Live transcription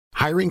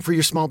Hiring for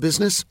your small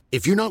business?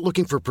 If you're not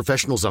looking for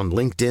professionals on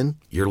LinkedIn,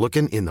 you're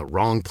looking in the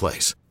wrong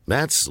place.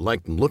 That's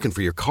like looking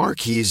for your car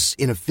keys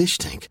in a fish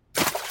tank.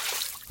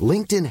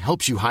 LinkedIn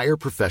helps you hire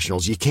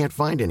professionals you can't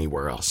find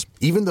anywhere else,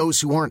 even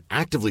those who aren't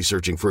actively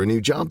searching for a new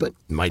job but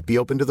might be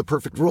open to the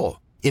perfect role.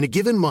 In a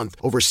given month,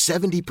 over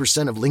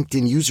 70% of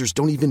LinkedIn users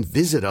don't even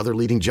visit other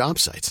leading job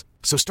sites.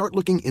 So start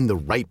looking in the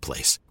right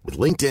place. With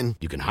LinkedIn,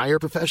 you can hire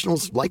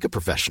professionals like a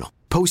professional.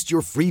 Post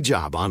your free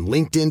job on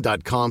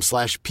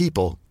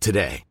linkedin.com/people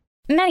today.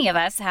 Many of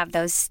us have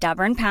those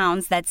stubborn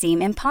pounds that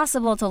seem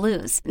impossible to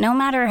lose, no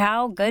matter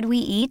how good we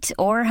eat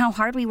or how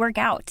hard we work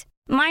out.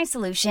 My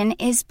solution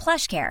is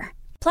PlushCare.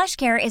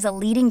 PlushCare is a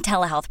leading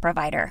telehealth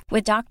provider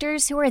with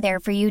doctors who are there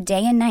for you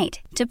day and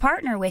night to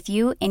partner with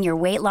you in your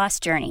weight loss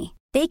journey.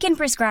 They can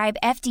prescribe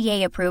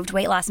FDA-approved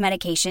weight loss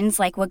medications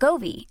like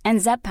Wegovy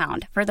and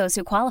Zepbound for those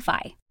who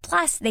qualify.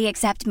 Plus, they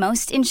accept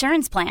most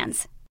insurance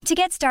plans. To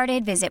get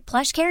started, visit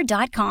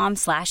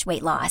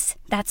plushcare.com/weightloss.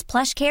 That's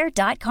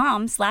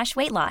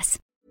plushcare.com/weightloss.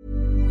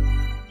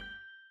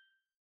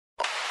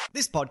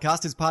 This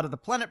podcast is part of the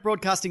Planet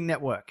Broadcasting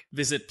Network.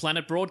 Visit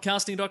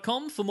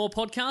planetbroadcasting.com for more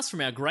podcasts from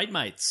our great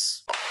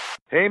mates.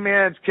 Hey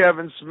man, it's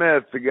Kevin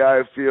Smith, the guy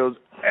who feels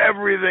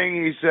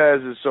everything he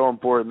says is so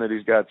important that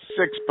he's got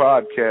 6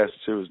 podcasts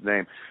to his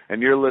name.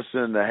 And you're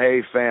listening to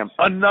Hey Fam,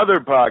 another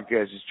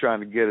podcast he's trying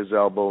to get his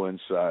elbow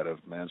inside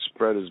of, man.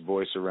 Spread his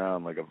voice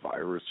around like a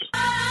virus.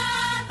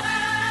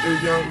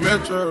 If Young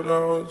Metro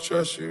don't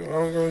trust you,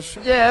 I'm gonna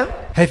shoot. Yeah.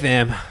 Hey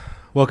fam,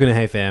 welcome to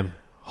Hey Fam.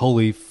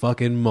 Holy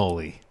fucking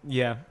moly.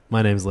 Yeah.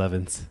 My name's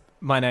Levins.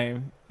 My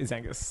name is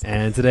Angus.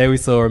 And today we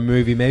saw a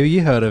movie, maybe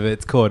you heard of it.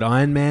 It's called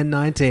Iron Man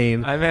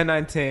 19. Iron Man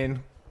 19,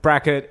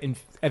 bracket,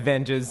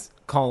 Avengers,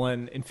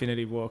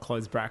 Infinity War,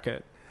 close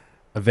bracket.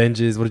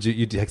 Avengers, what did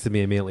you texted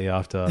me immediately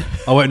after.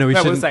 Oh wait, no, we No,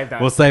 shouldn't. we'll save that.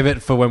 We'll save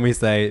it for when we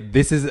say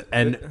this is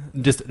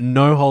just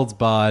no holds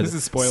barred. This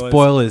is spoilers.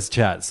 Spoilers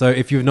chat. So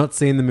if you've not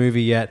seen the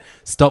movie yet,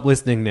 stop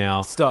listening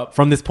now. Stop.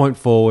 From this point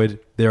forward,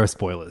 there are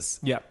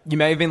spoilers. Yeah. You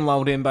may have been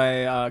lulled in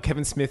by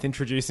Kevin Smith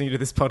introducing you to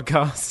this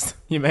podcast.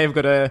 You may have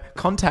got a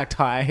contact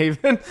high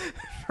even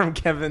from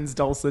Kevin's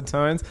dulcet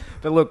tones.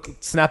 But look,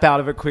 snap out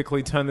of it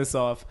quickly, turn this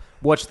off,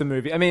 watch the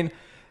movie. I mean,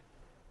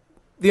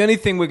 the only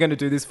thing we're going to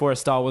do this for are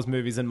Star Wars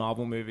movies and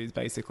Marvel movies,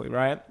 basically,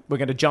 right? We're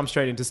going to jump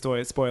straight into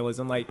spoilers.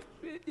 And, like,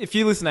 if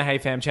you listen to Hey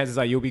Fam, chances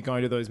are you'll be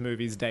going to those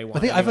movies day one.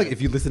 I feel like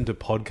if you listen to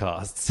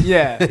podcasts,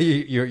 yeah,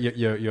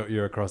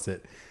 you're across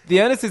it. The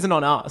onus isn't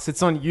on us;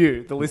 it's on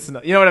you, the listener.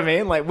 You know what I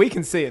mean? Like, we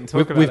can see it and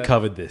talk about it. We've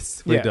covered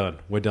this. We're done.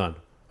 We're done.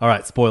 All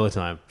right, spoiler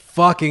time.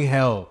 Fucking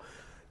hell,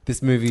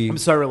 this movie. I'm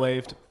so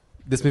relieved.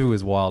 This movie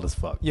was wild as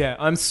fuck. Yeah,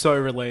 I'm so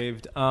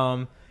relieved.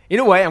 In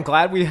a way, I'm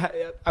glad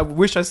I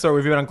wish I saw a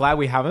review, but I'm glad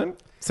we haven't.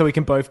 So we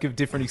can both give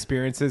different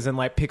experiences and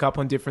like pick up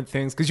on different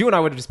things. Because you and I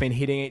would have just been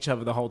hitting each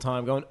other the whole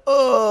time, going,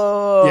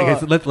 "Oh, yeah." Okay,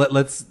 so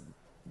let's.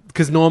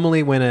 Because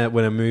normally when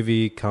a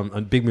movie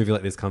a big movie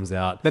like this comes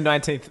out, the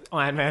 19th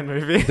Iron Man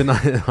movie,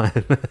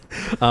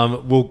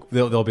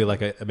 there'll be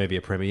like maybe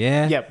a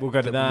premiere. Yep, we'll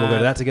go to that. We'll go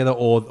to that together,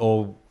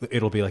 or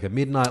it'll be like a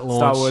midnight launch,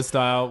 Star Wars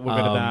style. We'll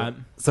go to that.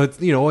 So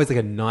it's always like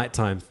a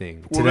nighttime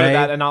thing. We'll go to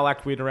that, and I'll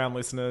act weird around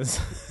listeners.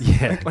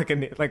 Yeah, like a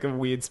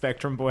weird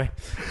Spectrum boy.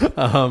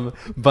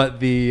 But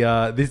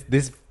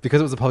this because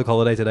it was a public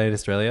holiday today in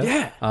Australia.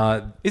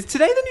 Yeah. Is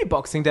today the new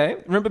Boxing Day?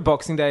 Remember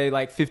Boxing Day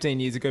like 15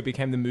 years ago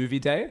became the movie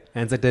day?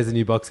 Anzac Day's a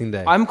new Boxing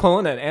Day. I'm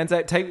calling it.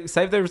 Anzac,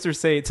 save those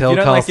receipts. Tell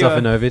Carl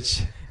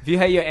Stefanovic. If you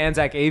hate your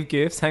Anzac Eve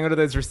gifts, hang on to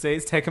those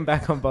receipts. Take them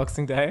back on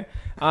Boxing Day.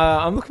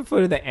 I'm looking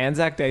forward to the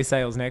Anzac Day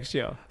sales next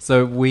year.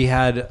 So we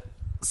had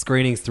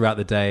screenings throughout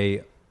the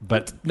day.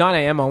 But 9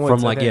 a.m.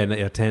 onwards. From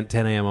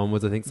 10 a.m.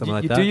 onwards, I think, something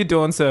like that. You do your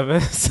dawn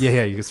service.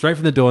 Yeah, you go straight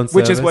from the dawn service.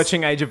 Which is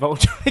watching Age of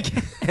Ultron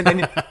again.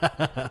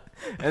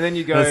 and then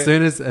you go... As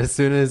soon as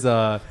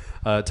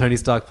Tony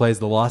Stark plays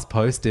the last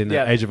post in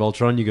Age of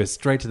Ultron, you go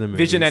straight to the movies.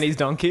 Vision and his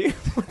donkey,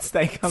 once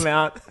they come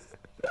out.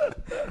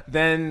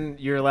 Then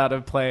you're allowed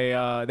to play...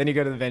 then you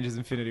go to the Avengers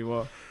Infinity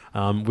War.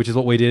 Which is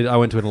what we did. I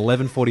went to an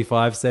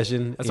 11:45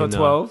 session. That's on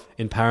 12?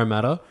 In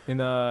Parramatta. In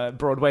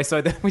Broadway.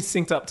 So then we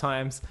synced up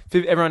times.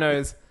 Everyone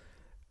knows...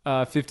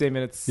 15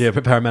 minutes. Yeah,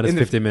 but Parramatta's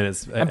 15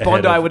 minutes. And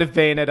Bondi would have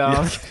been at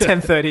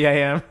 10:30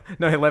 a.m.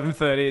 No,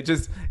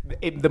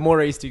 11:30. The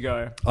more east you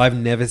go. I've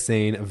never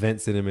seen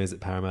event cinemas at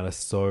Parramatta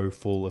so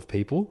full of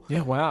people.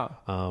 Yeah, wow.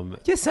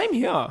 Yeah, same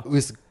here.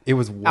 It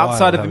was wild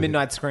outside of the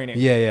midnight screening.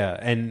 Yeah,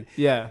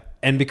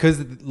 and because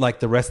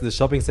like the rest of the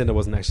shopping centre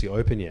wasn't actually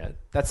open yet.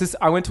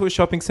 I went to a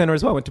shopping centre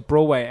as well. I went to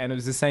Broadway, and it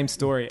was the same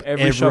story.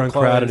 Everyone shop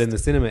crowded in the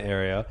cinema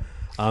area.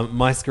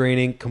 My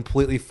screening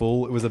completely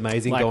full. It was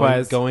amazing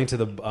going to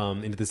the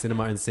into the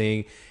cinema and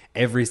seeing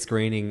every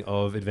screening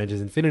of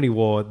Avengers Infinity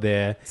War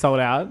there.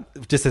 Sold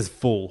out? Just as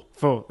full.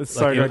 It's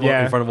so good,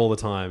 yeah. In front of all the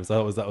time.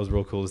 So that was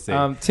real cool to see.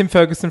 Tim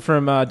Ferguson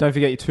from Don't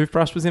Forget Your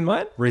Toothbrush was in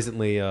mine.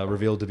 Recently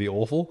revealed to be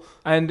awful.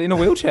 And in a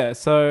wheelchair.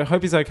 So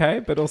hope he's okay,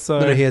 but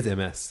also... No, he has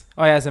MS.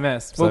 Oh, he has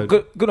MS. Well,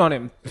 good on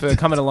him for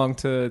coming along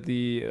to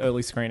the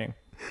early screening.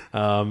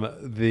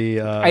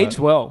 Aged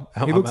well.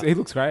 He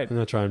looks great. I'm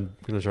gonna try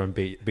and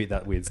beat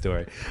that weird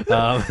story.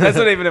 That's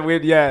not even a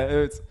weird.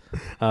 Yeah.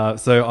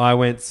 So I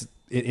went.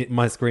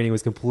 My screening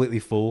was completely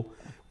full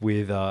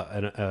with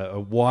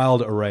a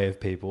wild array of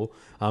people.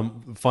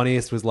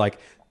 Funniest was like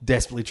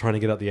desperately trying to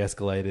get up the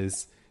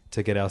escalators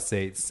to get our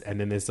seats, and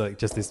then there's like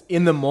just this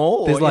in the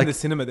mall or like, in the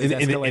cinema. There's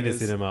escalators. In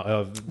the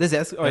cinema. There's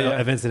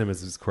Event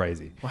Cinemas was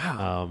crazy.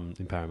 Wow.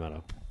 In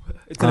Parramatta.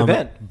 It's an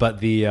event.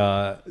 But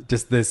there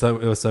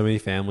were so many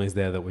families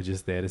there that were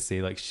just there to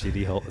see like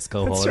shitty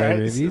Skull Holiday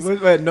movies.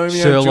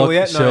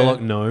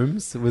 Sherlock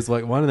Gnomes was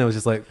like one, and there was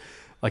just like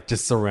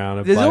just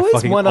surrounded by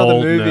fucking one old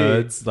other movie.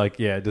 Nerds. Like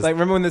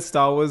remember when the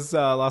Star Wars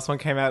last one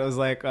came out? It was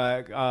like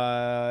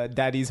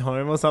Daddy's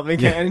Home or something.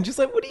 Yeah. And just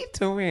like, what are you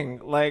doing?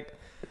 Like,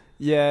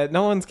 yeah,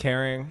 no one's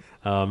caring.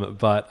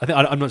 But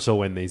I'm not sure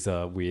when these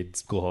weird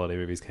school holiday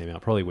movies came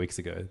out. Probably weeks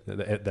ago.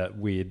 That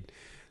weird.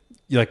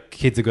 Like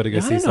kids have got to go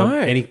see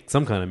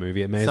some kind of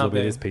movie. It may as well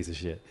be this piece of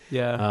shit.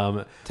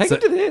 Yeah. Take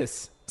it to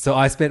this. So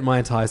I spent my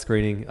entire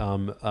screening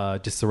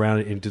just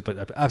surrounded in just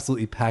an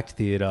absolutely packed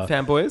theater.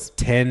 Fanboys?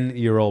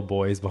 10-year-old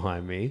boys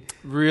behind me.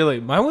 Really?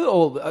 Mine were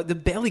all... they're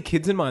barely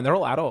kids in mine. They're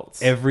all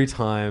adults. Every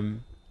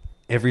time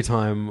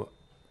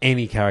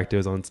any character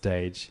was on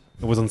stage,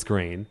 was on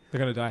screen... They're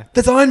going to die.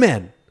 That's Iron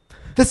Man!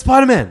 That's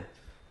Spider-Man!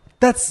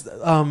 That's...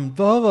 blah,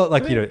 blah,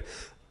 like, you know...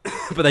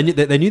 But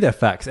they knew their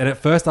facts. And at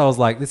first I was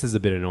like, this is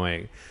a bit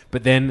annoying.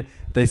 But then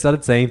they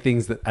started saying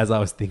things that as I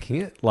was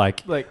thinking it,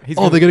 like they're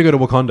going to go to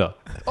Wakanda.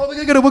 Oh, they're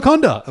going to go to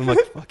Wakanda. I'm like,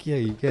 fuck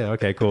yeah,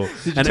 okay, cool.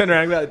 Did you turn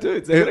around and be like,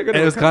 dude, they're going to go to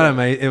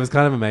Wakanda? It was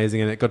kind of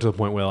amazing, and it got to a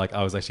point where like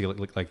I was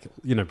actually like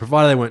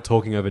provided they weren't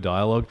talking over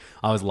dialogue,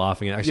 I was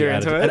laughing and actually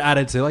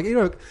added to like,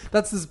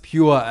 that's as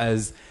pure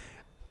as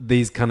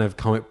these kind of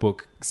comic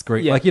book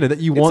screen, like, that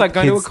you want. It's like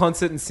going to a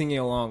concert and singing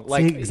along.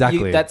 Like,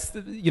 exactly.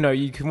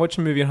 You can watch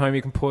a movie at home,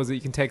 you can pause it,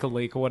 you can take a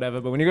leak or whatever.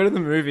 But when you go to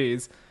the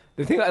movies,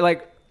 the thing,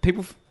 like,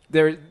 people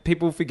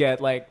forget,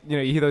 like, you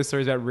hear those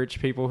stories about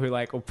rich people who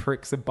like, or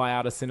pricks that buy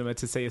out a cinema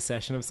to see a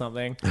session of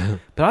something.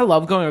 But I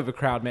love going over a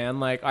crowd,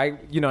 man. Like,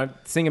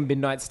 seeing a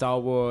midnight Star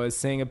Wars,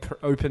 seeing a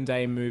open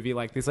day movie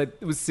like this, like,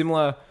 it was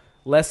similar,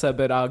 lesser,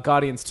 but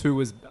Guardians 2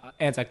 was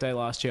Anzac Day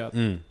last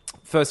year.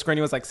 First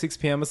screening was like 6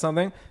 p.m. or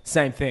something.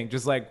 Same thing.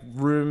 Just like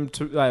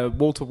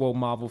wall-to-wall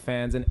Marvel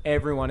fans, and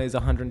everyone is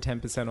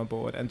 110% on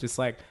board and just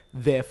like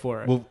there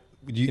for it. Well,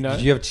 did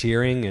you have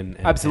cheering and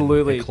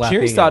absolutely. and clapping?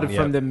 Cheering started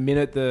from the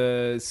minute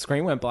the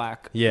screen went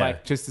black. Yeah.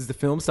 Like just as the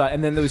film started.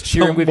 And then there was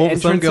cheering with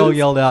entrances. Some girl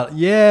yelled out,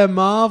 "Yeah,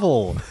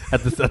 Marvel!"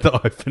 at the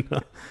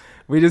opener.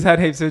 We just had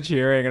heaps of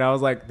cheering, and I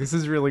was like, this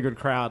is a really good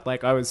crowd.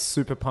 Like, I was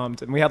super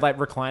pumped. And we had, like,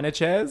 recliner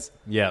chairs.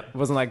 Yeah. It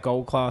wasn't, like,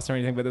 gold class or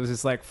anything, but it was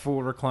just, like,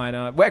 full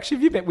recliner. Well, actually,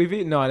 I don't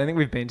think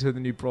we've been to the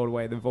new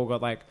Broadway. They've all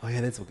got, like... Oh,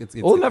 yeah, it's all of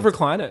them have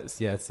recliners.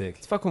 Yeah, it's sick.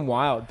 It's fucking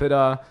wild.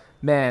 But,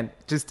 man,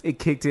 just, it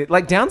kicked it.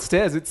 Like,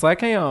 downstairs, it's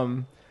like a,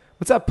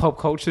 what's that pop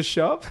culture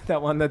shop?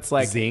 That one that's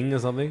like... Zing or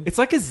something? It's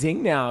like a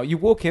Zing now. You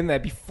walk in there,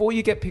 before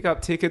you pick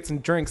up tickets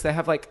and drinks, they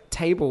have, like,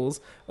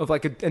 tables of,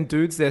 like, and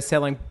dudes there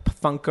selling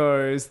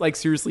Funkos, like,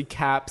 seriously,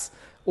 caps...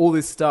 all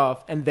this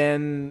stuff, and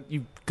then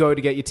you go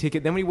to get your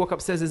ticket. Then when you walk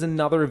upstairs, there's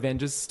another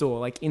Avengers store,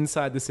 like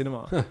inside the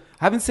cinema. I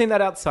haven't seen that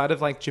outside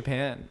of like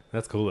Japan.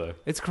 That's cool though.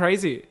 It's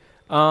crazy.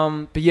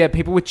 But yeah,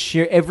 people would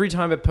cheer every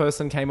time a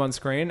person came on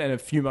screen, and a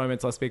few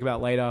moments I'll speak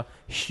about later,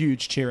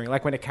 huge cheering,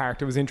 like when a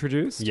character was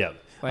introduced. Yeah.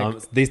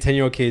 These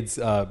 10-year-old kids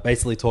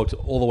basically talked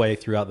all the way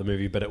throughout the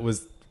movie, but it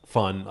was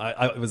fun.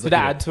 Did it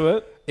add to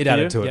it? It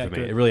added to it for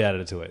me. It really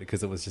added to it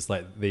because it was just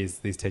like these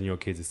 10-year-old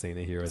kids are seeing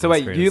their heroes. So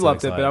wait, you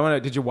loved it, but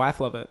did your wife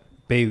love it?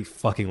 B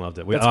fucking loved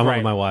it. I went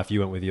with my wife.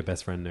 You went with your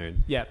best friend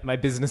Noon. Yeah, my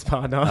business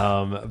partner.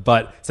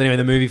 But so anyway,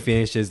 the movie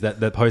finishes. That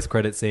the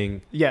post-credit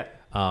scene. Yeah.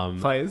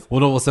 Plays.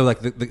 Well, also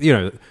like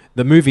the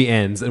movie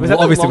ends, and was that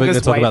obviously the longest we're going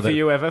to talk about for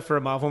you ever for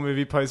a Marvel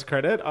movie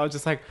post-credit? I was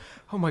just like,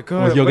 oh my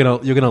god.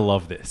 Well, you're gonna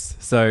love this.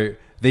 So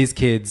these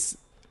kids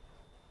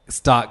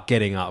start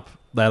getting up.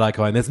 They're like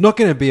going, there's not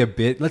going to be a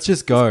bit. Let's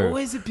just go. There's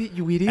always a bit,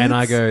 you idiots. And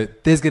I go,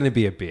 there's going to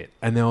be a bit.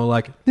 And they were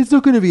like, there's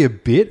not going to be a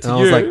bit. And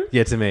I was like,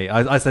 yeah, to me.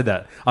 I said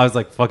that. I was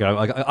like, fuck it.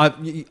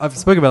 I've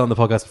spoken about it on the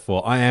podcast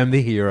before. I am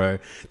the hero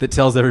that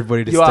tells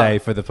everybody to stay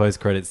for the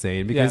post-credit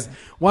scene. Because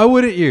why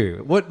wouldn't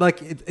you? What, like,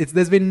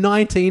 there's been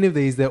 19 of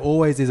these. There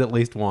always is at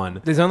least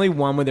one. There's only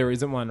one where there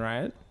isn't one,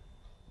 right?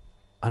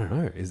 I don't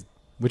know.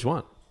 Which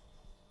one?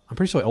 I'm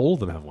pretty sure all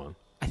of them have one.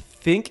 I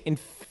think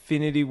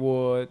Infinity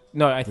War...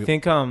 No, I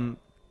think...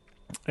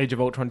 Age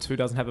of Ultron 2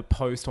 doesn't have a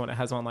post one. It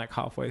has one like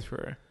halfway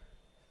through.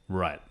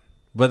 Right.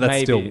 But that's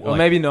maybe. still... Like, or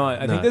maybe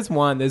not. I think there's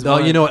one. Oh,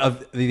 you know what?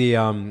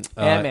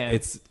 Ant-Man.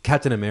 It's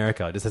Captain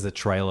America. It just has a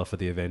trailer for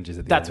the Avengers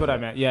at the That's end what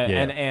of I meant. Yeah.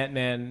 And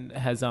Ant-Man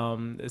has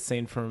a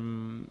scene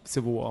from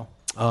Civil War.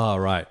 Oh,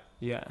 right.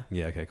 Yeah.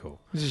 Yeah, okay, cool.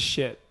 Which is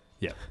shit.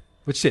 Yeah.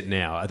 Which shit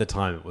now. At the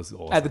time, it was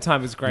awesome. At the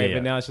time, it was great.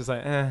 But now it's just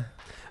like,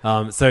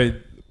 So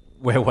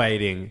we're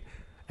waiting.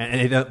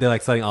 And they're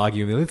like starting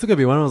arguing. It's going to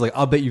be one. I was like,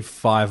 I'll bet you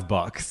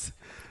 $5.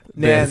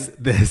 Man,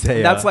 there's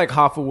that's like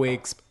half a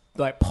week's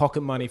like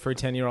pocket money for a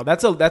 10-year-old.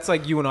 That's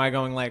like you and I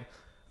going like,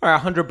 all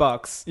right,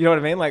 $100. You know what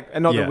I mean? Like,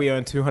 and not Yeah. that we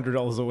earn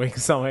 $200 a week or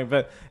something,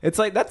 but it's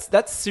like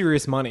that's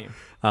serious money.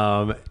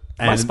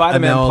 And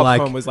Spider-Man they were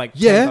popcorn was like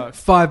yeah,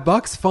 $10.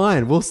 $5,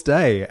 fine, we'll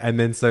stay. And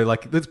then so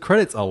like the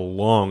credits are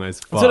long as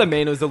fuck. That's what I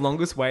mean. It was the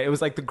longest wait. It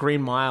was like the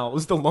Green Mile. It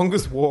was the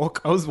longest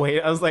walk. I was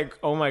like,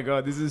 oh my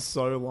god, this is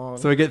so long.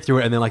 So we get through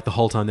it, and then like the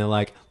whole time they're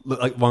like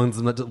one of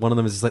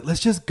them is just like,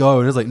 let's just go,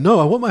 and it's like, no,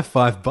 I want my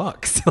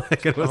 $5.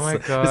 Like it was, Oh my it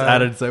was God.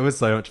 added, so it was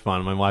so much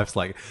fun. My wife's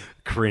like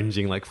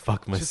cringing, like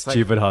fuck my Just like,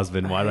 stupid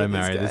husband. Why did I hate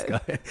marry this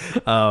this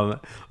guy?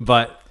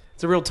 But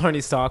It's a real Tony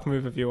Stark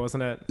move of you,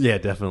 wasn't it? yeah,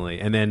 definitely.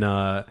 And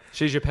then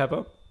She's your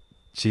Pepper.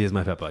 she is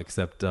my Pepper,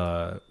 except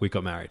we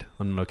got married.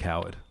 I'm not a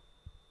coward.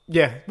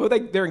 Yeah. Well,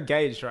 they're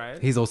engaged, right?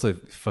 He's also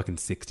fucking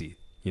 60.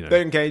 You know.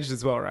 They're engaged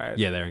as well, right?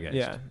 Yeah, they're engaged.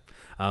 Yeah.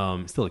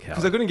 Still a coward.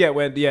 Because I couldn't get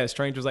when,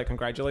 Strange was like,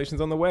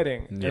 congratulations on the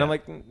wedding. And Yeah. I'm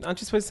like,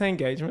 aren't you supposed to say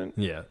engagement?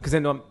 Yeah. Because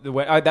then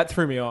that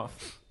threw me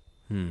off.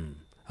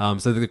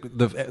 So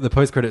the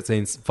post credit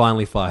scene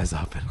finally fires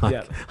up, and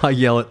Yeah. I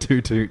yell at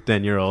two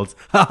 10-year-olds,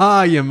 "Ha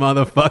ha, you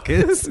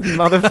motherfuckers!"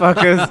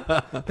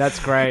 Motherfuckers. That's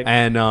great.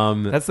 And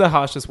That's the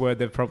harshest word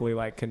they probably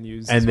like can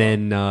use. and as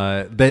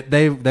well. then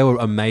they were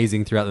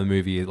amazing throughout the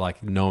movie,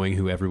 like knowing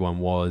who everyone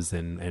was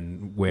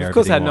and where. Of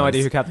course, I had everything no was.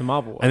 idea who Captain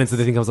Marvel was. And then so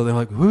the thing comes up, they're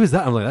like, "Who is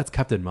that?" I'm like, "That's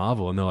Captain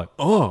Marvel," and they're like,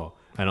 "Oh."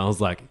 And I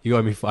was like, "You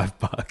owe me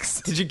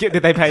 $5." Did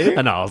they pay you?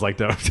 And I was like,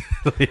 "Don't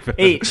leave it."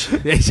 Each.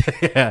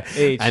 Yeah.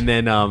 Each. And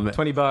then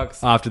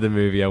 $20. after the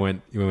movie, we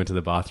went to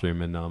the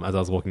bathroom, and as I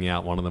was walking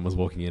out, one of them was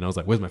walking in. I was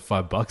like, "Where's my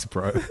 $5,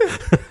 bro?"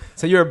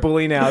 So you're a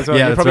bully now as well.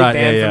 Yeah, You're that's probably right.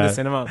 banned Yeah, from yeah. the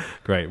cinema.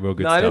 Great, real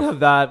good No, stuff. I didn't have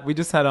that. We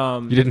just had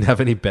You didn't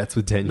have any bets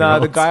with 10-year-olds? No,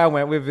 the guy I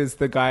went with is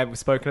the guy we've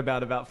spoken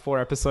about 4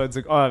 episodes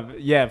ago. Oh,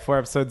 yeah, 4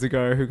 episodes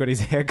ago, who got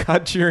his hair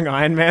cut during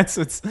Iron Man.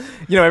 So it's,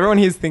 everyone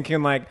here's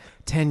thinking like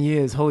 10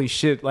 years, holy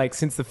shit, like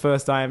since the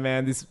first Iron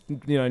Man, this,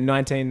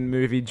 19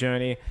 movie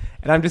journey.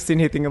 And I'm just sitting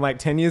here thinking like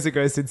 10 years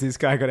ago since this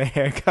guy got a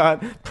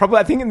haircut, probably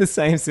I think in the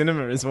same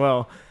cinema as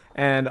well.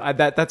 And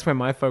that's where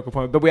my focal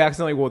point. But we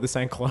accidentally wore the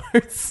same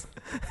clothes.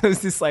 It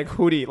was this like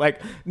hoodie,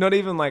 like not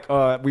even like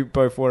we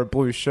both wore a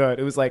blue shirt.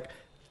 It was like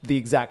the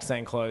exact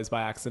same clothes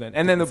by accident.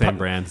 And then the Same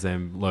brand,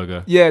 same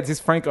logo. Yeah, it's this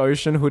Frank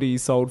Ocean hoodie he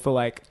sold for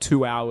like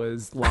 2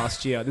 hours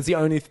last year. That's the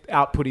only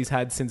output he's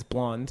had since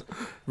Blonde.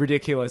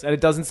 Ridiculous. And it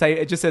doesn't say,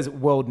 it just says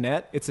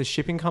WorldNet. It's a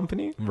shipping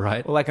company.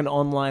 Right. Or like an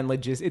online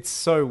It's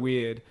so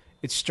weird.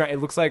 It's strange. It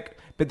looks like,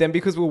 but then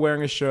because we're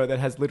wearing a shirt that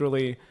has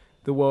literally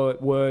the words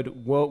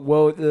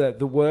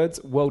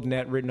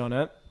WorldNet written on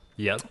it.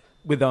 Yep.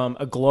 With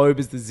a globe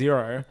as the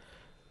 0,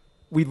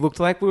 we looked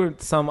like we were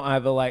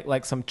either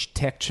like some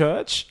tech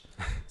church.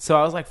 So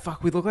I was like,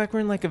 fuck, we look like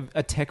we're in like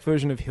a tech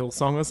version of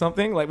Hillsong or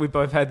something. Like we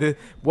both had the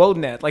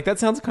WorldNet. Like that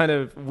sounds kind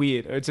of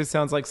weird. It just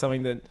sounds like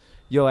something that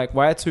you're like,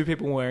 why are 2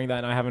 people wearing that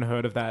and I haven't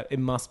heard of that? It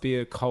must be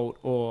a cult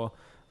or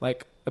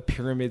like a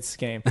pyramid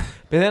scheme. But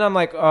then I'm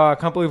like, oh, I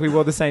can't believe we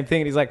wore the same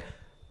thing. And he's like,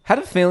 had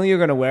a feeling you're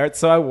going to wear it.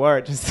 So I wore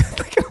it. Just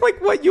like, I'm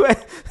like, what you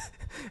wear?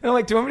 And I'm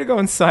like, do you want me to go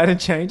inside and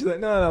change? He's like,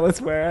 no, let's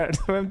wear it.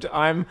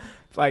 I'm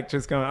like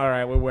just going, all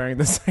right, we're wearing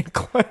the same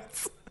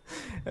clothes.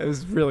 It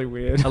was really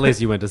weird. At least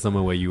you went to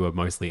somewhere where you were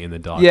mostly in the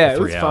dark. Yeah, for it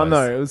 3 was fun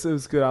hours. though. It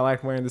was good. I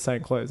like wearing the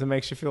same clothes. It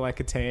makes you feel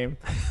like a team,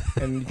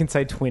 and you can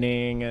say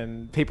twinning,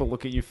 and people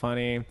look at you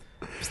funny.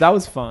 So that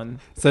was fun.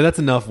 So that's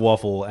enough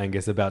waffle,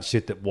 Angus, about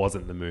shit that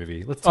wasn't the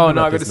movie. Let's Oh talk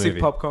no, about I got a this sick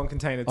movie. popcorn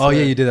container. Too. Oh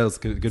yeah, you did. That was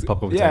good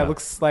popcorn. Yeah, container. it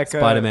looks like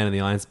Spider-Man in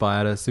the Iron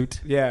Spider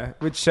suit. Yeah,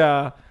 which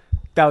that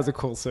was a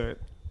cool suit.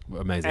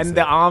 Amazing. And suit.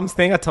 the arms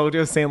thing, I told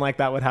you a scene like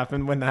that would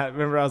happen when that.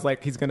 Remember, I was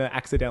like, he's gonna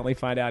accidentally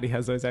find out he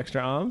has those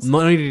extra arms.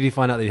 Not only did he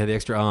find out that he had the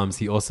extra arms,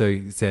 he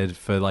also said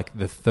for like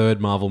the 3rd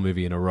Marvel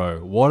movie in a row,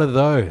 "What are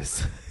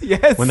those?"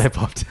 Yes, when they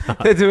popped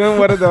out. They're doing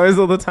one of those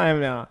all the time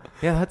now.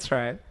 Yeah, that's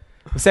right.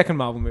 The second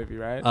Marvel movie,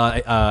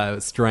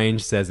 right?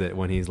 Strange says it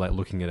when he's like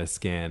looking at a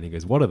scan. He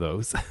goes, "What are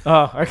those?"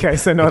 Oh, okay.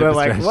 So not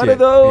like, Strange what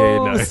shit. are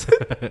those?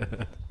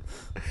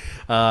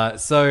 Yeah,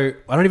 so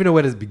I don't even know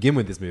where to begin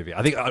with this movie.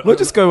 I think We'll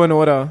just go in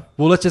order.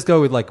 Well, let's just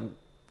go with like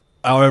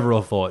our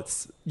overall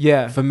thoughts.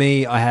 Yeah. For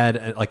me, I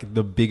had like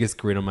the biggest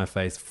grin on my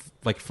face,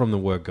 like from the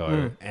word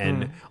go,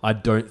 and I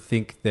don't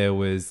think there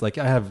was like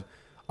I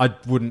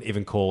wouldn't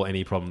even call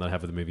any problem that I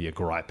have with the movie a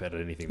gripe at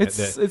anything. There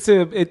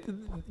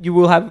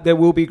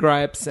will be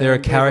gripes. There are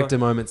and character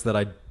moments that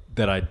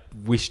I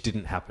wish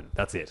didn't happen.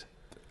 That's it.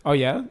 Oh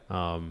yeah.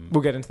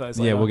 We'll get into those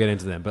later. Yeah, we'll get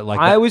into them. But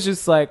like, I was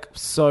just like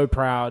so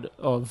proud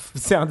of.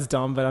 Sounds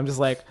dumb, but I'm just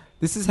like,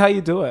 this is how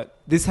you do it.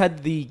 This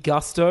had the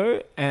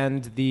gusto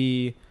and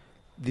the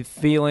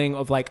feeling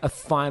of like a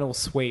final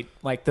sweep,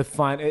 like the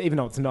final. Even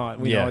though it's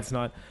not, we know it's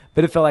not,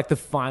 but it felt like the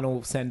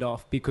final send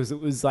off because it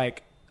was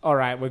like, all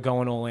right, we're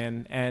going all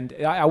in. And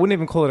I wouldn't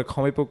even call it a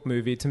comic book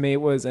movie. To me,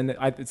 it was, and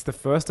it's the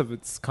first of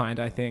its kind.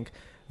 I think it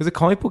was a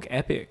comic book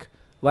epic.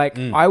 Like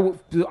I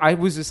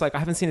was just like, I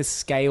haven't seen a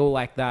scale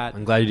like that.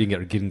 I'm glad you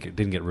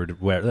didn't get rid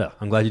of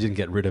I'm glad you didn't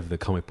get rid of the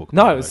comic book.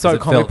 No, it was so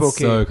comic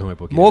booky. So comic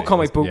booky. More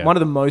comic book. Yeah. One of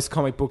the most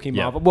comic booky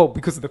Marvel. Well,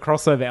 because of the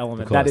crossover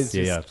element. Of course, that is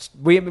just,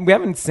 we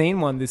haven't seen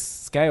one this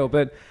scale,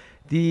 but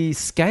the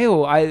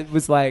scale, I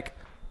was like,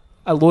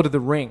 a Lord of the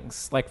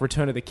Rings, like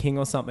Return of the King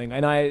or something.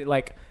 And I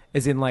like,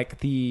 as in like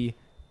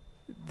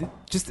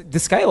just the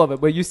scale of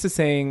it. We're used to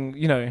seeing,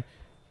 you know, a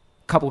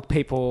couple of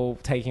people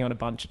taking on a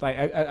bunch, like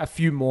a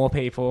few more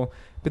people.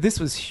 But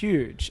this was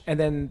huge, and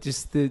then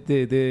just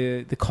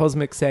the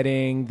cosmic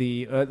setting,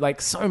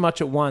 like so much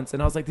at once,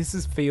 and I was like,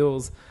 this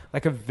feels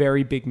like a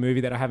very big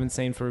movie that I haven't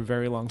seen for a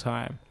very long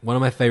time. One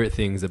of my favorite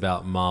things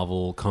about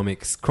Marvel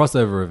Comics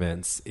crossover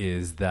events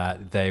is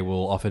that they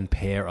will often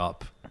pair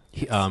up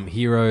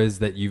heroes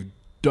that you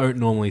don't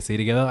normally see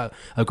together.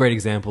 A great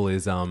example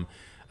is a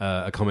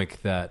comic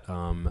that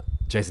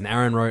Jason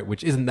Aaron wrote,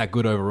 which isn't that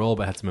good overall,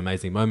 but had some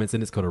amazing moments in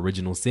it. It's called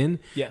Original Sin.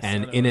 Yes,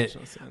 and in it,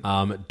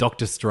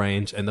 Doctor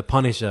Strange and the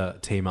Punisher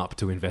team up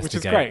to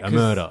investigate a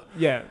murder.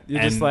 Yeah,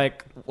 you're just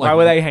like, why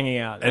were they hanging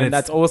out? And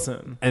that's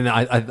awesome. And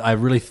I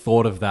really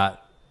thought of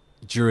that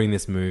during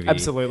this movie.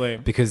 Absolutely.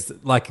 Because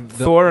like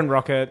Thor and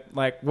Rocket,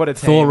 like what a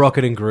team. Thor,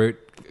 Rocket and Groot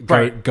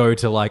go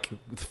to like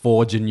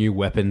forge a new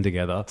weapon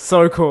together.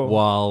 So cool.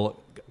 While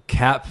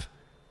Cap...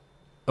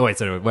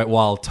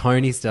 while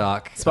Tony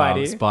Stark,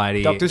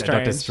 Spidey,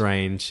 Doctor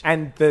Strange,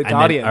 and the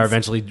Guardians are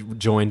eventually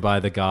joined by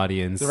the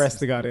Guardians, the rest of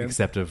the Guardians,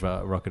 except of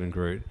Rocket and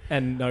Groot,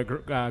 and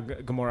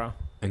Gamora,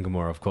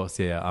 of course,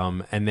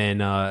 yeah. And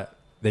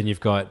then you've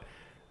got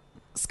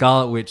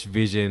Scarlet Witch,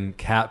 Vision,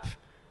 Cap,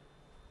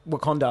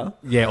 Wakanda,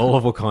 yeah, all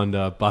of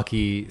Wakanda,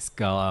 Bucky,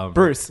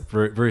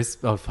 Bruce.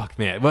 Oh fuck,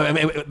 man! Well, I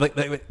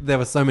mean, there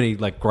were so many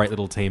like great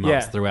little team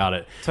ups throughout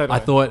it. Totally. I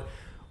thought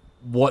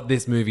what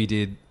this movie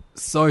did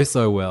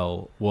so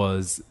well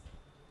was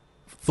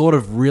thought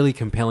of really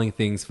compelling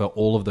things for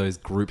all of those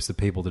groups of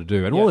people to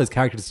do, and all those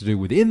characters to do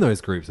within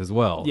those groups as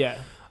well. Yeah.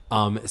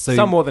 So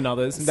some more than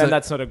others. And then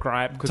that's not a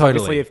gripe, because totally.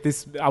 obviously if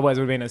this otherwise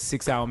would have been a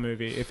 6-hour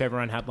movie if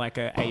everyone had like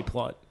a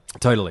plot.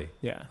 Totally.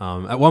 Yeah.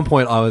 At one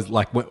point I was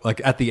like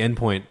at the end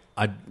point,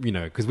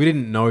 because we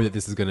didn't know that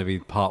this is going to be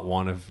part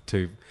one of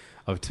two.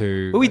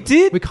 Well, we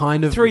did. We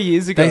kind of 3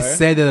 years ago. They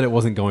said that it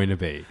wasn't going to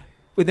be.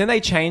 But then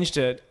they changed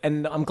it,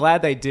 and I'm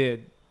glad they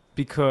did,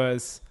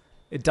 because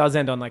it does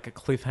end on like a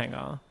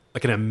cliffhanger.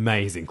 Like an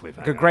amazing cliffhanger.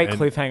 Like a great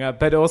cliffhanger.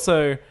 But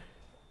also,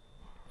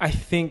 I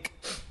think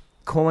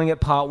calling it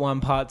part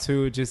one, part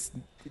two, just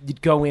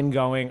you'd go in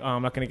going, oh,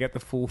 I'm not going to get the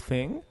full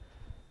thing.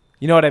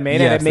 You know what I mean?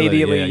 Yeah, and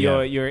immediately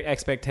yeah. your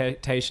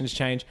expectations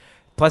change.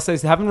 Plus, they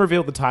haven't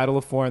revealed the title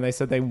of 4, and they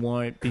said they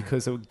won't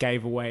because it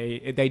gave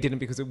away... They didn't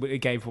because it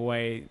gave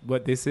away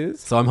what this is.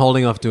 So I'm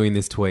holding off doing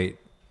this tweet,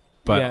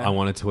 but I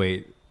want to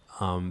tweet...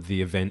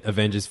 the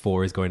Avengers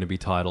 4 is going to be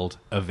titled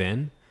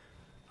Aven,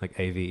 like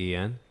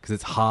Aven, because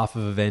it's half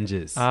of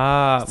Avengers. So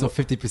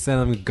 50%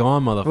 of them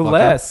gone, motherfucker. Well,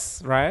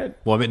 less, right?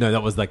 Well, I mean, no,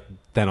 that was like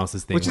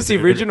Thanos' thing. Which is the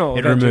original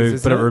It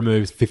Avengers,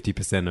 removes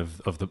 50%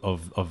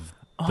 of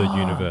the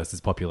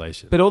universe's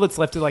population. But all that's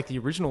left are like the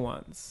original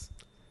ones.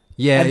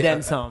 Yeah, and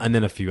then some. And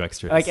then a few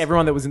extras. Like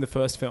everyone that was in the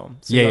first film.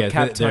 So yeah,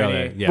 Cap,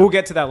 Tony. Yeah. We'll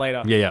get to that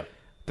later. Yeah.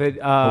 But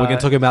we're going to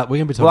be talking about.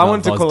 I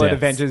wanted to call it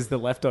Avengers: The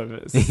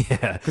Leftovers.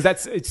 Yeah,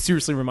 because it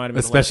seriously reminded me.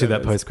 Especially of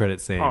that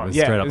post-credit scene. Oh, was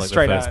yeah, straight up it was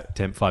like the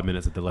straight first 5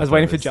 minutes of the Leftovers. I was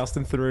waiting for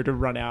Justin Theroux to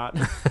run out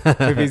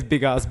with his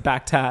big ass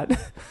back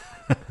tat.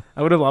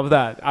 I would have loved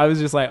that. I was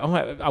just like, oh,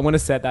 I want to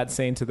set that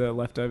scene to the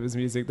Leftovers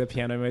music, the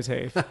piano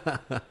motif.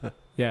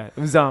 Yeah, it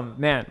was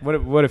man,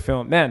 what a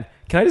film, man.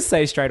 Can I just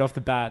say straight off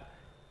the bat?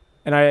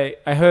 And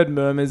I heard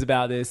murmurs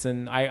about this,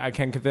 and I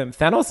can confirm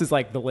Thanos is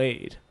like the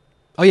lead.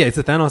 Oh yeah, it's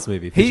a Thanos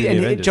movie.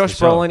 Josh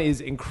Brolin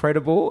is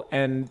incredible,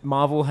 and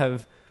Marvel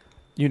have,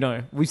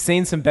 we've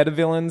seen some better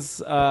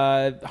villains.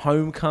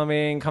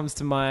 Homecoming comes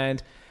to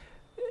mind.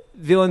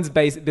 Villains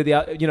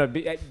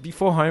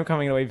before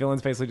Homecoming, in a way,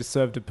 villains basically just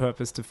served a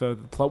purpose to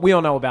further the plot. We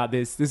all know about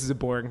this. This is a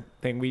boring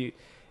thing.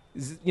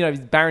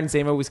 Baron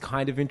Zemo was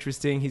kind of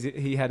interesting.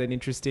 He had an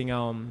interesting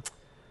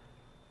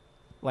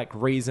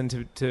reason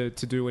to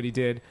do what he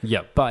did.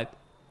 Yep. But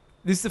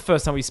this is the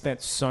first time we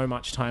spent so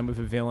much time with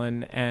a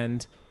villain,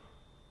 and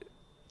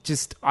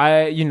just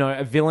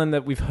a villain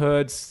that we've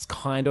heard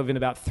kind of in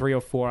about 3 or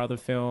 4 other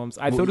films.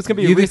 I thought it was going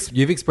to be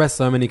you've expressed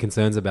so many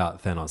concerns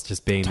about Thanos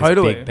just being this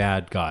big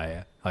bad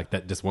guy like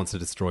that just wants to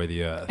destroy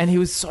the earth. And he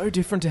was so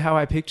different to how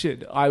I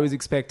pictured. I was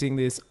expecting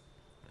this.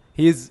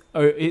 He's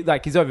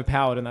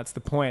overpowered, and that's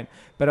the point.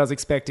 But I was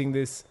expecting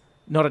this,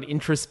 not an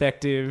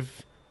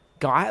introspective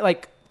guy.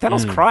 Like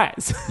Thanos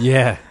cries.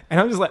 Yeah. And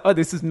I'm just like, oh,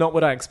 this is not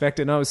what I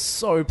expected. And I was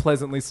so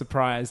pleasantly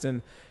surprised.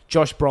 And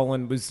Josh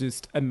Brolin was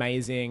just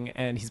amazing,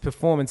 and his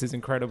performance is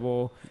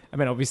incredible. I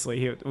mean,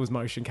 obviously, it was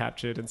motion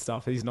captured and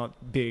stuff. He's not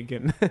big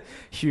and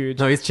huge.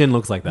 No, his chin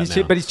looks like that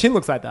now. But his chin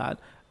looks like that.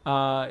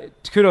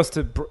 Kudos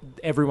to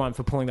everyone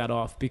for pulling that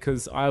off,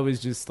 because I was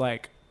just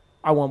like,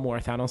 I want more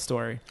Thanos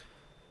story.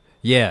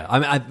 Yeah, I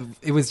mean,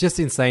 it was just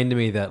insane to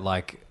me that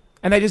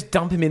and they just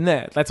dump him in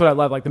there. That's what I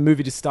love. Like the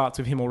movie just starts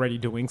with him already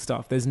doing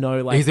stuff. There's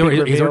no he's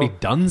already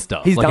done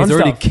stuff. He's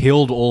already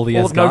killed all the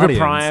Asgardians. Nova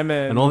Prime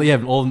and all.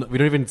 We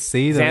don't even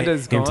see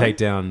Xander's him gone. take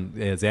down.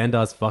 Yeah,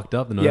 Xandar's fucked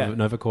up. The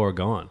Nova Corps are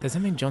gone. Does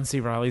that mean John C.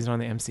 Reilly's not in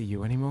the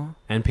MCU anymore?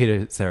 And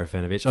Peter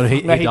Serafinovich. Oh, no,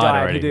 he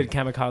died already. He did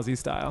Kamikaze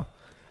style.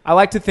 I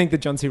like to think that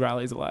John C.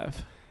 Reilly's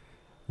alive.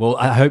 Well,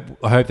 I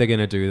hope they're going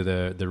to do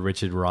the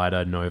Richard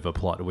Rider Nova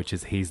plot, which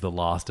is he's the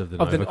last of the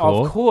Nova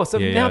Corps. Of course.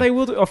 Yeah, now they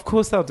will do. Of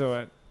course they'll do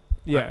it.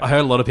 Yeah. I heard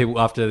a lot of people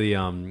after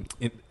the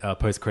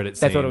post-credit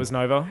scene. They thought it was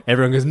Nova.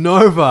 Everyone goes,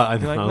 Nova!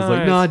 And Like, I was no,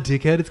 like, nah,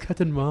 dickhead, it's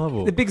Captain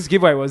Marvel. The biggest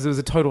giveaway was it was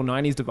a total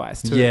 90s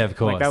device, too. Yeah, of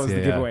course. Like, that was the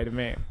Yeah. giveaway to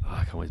me. Oh,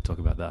 I can't wait to talk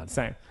about that.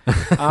 Same.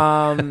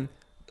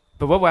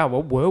 But what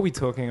were we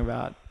talking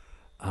about?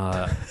 We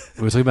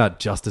were talking about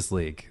Justice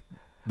League,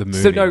 the movie.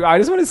 So, no, I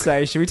just want to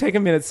say, should we take a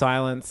minute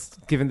silence,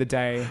 given the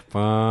day?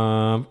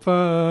 Bum,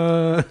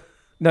 bum.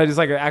 No, just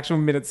like an actual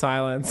minute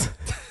silence.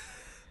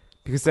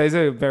 Because today's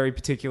a very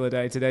particular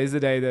day. Today's the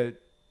day that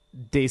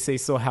DC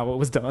saw how it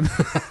was done.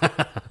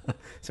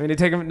 So we need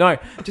to take them. No,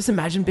 just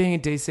imagine being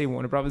in DC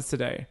Warner Brothers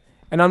today.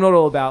 And I'm not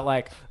all about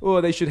like, oh,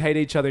 they should hate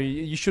each other.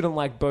 You shouldn't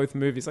like both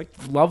movies. Like,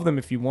 love them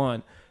if you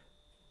want.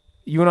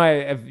 You and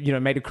I have,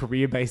 made a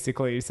career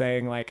basically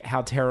saying like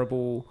how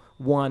terrible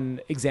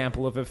one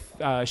example of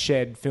a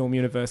shared film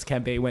universe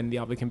can be when the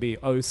other can be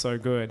oh so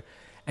good.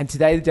 And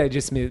today they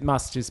just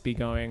must just be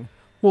going.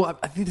 Well,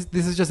 I think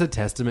this is just a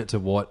testament to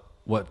what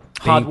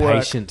Hard being work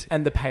patient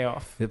and the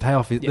payoff. The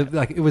payoff is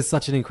like it was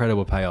such an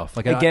incredible payoff.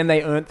 Like again,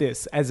 they earned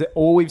this. As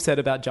all we've said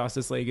about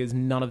Justice League is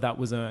none of that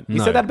was earned. We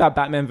said that about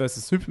Batman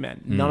versus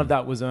Superman. None of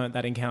that was earned.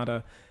 That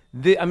encounter.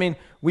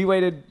 We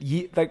waited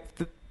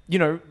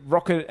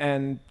Rocket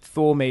and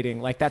Thor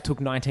meeting, like that took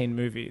 19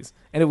 movies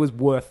and it was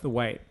worth the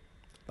wait.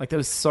 Like that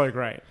was so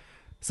great.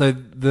 So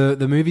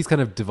the movie's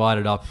kind of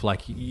divided up.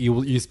 Like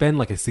you spend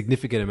like a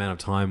significant amount of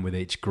time with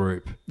each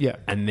group. Yeah.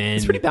 And then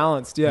it's pretty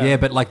balanced. Yeah. Yeah.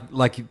 But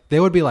like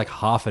there would be like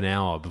half an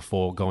hour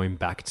before going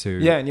back to.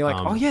 Yeah. And you're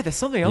like, oh yeah, there's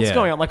something else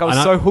going on. Like I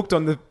was so hooked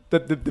on the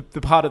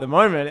part of the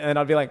moment and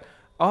I'd be like,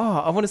 oh,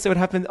 I want to see what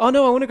happens. Oh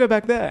no, I want to go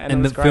back there.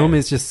 And the film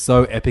is just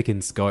so epic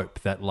in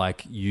scope that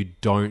like you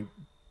don't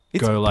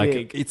go like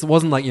big. It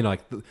wasn't like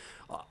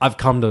I've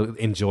come to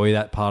enjoy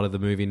that part of the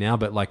movie now,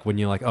 but like when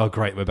you're like, oh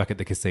great, we're back at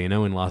the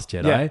casino in Last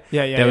Jedi.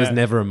 There was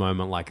never a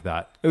moment like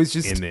that. It was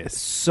just in this.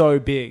 So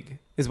big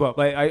as well.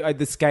 Like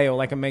the scale,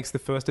 like it makes the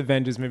first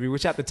Avengers movie,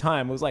 which at the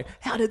time was like,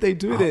 how did they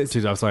do this?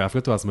 Dude, I'm sorry, I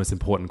forgot to ask the most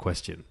important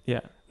question.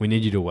 Yeah, we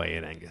need you to weigh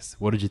in, Angus.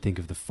 What did you think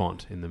of the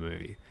font in the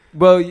movie?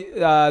 Well,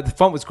 the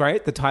font was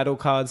great. The title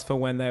cards for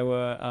when they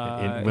were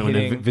when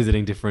they're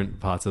visiting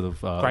different parts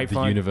of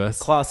the universe.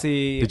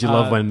 Classy. Did you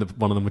love when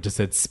one of them just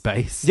said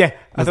space? Yeah.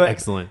 That was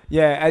excellent.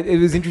 Yeah, it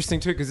was interesting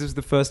too because this was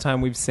the first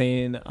time we've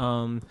seen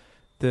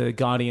the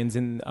Guardians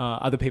in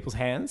other people's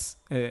hands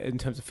in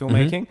terms of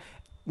filmmaking.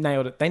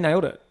 Nailed it. They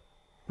nailed it.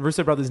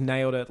 Russo brothers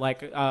nailed it.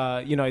 Like,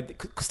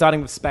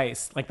 starting with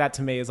space, like that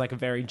to me is like a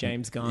very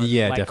James Gunn,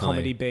 definitely.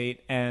 Comedy beat.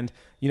 And,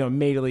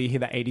 immediately you hear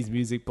the 80s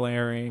music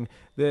blaring.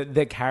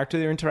 Their character,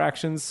 their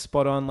interactions,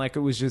 spot on. Like it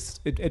was just,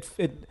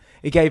 it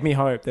gave me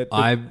hope that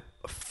I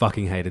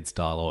fucking hated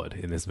Star-Lord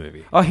in this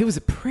movie. Oh, he was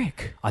a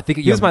prick. I think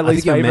he was my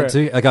least favorite. Meant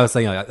to. Like I was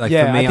saying, like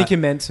yeah, for me, I think you're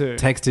meant to.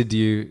 Texted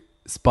you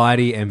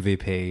Spidey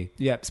MVP.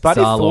 Yeah,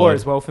 Spidey Thor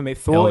as well for me.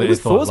 Thor, it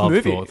was Thor's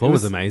movie. Thor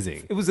was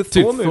amazing. It was a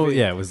Thor movie.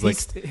 Yeah, it was like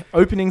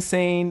opening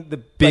scene. The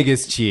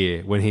biggest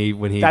cheer when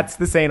he. That's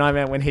the scene I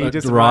meant when he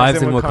just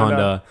arrives in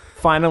Wakanda.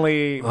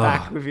 Finally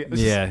back with you.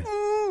 Yeah.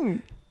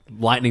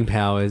 Lightning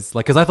powers,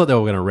 like because I thought they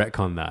were going to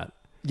retcon that.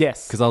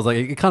 Yes, because I was like,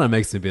 it kind of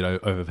makes it a bit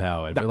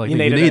overpowered. But like, you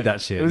need that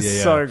shit. It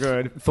was so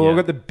good. Thor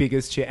got the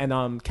biggest cheer,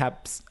 and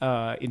Cap's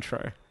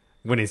intro.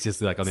 When he's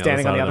just like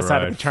standing on the other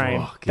side of the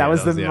train. That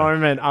was the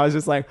moment. I was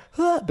just like,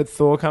 huh. But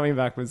Thor coming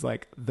back was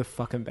like the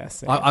fucking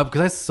best thing.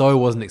 Because I so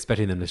wasn't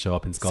expecting them to show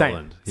up in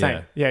Scotland.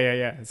 Same.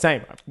 Yeah.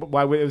 Same.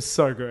 Why it was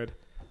so good.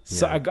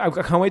 So I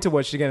can't wait to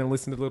watch it again and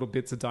listen to little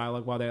bits of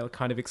dialogue while they're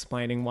kind of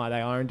explaining why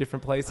they are in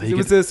different places. It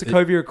was the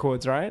Sokovia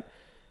Accords, right?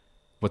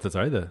 What's that?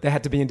 Sorry, they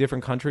had to be in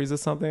different countries or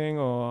something,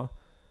 or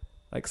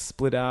like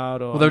split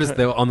out, or well,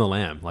 they were on the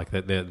lam, like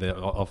they're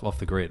off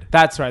the grid.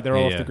 That's right, they're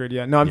all off the grid.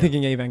 Yeah, no, I'm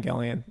thinking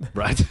Evangelion.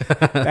 Right,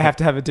 they have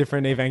to have a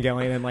different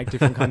Evangelion in like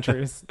different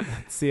countries.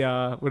 It's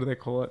the what do they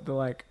call it? The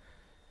like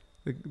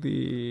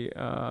the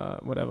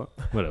whatever.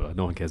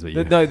 No one cares about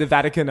you. The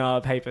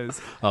Vatican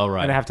papers. Oh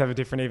right, and they have to have a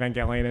different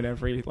Evangelion in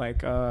every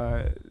like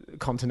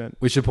continent.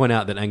 We should point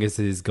out that Angus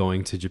is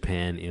going to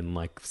Japan in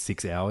like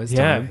 6 hours.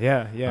 Yeah.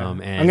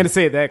 And I'm going to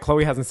see it there.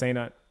 Chloe hasn't seen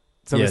it.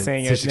 So we're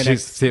seeing it.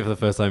 She's see it for the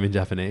first time in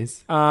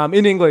Japanese.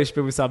 In English,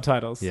 but with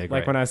subtitles. Yeah, great.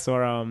 Like when I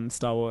saw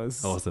Star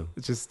Wars. Awesome.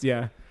 It's just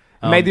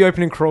made the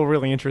opening crawl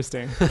really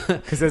interesting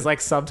because there's like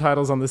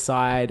subtitles on the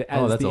side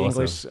as the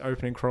English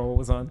opening crawl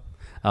was on.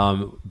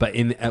 But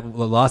in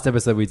the last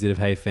episode we did of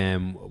Hey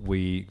Fam,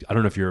 I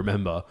don't know if you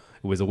remember,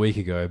 it was a week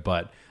ago,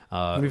 but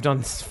we've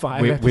done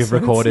 5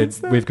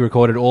 episodes. We've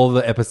recorded all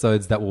the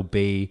episodes that will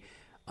be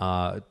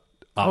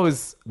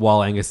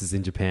while Angus is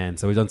in Japan.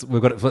 So we've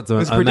got it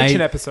was a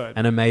prediction episode,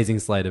 an amazing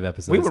slate of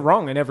episodes. We were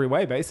wrong in every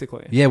way,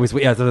 basically. Yeah, that's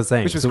what I was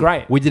saying. Which was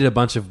great. We did a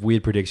bunch of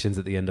weird predictions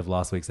at the end of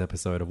last week's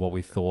episode of what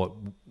we thought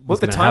was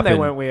the time they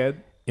weren't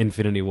weird.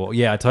 Infinity War.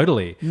 Yeah,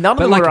 totally. None of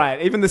them were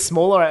right. Even the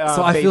smaller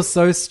so I feel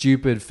so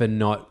stupid for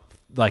not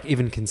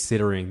even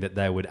considering that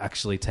they would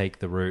actually take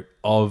the route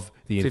of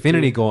the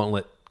Infinity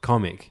Gauntlet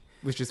comic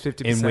which is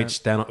 50%. in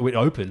which Thanos, it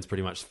opens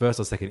pretty much first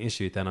or second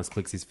issue. Thanos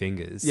clicks his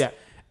fingers. Yeah.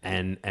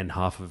 And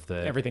half of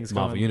the Everything's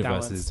Marvel gone,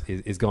 universe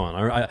is gone.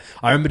 I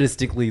remember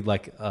distinctly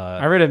like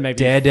I read it maybe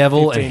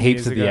Daredevil and 15 heaps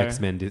years of the ago.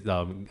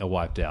 X-Men are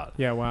wiped out.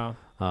 Yeah, wow.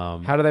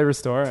 How do they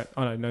restore it?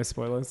 Oh, no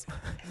spoilers.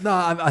 No,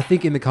 I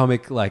think in the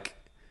comic, like,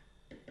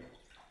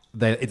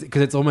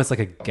 because it's almost like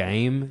a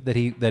game that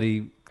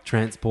he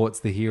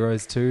transports the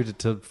heroes to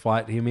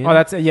fight him in. Oh,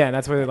 that's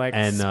where they're like...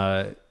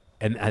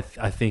 And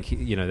I think,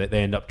 you know, that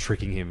they end up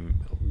tricking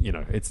him. You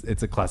know,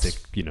 it's a classic,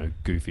 you know,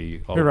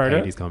 goofy old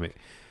 80s comic.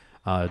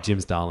 Jim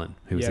Starlin,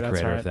 who was the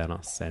creator of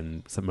Thanos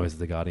and most of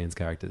the Guardians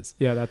characters.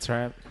 Yeah, that's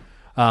right.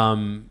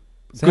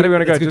 So how do we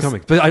want to go? It's a good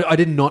comic, but I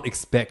did not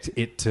expect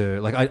it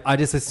to I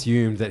just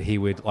assumed that he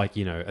would like,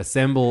 you know,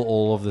 assemble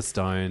all of the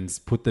stones,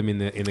 put them in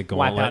the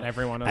gauntlet, wipe out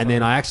everyone, and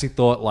then I actually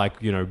thought like,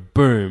 you know,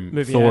 boom,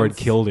 Movie Thor ends.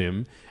 had killed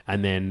him,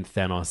 and then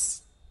Thanos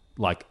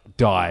like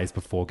dies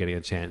before getting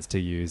a chance to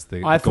use the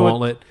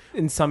gauntlet. Thought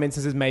in some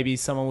instances maybe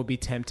someone would be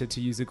tempted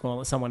to use the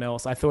gauntlet, someone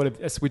else. I thought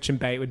a switch and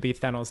bait would be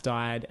Thanos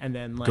died and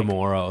then like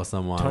Gamora or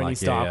someone, Tony like,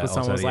 Stark or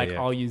someone was like,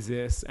 I'll use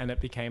this, and it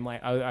became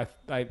like I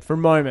for a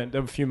moment,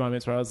 there were a few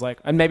moments where I was like,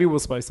 and maybe we were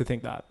supposed to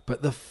think that,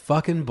 but the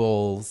fucking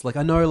balls, like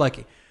I know,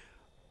 like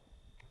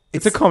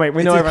it's a comic,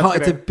 we know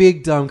it's a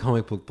big dumb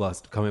comic book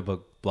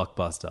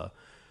blockbuster,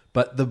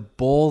 but the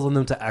balls on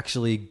them to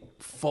actually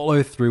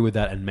follow through with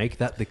that and make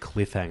that the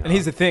cliffhanger. And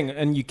here's the thing,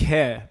 and you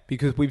care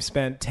because we've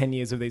spent 10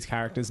 years with these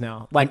characters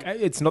now. Like,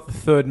 it's not the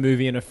third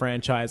movie in a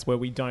franchise where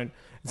we don't...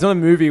 It's not a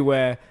movie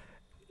where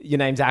your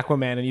name's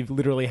Aquaman and you've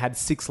literally had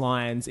 6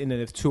 lines in a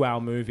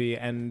 2-hour movie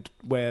and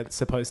we're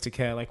supposed to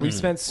care. Like, we've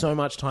spent so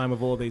much time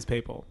with all of these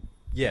people.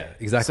 Yeah,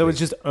 exactly. So it's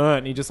just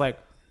earned. You're just like,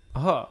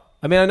 oh.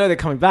 I mean, I know they're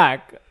coming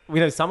back. We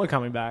know some are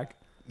coming back.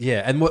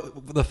 Yeah, and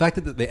the fact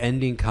that the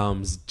ending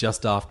comes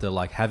just after,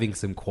 like, having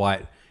some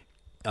quite...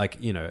 like,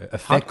 you know,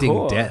 affecting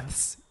Hardcore.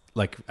 deaths,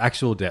 like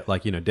actual death,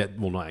 like, you know,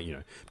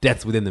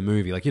 deaths within the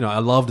movie. Like, you know, I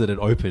loved that it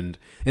opened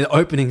in the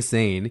opening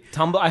scene.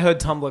 Tumblr, I heard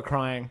Tumblr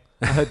crying.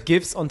 I heard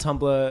GIFs on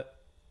Tumblr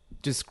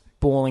just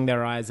bawling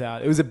their eyes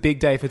out. It was a big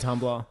day for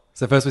Tumblr.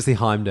 So first we see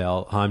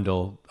Heimdall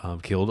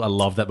killed. I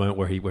love that moment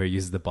where he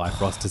uses the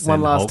Bifrost to send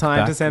One last Hulk time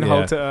back. to send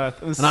Hulk to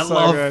Earth. It was and I so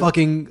love good.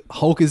 fucking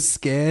Hulk is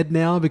scared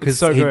now because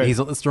so good. he's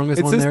not the strongest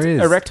It's one just there is.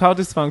 erectile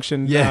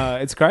dysfunction. Yeah.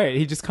 It's great.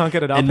 He just can't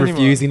get it up and anymore.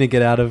 refusing to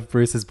get out of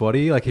Bruce's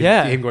body, like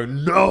him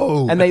going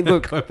no. And they Go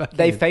back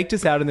they in. faked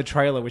us out in the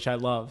trailer, which I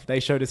love. They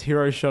showed us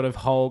hero shot of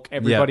Hulk,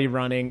 everybody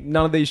running.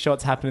 None of these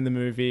shots happen in the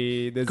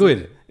movie.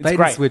 Good. It's Bait and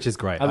great. switch is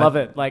great. I love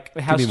it. Like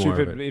how Give me more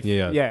of stupid.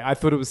 it. Yeah, I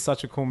thought it was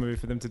such a cool movie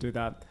for them to do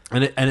that.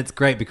 And it's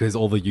great because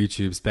all the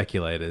YouTube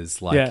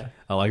speculators are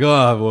like,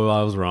 oh, well,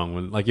 I was wrong.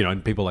 When, like, you know,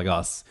 and people like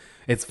us,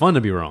 it's fun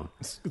to be wrong.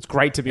 It's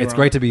great to be. It's wrong.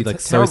 great to be It's like a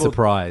so terrible-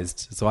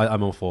 surprised. So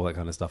I'm all for that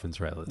kind of stuff in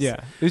trailers. Yeah,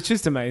 it's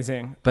just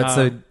amazing. But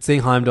so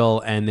seeing Heimdall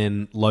and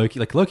then Loki,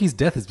 like Loki's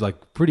death is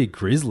like pretty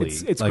grisly.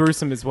 It's like,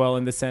 gruesome as well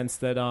in the sense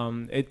that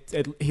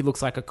he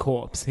looks like a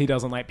corpse. He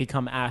doesn't like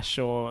become ash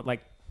or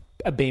like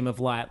a beam of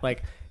light.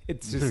 Like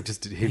it's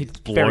just he's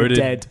very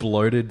dead.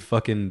 bloated,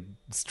 fucking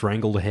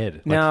strangled head.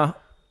 Like, Now,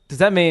 does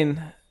that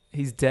mean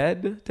he's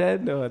dead?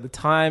 Dead or at the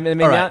time? I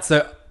mean, all now- right,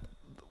 so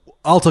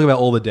I'll talk about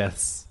all the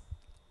deaths.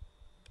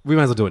 We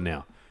might as well do it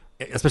now,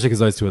 especially because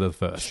those two are the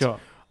first. Sure.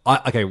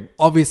 Okay,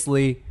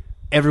 obviously,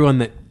 everyone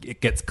that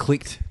gets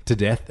clicked to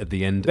death at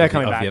the end, They're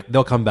coming back.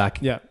 they'll come back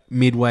Yeah.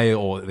 midway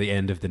or the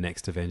end of the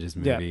next Avengers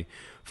movie.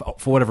 Yeah.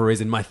 For whatever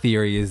reason, my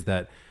theory is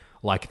that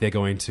like they're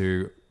going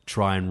to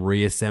try and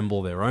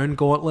reassemble their own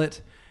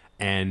gauntlet,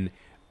 and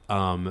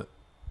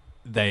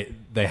they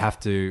have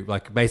to,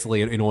 like,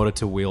 basically in order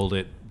to wield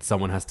it,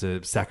 someone has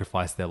to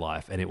sacrifice their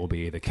life, and it will be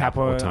either Cap Cap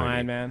or or Tony.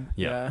 Iron Man.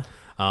 Yeah.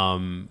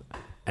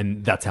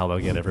 And that's how they'll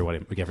get everybody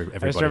I just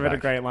everybody remembered a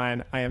back. great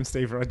line. I am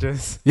Steve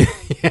Rogers.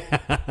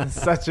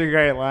 Such a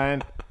great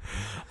line.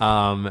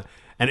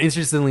 And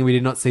interestingly, we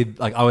did not see,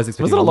 like, I was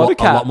expecting it a lot of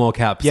Cap? lot more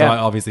Cap. Yeah.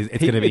 So obviously, it's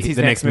going to be it's his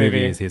the next movie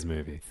movie. is his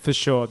movie. For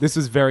sure. This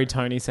was very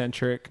Tony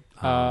centric.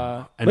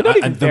 And, but not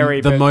even and very.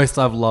 the but most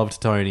I've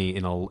loved Tony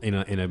in a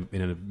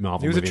Marvel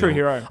movie. He was a true and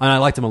hero. And I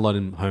liked him a lot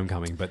in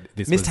Homecoming, but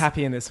this missed was...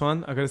 Happy in this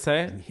one, I gotta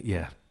say.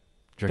 Yeah.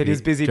 But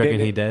he's busy Do you reckon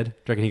being- he dead? Do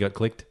you reckon he got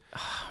clicked?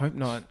 Hope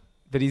not.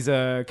 But he's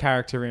a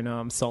character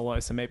in Solo,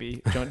 so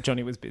maybe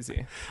Johnny was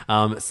busy.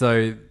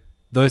 So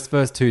those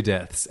first two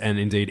deaths, and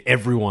indeed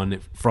everyone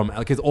from...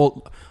 Because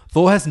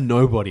Thor has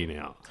nobody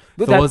now.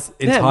 But Thor's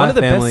entire one of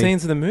the family... best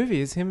scenes of the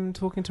movie is him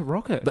talking to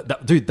Rocket.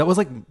 Dude, that was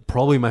like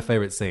probably my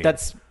favorite scene.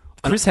 That's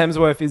Chris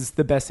Hemsworth is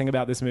the best thing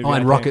about this movie. Oh, and I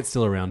think. Rocket's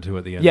still around too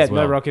at the end Yeah, as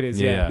well. no, Rocket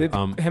is, yeah. Yeah.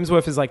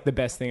 Hemsworth is like the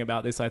best thing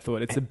about this, I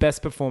thought. It's the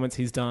best performance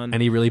he's done.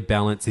 And he really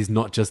balanced. He's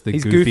not just the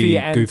He's goofy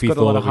and got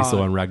a lot Thor of that we saw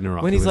heart. in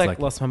Ragnarok. When It he's was like,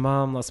 lost my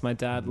mom, lost my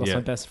dad, lost Yeah.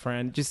 my best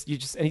friend.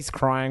 And he's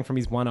crying from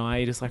his one eye.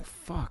 You're just like,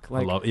 fuck.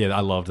 Like,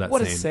 I loved that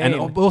what a scene. scene.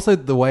 And also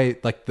the way,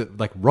 like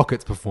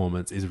Rocket's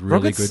performance is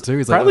really good too.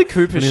 He's Bradley like,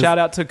 Cooper, when he was- shout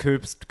out to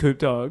Coop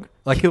Dog.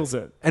 Like, kills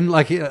it. And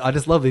like, I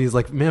just love that he's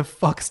like, man,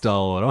 fuck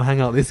Star-Lord. I'll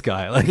hang out with this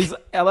guy. Like,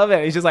 I love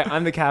it. He's just like,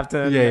 I'm the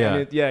captain.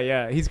 Yeah.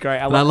 Yeah. He's great.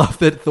 I love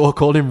that Thor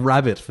called him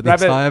Rabbit for the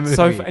entire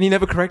movie. And he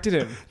never corrected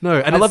him. No,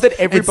 and I love that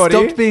everybody. It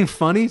stopped being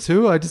funny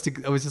too. I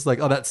was just like,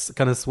 oh, that's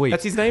kind of sweet.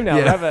 That's his name now,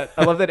 Yeah. Rabbit.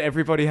 I love that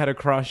everybody had a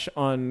crush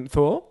on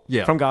Thor.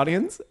 Yeah. From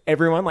Guardians.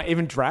 Everyone, like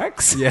even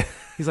Drax. Yeah.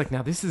 He's like,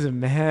 now this is a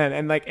man,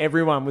 and like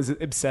everyone was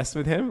obsessed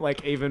with him.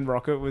 Like even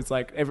Rocket was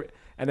like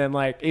and then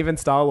like even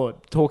Star-Lord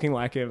talking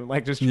like him,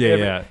 like just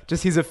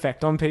just his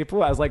effect on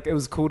people. I was like, it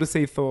was cool to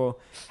see Thor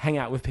hang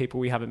out with people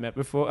we haven't met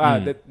before,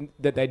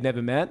 that they'd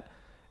never met.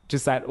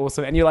 Just that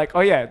awesome, and you're like,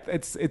 oh yeah,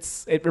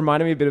 it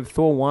reminded me a bit of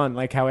Thor 1,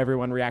 like how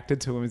everyone reacted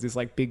to him as this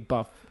like big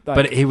buff. Like,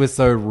 but he was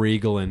so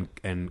regal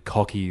and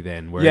cocky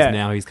then, whereas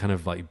now he's kind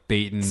of like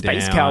beaten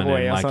Space down. Cowboy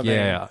and or like, something.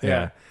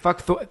 Yeah.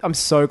 Fuck Thor. I'm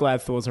so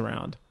glad Thor's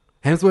around.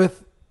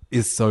 Hemsworth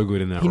is so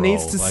good in that He role.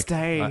 needs to Like,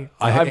 stay.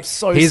 I'm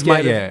so he's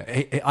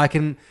scared. I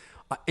can,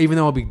 even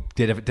though I'll be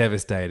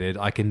devastated,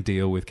 I can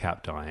deal with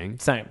Cap dying.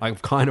 Same. I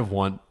kind of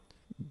want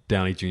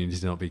Downey Jr.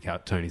 to not be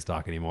Tony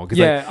Stark anymore.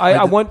 Yeah,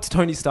 I want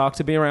Tony Stark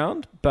to be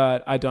around,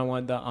 but I don't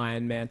want the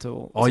Iron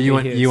Mantle. Oh, to you be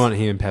want his. you want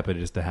him and Pepper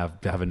just to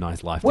have a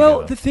nice life Well,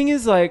 together. the thing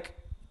is, like,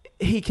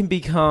 he can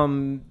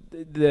become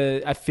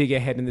a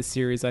figurehead in the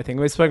series. I think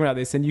we've spoken about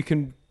this, and you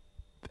can,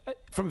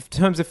 from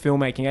terms of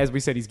filmmaking, as we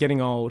said, he's getting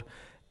old,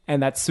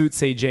 and that suits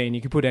CG, and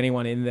you can put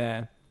anyone in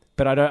there.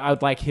 But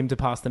I'd like him to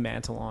pass the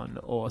mantle on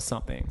or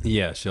something.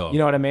 Yeah, sure. You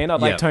know what I mean?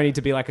 I'd like Yeah. Tony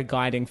to be like a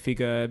guiding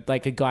figure,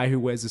 like a guy who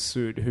wears a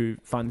suit, who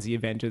funds the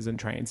Avengers and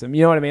trains them.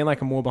 You know what I mean?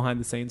 Like a more behind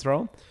the scenes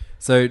role.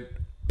 So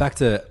back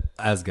to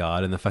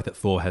Asgard and the fact that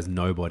Thor has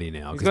nobody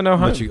now. He's got no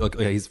home.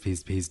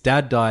 His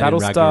dad died in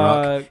Battlestar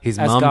Ragnarok. His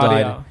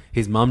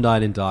Asgardia. mum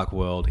died in Dark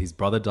World. His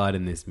brother died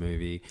in this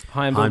movie.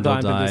 Heimdall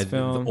died in this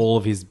film. All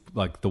of his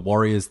the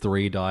Warriors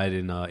 3 died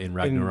in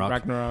Ragnarok. In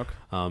Ragnarok.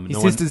 His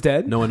No sister's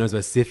dead. No one knows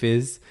where Sif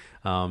is.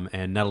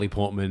 And Natalie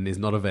Portman is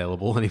not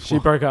available anymore. She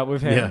broke up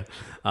with him.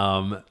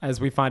 Yeah. As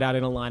we find out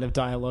in a line of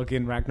dialogue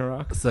in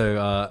Ragnarok.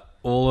 So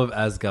all of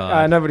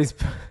Asgard. Nobody's.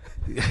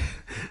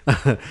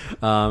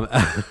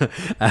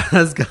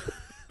 Asgard.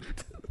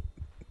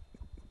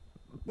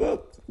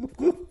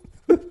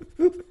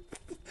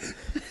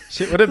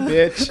 Shit, what a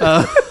bitch.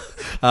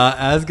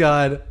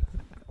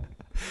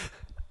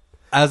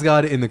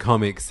 Asgard in the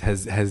comics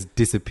has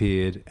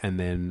disappeared, and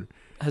then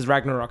Has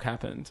Ragnarok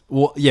happened?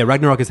 well, yeah,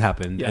 Ragnarok has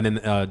happened, Yeah. and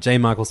then J.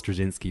 Michael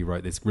Straczynski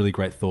wrote this really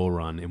great Thor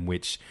run in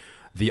which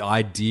the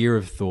idea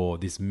of Thor,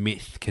 this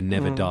myth, can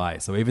never die.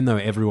 So even though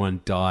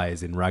everyone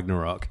dies in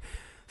Ragnarok,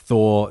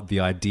 Thor, the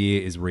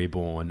idea is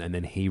reborn, and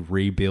then he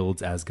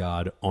rebuilds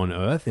Asgard on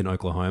Earth in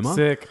Oklahoma.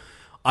 Sick.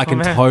 I can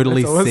man,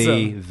 totally that's awesome.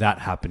 see that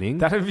happening.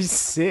 That'd be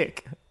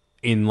sick.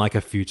 In like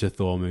a future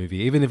Thor movie,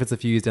 even if it's a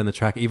few years down the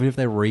track, even if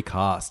they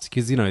recast,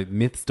 because you know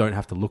myths don't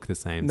have to look the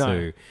same No.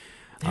 too.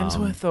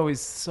 Hemsworth though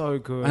is so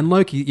good. And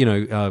Loki, you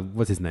know,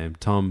 what's his name?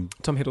 Tom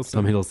Hiddleston.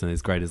 Tom Hiddleston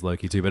is great as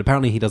Loki too, but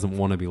apparently he doesn't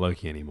want to be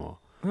Loki anymore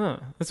Huh,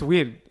 that's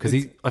weird because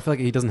I feel like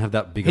he doesn't have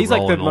that big. he's a like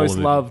role the in all most of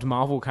it. loved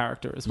Marvel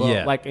character as well.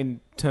 Yeah. Like in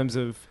terms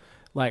of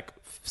like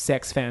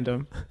sex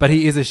fandom. But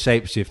he is a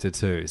shapeshifter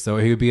too, so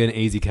he would be an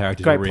easy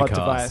character Great to plot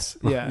recast.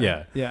 device. Yeah.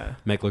 yeah, Yeah.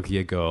 Make Loki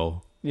a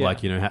girl, Yeah.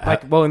 like you know,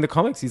 well in the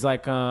comics he's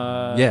like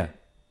yeah.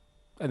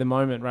 at the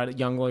moment, right?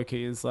 Young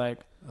Loki is like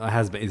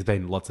It's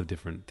been lots of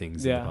different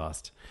things in the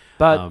past.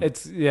 But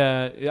it's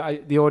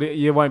the audio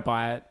you won't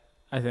buy it,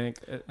 I think.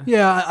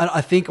 Yeah,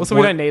 I think Also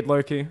we don't need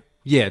Loki.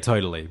 Yeah,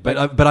 totally.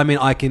 But I mean,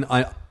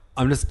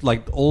 I'm just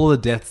like all the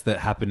deaths that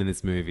happen in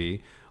this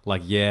movie.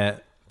 Like, yeah,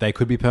 they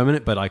could be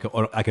permanent, but I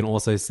can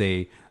also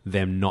see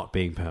them not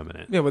being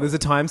permanent. Yeah, well, there's a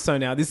time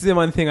stone now. This is the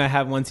one thing I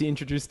have once you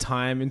introduce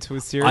time into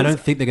a series. I don't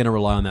think they're going to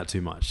rely on that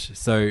too much.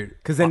 So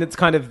because then it's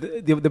kind of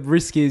the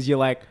risk is you're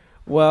like,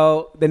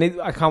 well,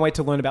 I can't wait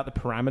to learn about the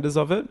parameters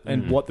of it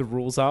and what the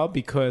rules are,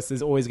 because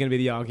there's always going to be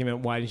the argument,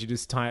 why didn't you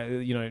just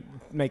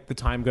make the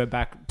time go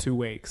back 2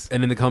 weeks?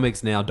 And in the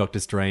comics now, Doctor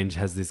Strange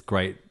has this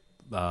great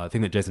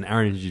thing that Jason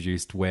Aaron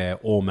introduced where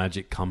all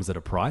magic comes at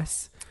a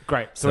price.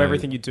 Great. So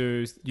everything you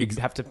do, you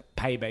have to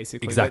pay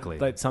basically. Exactly.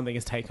 That something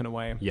is taken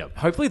away. Yep.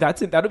 Hopefully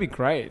that's it. That'll be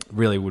great.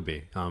 Really would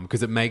be.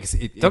 Because it makes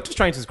it... Doctor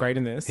Strange is great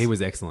in this. He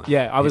was excellent.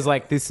 Yeah, I was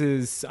like, this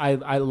is...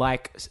 I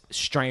like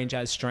Strange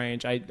as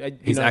Strange.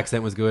 His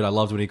accent was good. I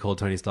loved when he called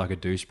Tony Stark a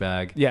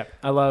douchebag. Yeah,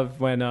 I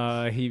love when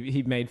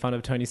he made fun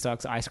of Tony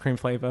Stark's ice cream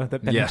flavor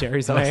that Ben and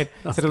Jerry's made.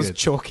 Said it was good.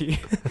 chalky.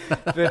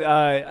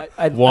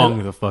 But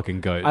Wong the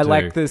fucking goat. I too.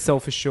 like the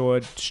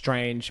self-assured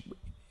Strange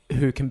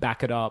who can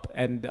back it up,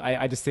 and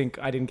I just think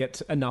I didn't get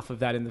enough of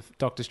that in the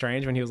Doctor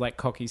Strange when he was like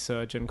cocky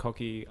surgeon,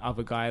 cocky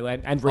other guy,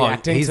 and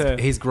reacting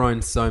he's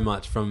grown so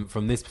much from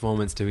this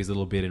performance to his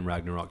little bit in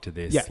Ragnarok to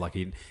this. Yeah. Like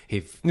he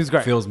was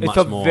great. feels much it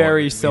felt more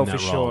very in that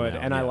self-assured, role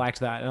now. and I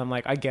liked that. And I'm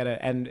like, I get it,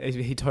 and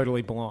he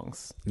totally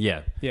belongs.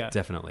 Yeah, Yeah.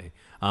 definitely.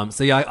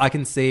 So yeah, I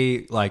can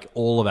see like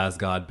all of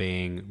Asgard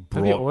being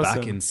brought awesome.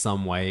 back in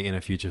some way in a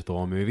future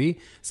Thor movie.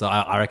 So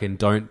I reckon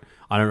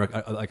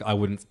I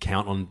wouldn't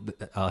count on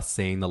us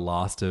seeing the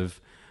last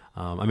of.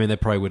 I mean, they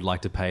probably would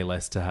like to pay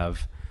less to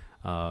have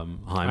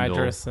Heimdall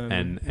Idris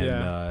and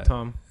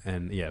Tom.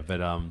 and yeah,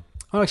 but oh,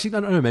 actually, I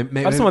don't know.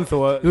 Maybe I've someone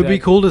thought it would be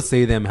cool to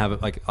see them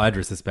have like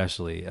Idris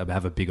especially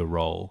have a bigger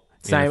role.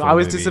 Same. I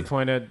was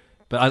disappointed,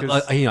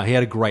 but he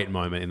had a great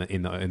moment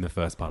in the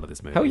first part of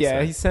this movie. Oh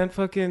yeah, he sent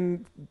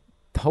fucking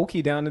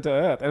Hulky down into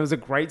Earth. It was a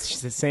great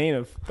scene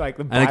of like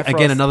the and Bifrost.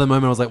 again another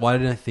moment. I was like, why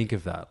didn't I think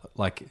of that?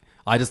 Like,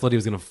 I just thought he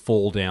was going to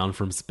fall down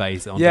from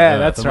space onto Yeah, Earth.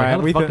 that's I'm like, right.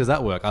 how the fuck does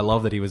that work? I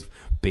love that he was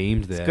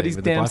beamed there. He's got his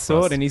with the damn Bifrost.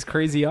 sword and his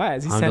crazy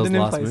eyes. He's Heimdall's sending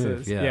him last places.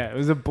 move, yeah. It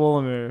was a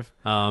baller move.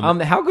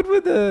 How good were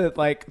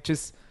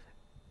the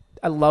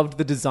I loved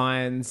the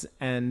designs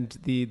and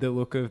the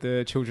look of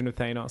the Children of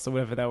Thanos or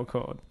whatever they were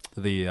called.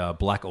 The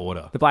Black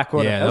Order. The Black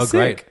Order. Yeah, That they were was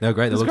great. sick. They were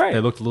great. It was great. They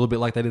looked a little bit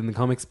like they did in the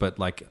comics, but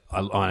like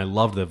I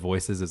loved the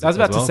voices as I was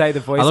about as well. to say the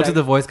voice. I looked at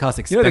the voice cast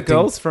expecting You know the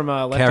girls from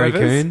Carrie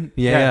Leftovers? Coon?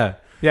 Yeah.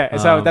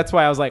 So that's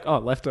why I was like, oh,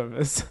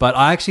 Leftovers. But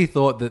I actually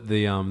thought that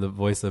the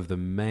voice of the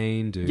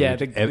main dude,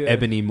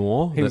 Ebony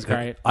Moore, he was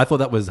great. I thought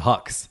that was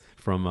Hux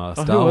from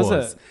Star who was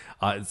Wars. it?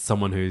 It's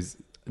someone who's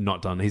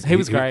not done. He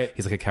was great.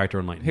 He's like a character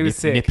on like He was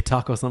sick. Nip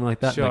Tuck or something like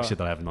that. Sure. Like shit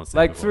that I have not seen.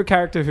 Like before. for a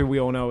character who we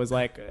all know is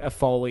like a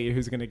Foley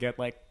who's going to get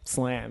like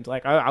slammed.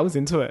 Like I was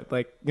into it.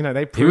 Like, you know,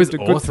 they he was proved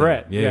a good awesome.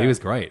 threat. Yeah, he was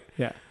great.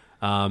 Yeah.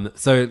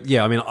 So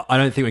yeah, I mean, I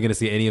don't think we're going to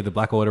see any of the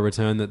Black Order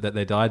return that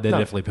they died. They're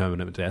definitely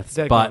permanent deaths.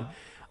 They're but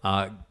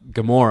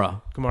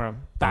Gamora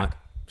back.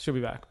 She'll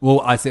be back.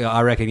 Well,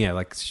 I reckon, yeah.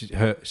 Like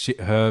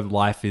her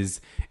life is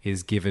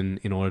given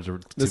in order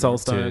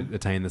to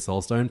attain the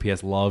Soul Stone.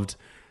 P.S. Loved,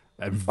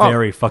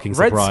 very fucking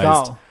Red surprised.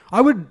 Skull.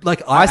 I would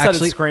like. I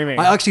started screaming.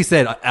 I actually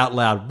said out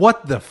loud,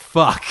 "What the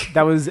fuck?"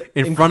 That was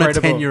in front of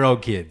incredible.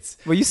 10-year-old kids.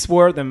 Well, you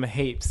swore at them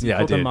heaps. You Yeah, I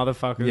called them did.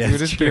 motherfuckers. Yeah, you were it's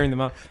just true. gearing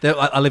them up.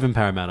 I live in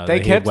Parramatta. They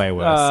They kept way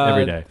worse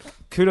every day.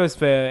 Kudos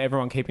for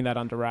everyone keeping that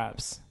under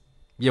wraps.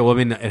 Yeah, well, I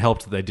mean, it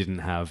helped that they didn't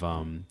have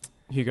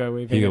Hugo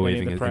Weaving. Hugo in any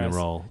Weaving of the in the press.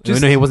 role.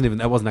 Just- No, he wasn't even.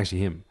 That wasn't actually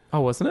him.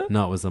 Oh, wasn't it?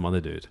 No, it was some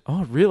other dude.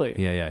 Oh, really?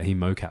 Yeah, he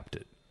mocapped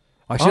it.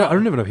 Actually, I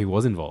don't even know if he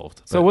was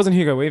involved. So it wasn't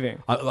Hugo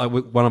Weaving.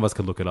 One of us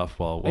could look it up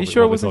while. Are you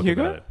sure it wasn't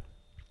Hugo?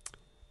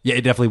 Yeah,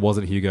 it definitely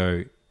wasn't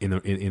Hugo in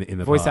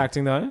the Voice part.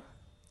 acting though.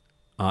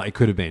 It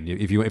could have been.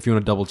 If you want to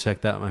double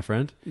check that, my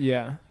friend.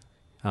 Yeah.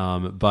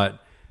 But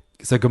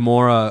so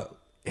Gamora,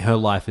 her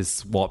life is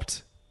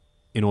swapped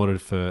in order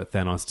for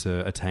Thanos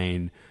to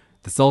attain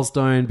the Soul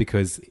Stone,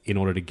 because in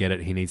order to get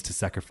it, he needs to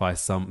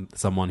sacrifice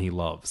someone he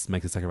loves,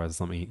 make a sacrifice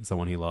of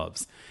someone he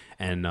loves,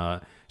 and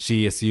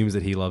she assumes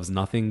that he loves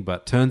nothing,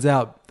 but turns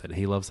out that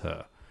he loves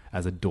her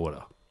as a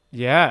daughter.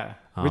 Yeah.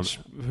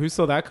 Who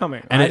saw that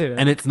coming? And I didn't.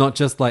 And it's not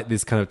just like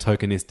this kind of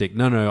tokenistic,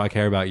 no, I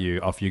care about you,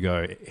 off you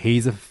go.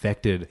 He's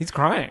affected. He's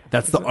crying.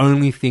 That's the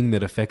only thing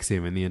that affects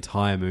him in the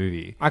entire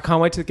movie. I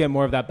can't wait to get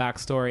more of that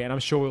backstory, and I'm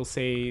sure we'll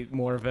see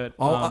more of it.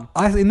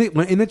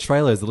 In the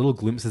trailers, the little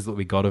glimpses that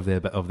we got of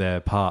their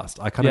past,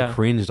 I kind of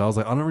cringed. I was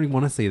like, I don't really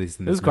want to see this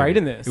in this It was great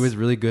movie. in this. It was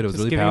really good. It was Just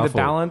really giving powerful. the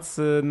balance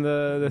and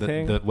the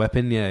thing. The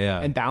weapon,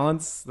 yeah. And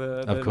balance,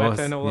 the Of course,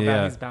 weapon, all yeah.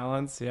 about his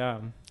balance, yeah.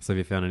 So have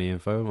you found any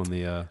info on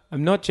the...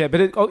 I'm not yet, but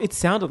it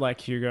sounded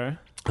like Hugo.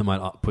 I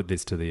might put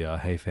this to the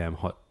Hey Fam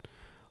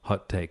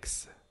hot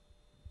takes.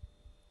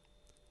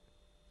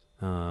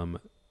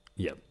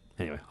 Yeah.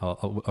 Anyway,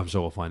 I'm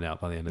sure we'll find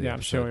out by the end of the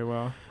episode. I'm sure we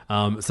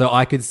will. So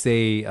I could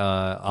see,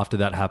 after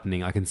that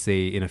happening, I can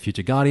see in a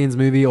future Guardians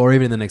movie or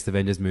even in the next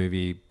Avengers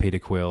movie, Peter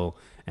Quill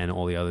and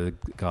all the other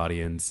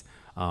Guardians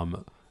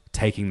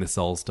taking the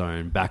Soul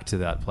Stone back to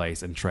that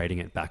place and trading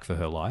it back for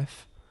her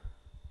life.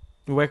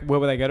 Where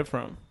would they get it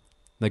from?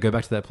 They go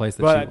back to that place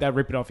that They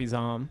rip it off his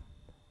arm.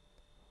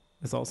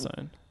 The Soul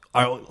Stone.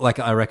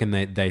 I reckon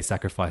they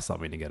sacrifice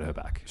something to get her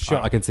back. Sure.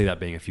 I can see that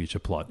being a future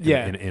plot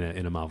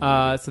in a Marvel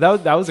movie. So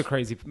that was a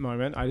crazy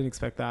moment. I didn't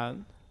expect that.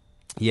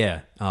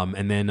 Yeah.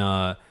 And then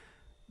the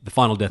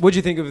final death... What do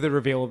you think of the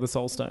reveal of the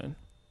Soul Stone?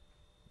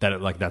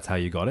 That's how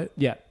you got it?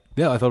 Yeah.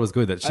 Yeah, I thought it was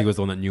good that she was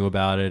the one that knew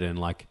about it and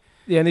like...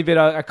 The only bit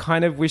I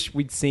kind of wish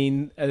we'd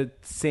seen a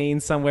scene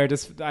somewhere.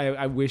 Just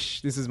I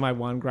wish this is my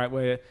one gripe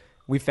where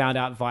we found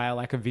out via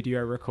like a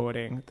video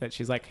recording that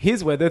she's like,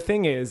 here's where the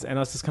thing is, and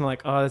I was just kind of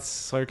like, oh, that's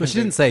so. But she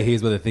didn't say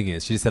here's where the thing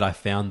is. She just said I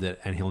found it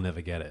and he'll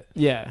never get it.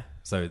 Yeah.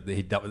 So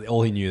that was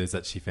all he knew is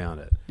that she found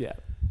it. Yeah.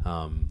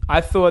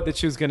 I thought that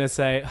she was gonna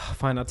say, oh,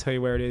 fine, I'll tell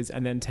you where it is,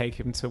 and then take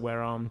him to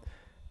where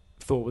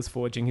Thor was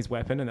forging his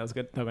weapon, and they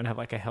were gonna have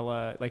like a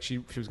hella like she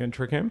was gonna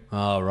trick him.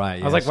 Oh right.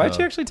 Yeah, I was like, why'd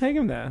she actually take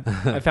him there?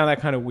 I found that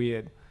kind of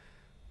weird.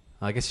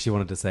 I guess she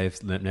wanted to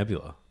save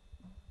Nebula.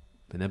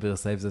 But Nebula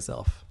saves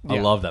herself. Yeah.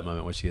 I love that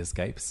moment where she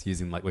escapes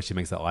using like where she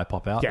makes that eye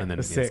pop out, Yeah, and then it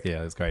was sick. it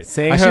was great.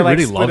 Seeing Actually, her like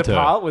really split loved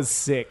apart her. was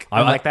sick.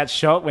 I And, like that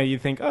shot where you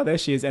think, oh, there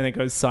she is, and it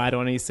goes side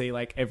on, and you see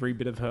like every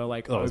bit of her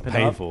like. Oh, it was open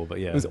painful, up. but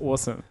yeah, it was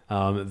awesome.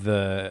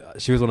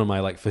 She was one of my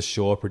like for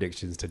sure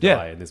predictions to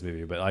die in this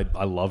movie, but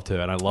I loved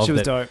her, and I love She was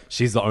that dope.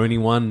 she's the only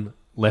one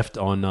left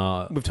on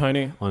With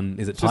Tony. on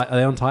is it are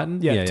they on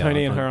Titan? Yeah,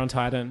 Tony and her on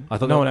Titan. I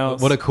thought no one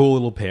else. What a cool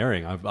little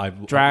pairing.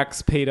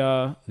 Drax,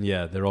 Peter.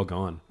 Yeah, they're all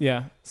gone.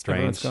 Yeah, Strange.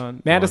 everyone's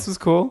gone. Mandus was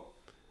cool.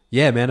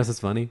 Yeah, Manus was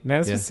funny.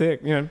 Manus yeah. was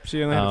sick. You know,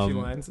 she only had a few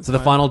lines. It's So the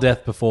fine. final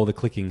death before the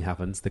clicking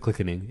happens, the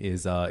clickening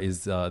is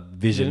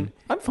Vision.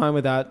 I'm fine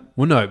with that.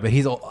 Well, no, but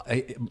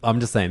I'm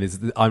just saying,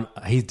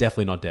 he's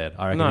definitely not dead.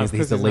 I reckon No, he's of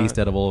course the he's least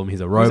not. dead of all of them.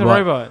 He's a He's robot.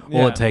 a robot, All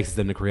yeah. it takes is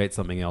them to create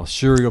something else.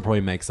 Shuri will probably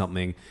make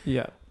something,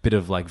 Yeah. bit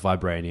of like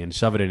vibranium,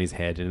 shove it in his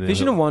head. And then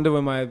Vision and Wanda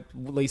were my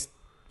least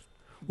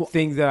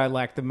things that I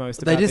liked the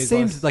most about they just these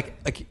seemed ones.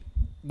 like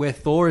where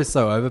Thor is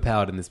so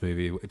overpowered in this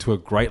movie to a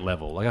great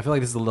level. Like I feel like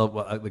this is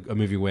a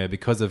movie where,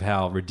 because of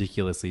how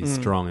ridiculously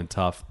strong and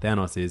tough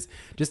Thanos is,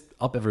 just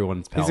up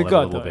everyone's power He's a level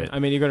god, a little though. bit. I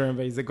mean, you got to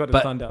remember, he's a god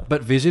of thunder.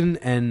 But Vision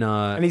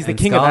and he's the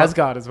king of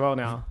Asgard as well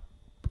now.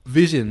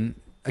 Vision,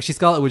 actually,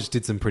 Scarlet Witch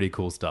did some pretty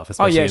cool stuff. Oh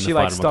Especially yeah, in the she fight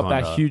like in stopped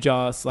Wakanda. that huge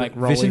ass like But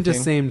rolling Vision just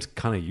thing. seemed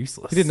kind of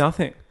useless. He did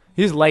nothing.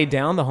 He just laid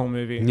down the whole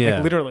movie. Yeah.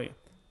 Like literally,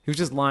 he was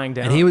just lying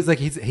down. And he was like,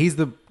 isn't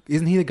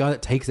he the guy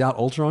that takes out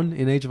Ultron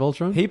in Age of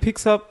Ultron? He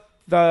picks up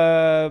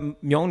the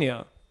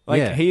Mjolnir. Like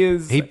Yeah. he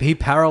is. He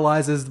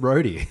paralyzes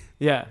Rhodey.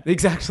 Yeah,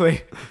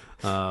 exactly.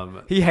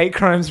 He hate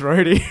crimes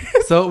Rhodey.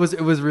 So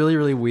it was really,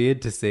 really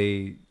weird to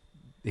see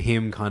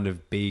him kind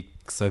of be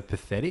so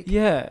pathetic.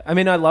 Yeah, I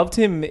mean, I loved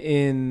him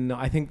in.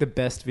 I think the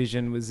best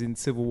Vision was in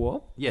Civil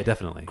War. Yeah,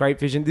 definitely. Great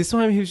Vision. This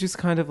time he was just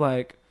kind of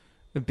like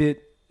a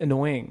bit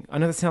annoying. I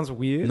know that sounds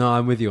weird. No,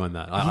 I'm with you on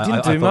that. He I didn't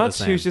thought do the much.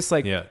 same. He was just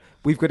like, yeah.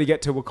 we've got to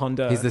get to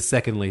Wakanda. He's the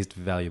second least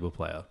valuable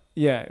player.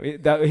 Yeah,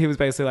 he was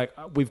basically like,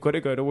 we've got to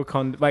go to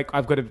Wakanda. Like,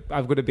 I've got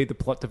to be the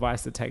plot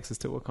device that takes us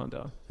to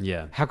Wakanda.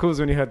 Yeah. How cool was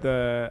when you heard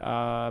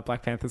the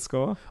Black Panther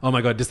score? Oh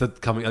my god!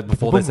 Just coming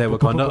before they say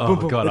Wakanda. Oh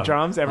god! The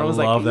drums. Everyone was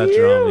I like, love that "Ew."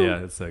 drum.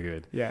 Yeah, it's so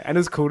good. Yeah, and it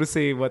was cool to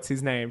see what's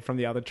his name from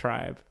the other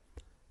tribe.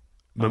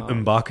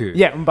 M'Baku.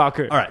 Yeah,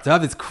 M'Baku. All right, so I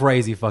have this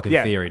crazy fucking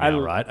Yeah, theory now,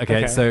 right? Okay,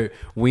 okay. so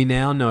we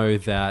now know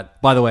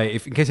that. By the way, in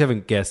case you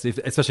haven't guessed,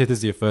 especially if this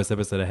is your first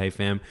episode of Hey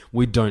Fam,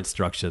 we don't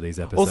structure these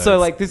episodes. Also,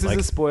 like, this is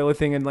a spoiler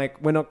thing, and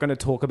like, we're not going to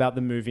talk about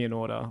the movie in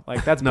order.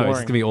 Like, that's No, boring.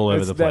 it's gonna be all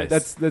over the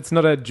place. That's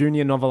not a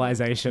junior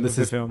novelization of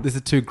the film. This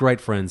is two great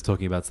friends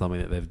talking about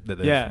something that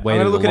they've Yeah, I'm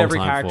waited going to a look at long every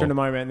time character for. in a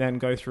moment and then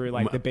go through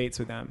like the beats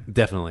with them.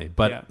 Definitely,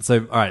 but Yeah.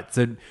 so all right,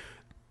 so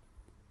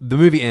the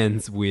movie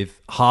ends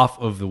with half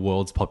of the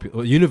world's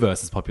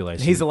universe's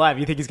population. He's alive.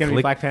 You think he's going to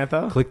be Black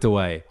Panther? Clicked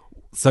away.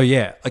 So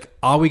yeah, like,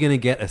 are we going to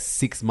get a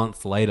 6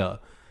 months later?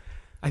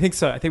 I think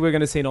so. I think we're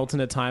going to see an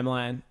alternate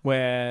timeline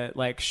where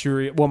like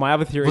Shuri. Well, my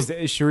other theory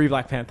is Shuri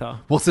Black Panther.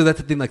 Well, so that's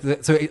the thing. Like,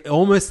 so it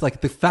almost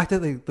like the fact that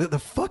the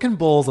fucking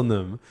balls on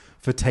them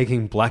for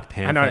taking Black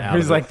Panther. I know, out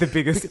who's of it. like the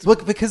biggest.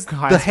 Because the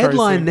highest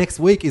headline grossing. next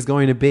week is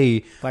going to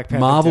be Black Panther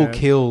Marvel dead.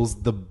 kills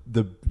the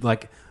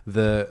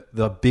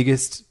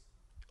biggest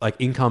like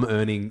income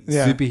earning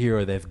Yeah.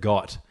 superhero they've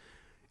got.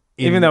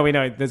 Even though we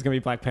know there's going to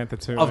be Black Panther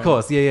 2. Of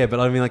course, yeah, but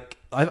I mean, like,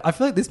 I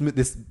feel like this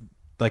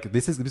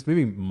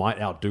movie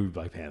might outdo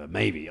Black Panther.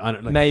 Maybe I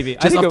don't know. Maybe.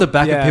 I Just think off the it-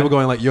 back yeah. of people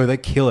going like, "Yo, they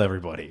kill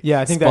everybody." Yeah,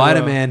 I think they will.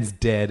 Spider-Man's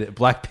dead.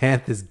 Black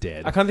Panther's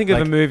dead. I can't think of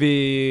Like, a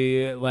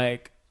movie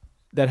like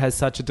that has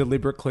such a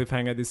deliberate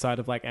cliffhanger this side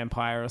of like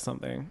Empire or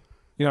something.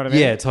 You know what I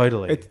mean? Yeah,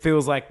 totally. It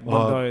feels like one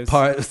of those.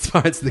 Pirates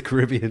of the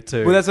Caribbean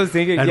too. Well, that's what I was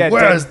thinking. And Yeah,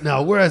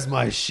 where's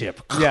my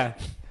ship? Yeah.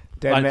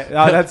 Dead I- man.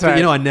 Oh, that's but, right.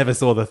 You know, I never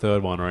saw the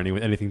third one or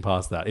anything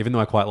past that, even though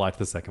I quite liked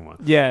the second one.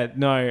 Yeah,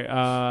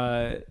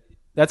 no.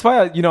 That's why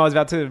I was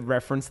about to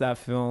reference that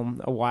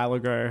film a while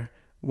ago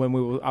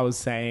when I was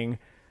saying,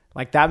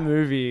 like, that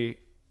movie.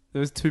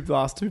 Those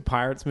last two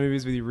Pirates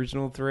movies with the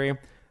original three,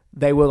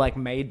 they were like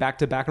made back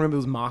to back. I remember it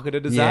was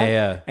marketed as that.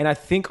 Yeah. And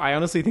I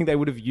honestly think they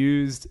would have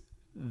used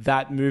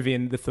that movie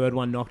and the third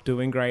one not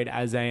doing great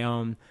as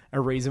a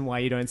reason why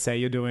you don't say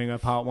you're doing a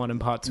part 1 and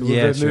part 2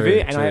 Yeah, of the true,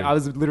 movie. And true. I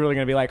was literally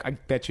going to be like, I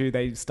bet you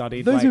they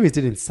studied. Those like, movies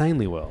did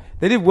insanely well.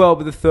 They did well,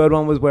 but the third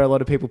one was where a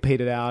lot of people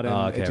petered out, and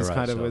Oh, okay, it just right,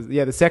 kind of sure. was.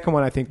 Yeah, the second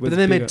one I think was. But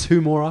then they made bigger.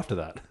 2 more after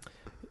that.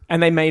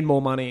 And they made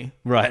more money.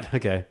 Right.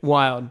 Okay.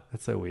 Wild.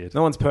 That's so weird.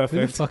 No one's Who the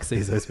perfect. fuck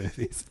sees those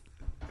movies?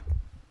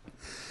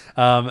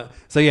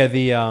 So yeah,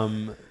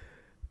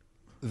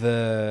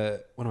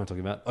 the what am I talking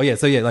about? Oh yeah,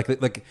 so yeah, like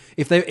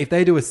if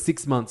they do a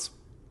 6 months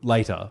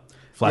later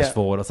flash Yeah.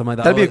 forward or something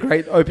like that, That'd be a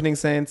like- great opening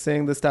scene,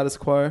 seeing the status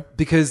quo.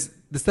 because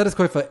the status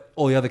quo for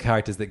all the other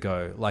characters that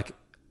go, like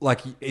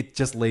it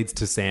just leads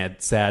to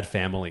sad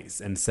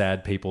families and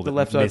sad people The that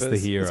leftovers.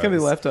 miss the heroes. It's gonna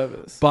be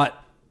leftovers. But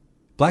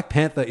Black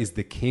Panther is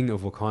the king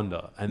of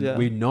Wakanda, and Yeah.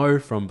 we know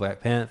from Black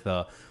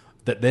Panther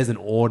that there's an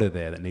order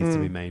there that needs Hmm. to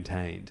be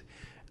maintained.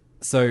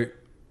 So,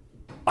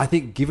 I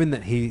think given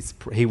that he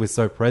was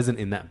so present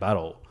in that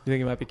battle, You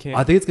think it might be King?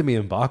 I think it's going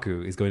to be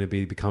M'Baku is going to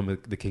become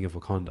the king of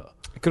Wakanda,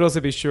 It could also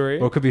be Shuri.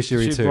 or it could be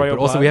Shuri She's too. royal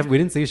But also blood. we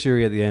didn't see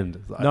Shuri at the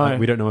end. No.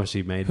 We don't know if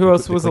she made. Who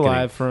else was quickening.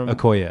 alive from-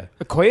 Okoye?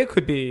 Okoye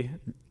could be.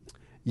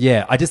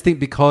 Yeah, I just think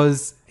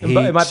because he It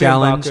might be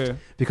challenged,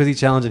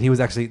 M'Baku. and he was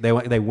actually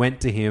they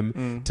went to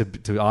him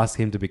to ask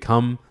him to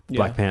become Yeah.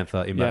 Black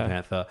Panther in Black Yeah.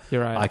 Panther.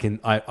 You're right.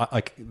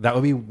 I that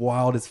would be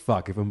wild as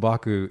fuck if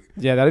M'Baku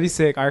Yeah, that'd be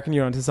sick. I reckon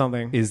you're onto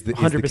something. is the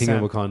king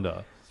of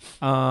Wakanda.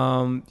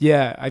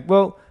 Yeah.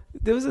 Well,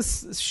 there was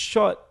a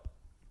shot.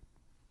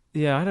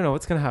 Yeah, I don't know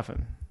what's gonna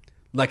happen.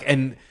 Like,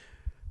 and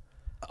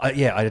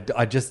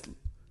I just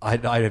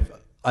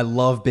I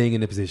love being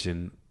in a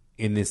position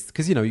in this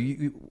because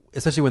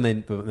especially when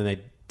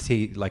they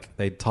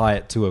tie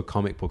it to a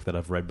comic book that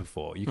I've read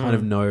before. You kind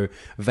of know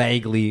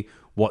vaguely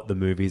what the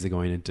movies are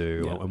going to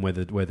do and where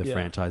the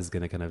franchise is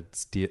going to kind of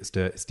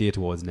steer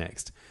towards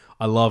next.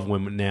 I love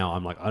when now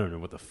I'm like, I don't know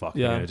what the fuck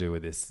they're going to do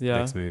with this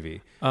next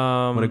movie.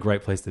 What a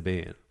great place to be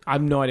in. I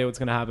have no idea what's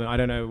going to happen. I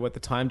don't know what the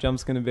time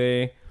jump's going to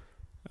be.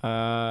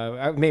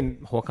 I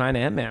mean, Hawkeye and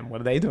Ant-Man,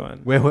 what are they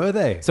doing? Where were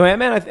they? So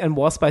Ant-Man and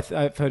Wasp,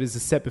 I've heard, is a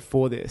set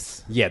before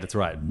this. Yeah, that's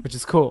right. Which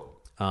is cool.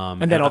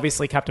 And then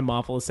obviously Captain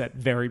Marvel is set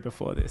very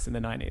before this in the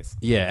 90s.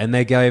 Yeah, and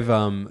they gave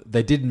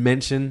they did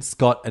mention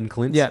Scott and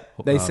Clint. Yeah,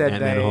 they said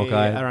Ant-Man they and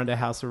Hawkeye, are under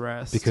house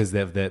arrest because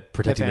they're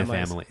protecting their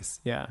families.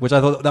 Yeah, which I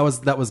thought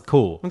that was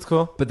cool. That's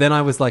cool. But then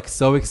I was like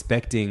so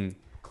expecting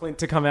Clint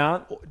to come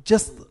out. But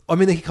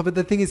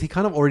the thing is, he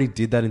kind of already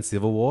did that in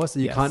Civil War, so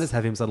you can't just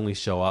have him suddenly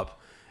show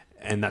up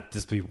and that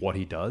just be what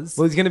he does.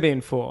 Well, he's going to be in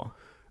 4.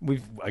 We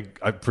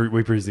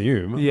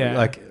presume.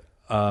 Yeah,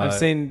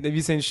 have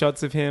you seen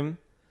shots of him?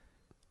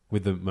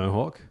 With the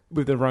Mohawk?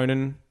 With the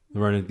Ronin?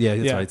 Yeah,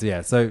 that's right.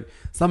 Yeah, so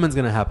something's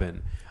going to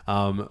happen.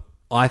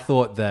 I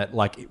thought that,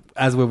 like,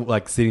 as we're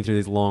like sitting through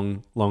these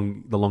long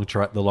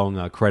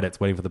credits,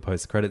 waiting for the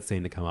post-credit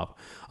scene to come up,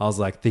 I was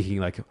like thinking,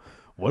 like,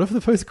 what if the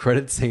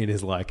post-credit scene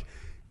is like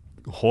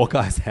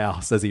Hawkeye's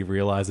house as he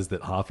realizes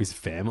that half his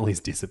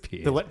family's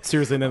disappeared?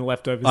 Seriously, and then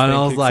leftovers. And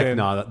I was like,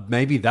 no,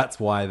 maybe that's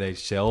why they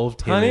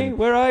shelved him. Honey,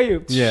 where are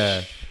you?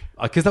 Yeah,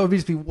 because that would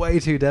just be way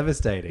too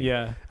devastating.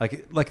 Yeah,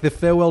 like the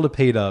farewell to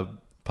Peter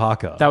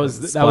Parker. That was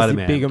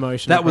the big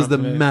emotion. That was the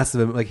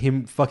massive, like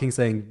him fucking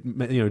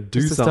saying,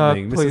 do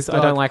something. Please, I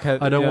don't like her.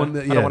 I don't want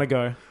to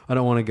go. I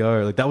don't want to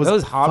go. Like that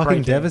was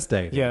fucking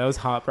devastating. Yeah, that was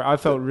heartbreaking. I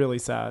felt really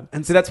sad.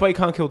 And so that's why you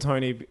can't kill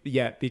Tony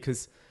yet,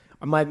 because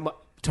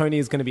Tony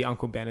is going to be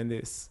Uncle Ben in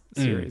this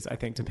series, I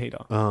think, to Peter.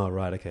 Oh,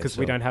 right. Okay. Because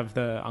we don't have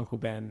the Uncle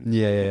Ben.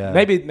 Yeah.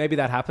 Maybe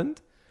that happened,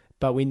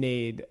 but we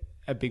need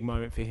a big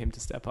moment for him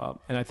to step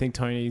up. And I think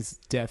Tony's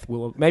death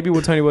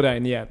Tony will die,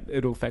 and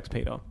it'll affect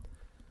Peter.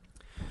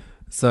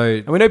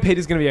 And we know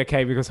Peter's going to be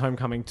okay because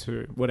Homecoming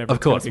 2, whatever. Of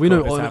course, we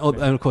know,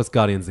 and of course,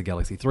 Guardians of the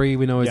Galaxy 3,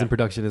 we know is in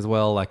production as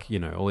well. Like,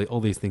 all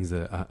these things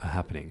are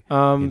happening.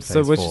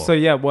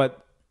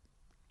 What?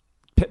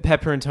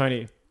 Pepper and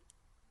Tony.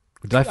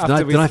 Did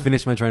I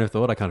finish my train of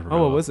thought? I can't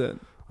remember. Oh, what was it?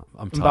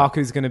 I'm tired.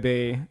 M'Baku's going to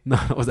be. No,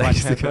 it was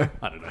ages ago.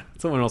 I don't know.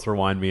 Someone else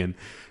rewind me and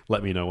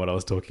let me know what I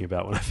was talking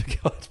about when I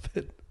forgot.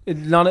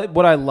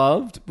 What I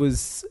loved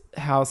was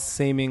how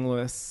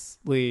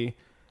seamlessly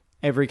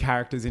every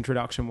character's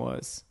introduction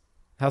was.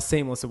 How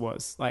seamless it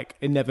was. Like,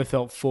 it never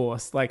felt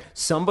forced. Like,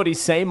 somebody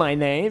say my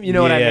name. You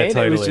know what I mean?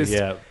 Totally, it was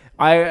just,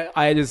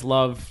 I just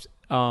loved,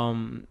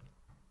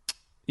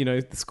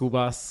 the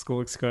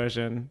school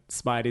excursion.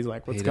 Spidey's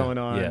like, what's going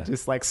on? Yeah.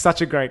 Just like such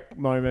a great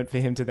moment for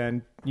him to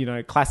then,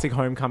 classic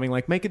Homecoming,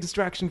 like, make a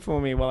distraction for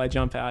me while I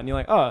jump out. And you're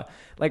like, oh,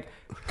 like,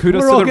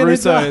 kudos to the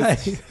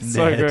Russos.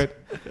 So good.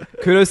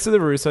 Kudos to the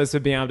Russos for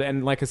being able to,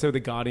 and like I said with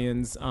the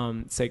Guardians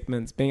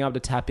segments, being able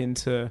to tap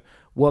into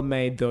what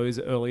made those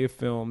earlier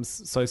films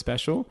so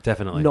special.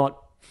 Definitely.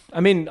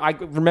 I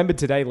remembered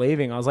today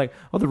leaving, I was like,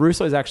 oh, the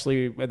Russos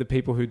actually were the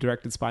people who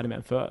directed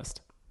Spider-Man first.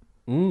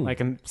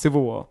 Like in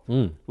Civil War.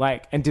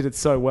 Like, and did it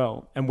so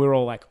well. And we're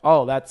all like,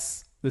 oh,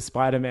 that's the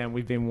Spider-Man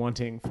we've been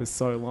wanting for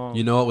so long.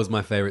 You know what was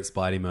my favorite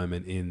Spidey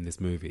moment in this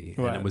movie?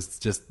 Right. And it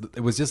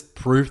was just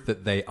proof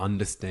that they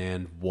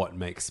understand what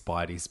makes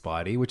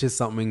Spidey, which is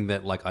something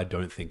that, like, I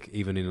don't think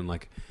even in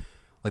like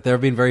there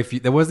have been very few.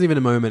 There wasn't even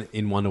a moment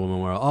in Wonder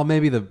Woman where,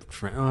 maybe I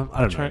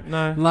don't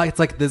know. No. Like, it's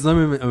like there's no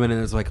moment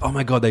and it's like, oh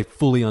my god, they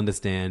fully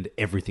understand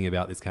everything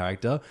about this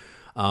character.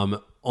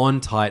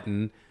 On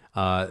Titan,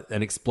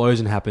 an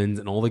explosion happens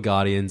and all the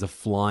Guardians are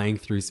flying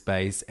through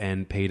space,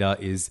 and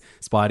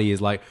Spidey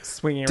is like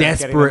swinging around,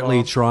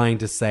 desperately trying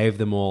to save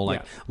them all,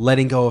 like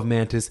letting go of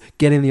Mantis,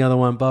 getting the other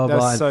one, blah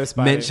blah. That's so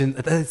Spidey.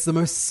 It's the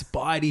most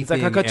Spidey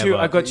thing. Like, I got you.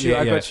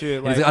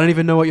 Like, I don't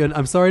even know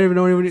I'm sorry, I don't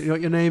even know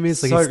what your name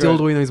is. Like, so he's still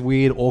good. doing those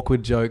weird,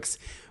 awkward jokes.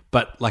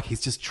 But, like,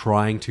 he's just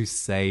trying to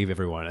save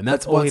everyone. And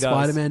that's what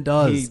Spider-Man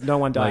does. No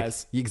one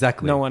dies. Like,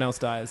 exactly. No one else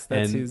dies.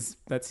 That's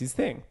his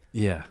thing.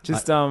 Yeah.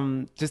 Just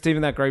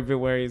even that great bit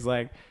where he's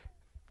like,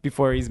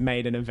 before he's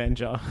made an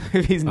Avenger,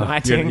 he's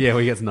knighting. Yeah,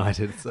 he gets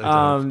knighted.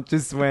 So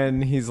just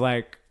when he's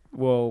like,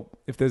 well,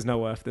 if there's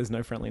no Earth, there's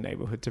no friendly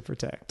neighborhood to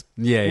protect.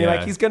 Yeah, You're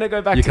like, he's going to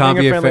go back to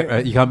being a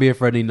friendly... You can't be a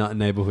friendly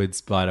neighborhood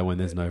spider when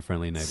there's no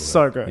friendly neighborhood.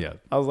 So good. Yeah.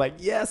 I was like,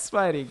 yes,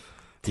 Spidey.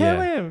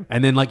 Tell him.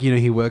 And then, like,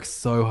 he works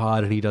so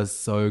hard and he does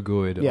so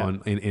good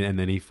and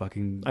then he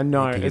fucking... I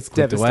know, it's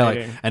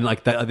devastating. Away. Like, and,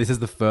 like, this is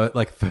the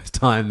first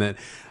time that,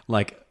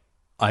 like...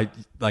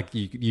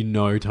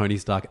 Tony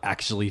Stark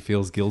actually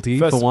feels guilty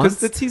for once.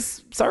 Because it's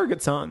his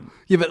surrogate son.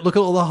 Yeah, but look at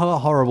all the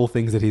horrible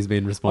things that he's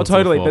been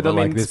responsible for. But I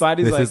mean,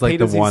 Spidey's is like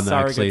Peter's the one his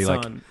that surrogate actually,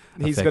 son.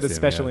 like, He's got a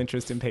special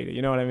interest in Peter.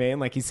 You know what I mean?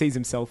 Like, he sees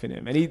himself in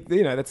him. And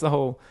that's the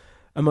whole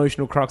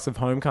emotional crux of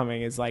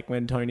Homecoming, is like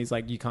when Tony's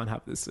like, you can't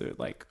have this suit.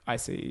 Like, I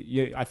see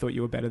you. I thought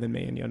you were better than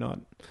me and you're not.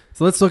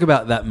 So let's talk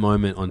about that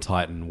moment on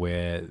Titan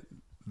where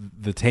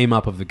the team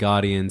up of the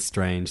Guardians,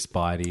 Strange,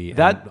 Spidey,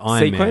 That and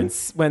Iron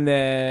sequence when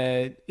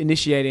they're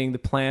initiating the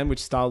plan, which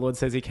Star-Lord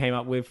says he came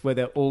up with, where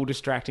they're all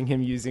distracting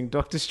him using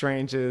Doctor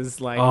Strange's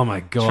Man. Oh my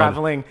god!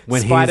 traveling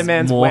when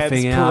Spider-Man's he's webs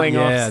morphing out, pulling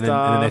off and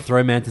stuff. then they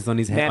throw Mantis on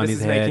his head. Mantis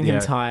is making yeah.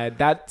 him tired.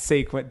 That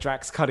sequence,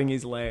 Drax cutting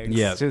his legs.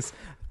 Yeah. Just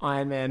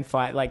Iron Man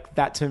fight. Like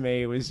that to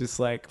me was just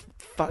like,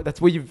 fuck,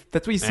 that's what you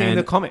see in And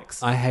the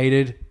comics. I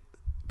hated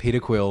Peter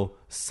Quill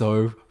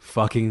so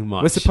fucking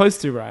much. We're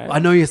supposed to, right? I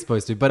know you're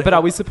supposed to, but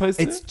are we supposed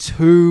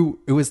to?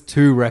 It was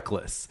too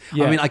reckless.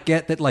 Yeah. I mean, I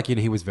get that, like,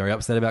 he was very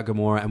upset about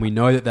Gamora, and we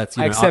know that's,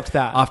 I accept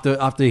that.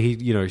 After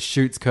he,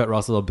 shoots Kurt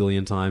Russell a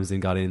billion times in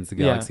Guardians of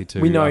the Galaxy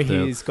 2. We know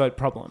he's got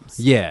problems.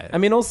 Yeah. I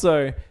mean,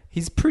 also,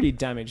 he's pretty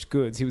damaged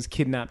goods. He was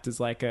kidnapped as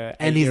like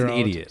and he's an 8-year-old.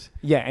 idiot.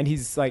 Yeah, and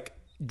he's like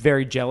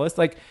very jealous.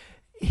 Like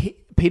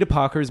Peter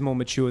Parker is more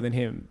mature than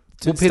him.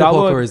 Well,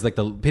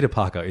 Peter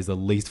Parker is the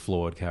least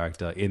flawed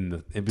character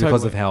because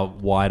Totally. of how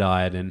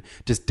wide-eyed and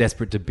just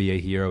desperate to be a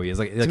hero he is.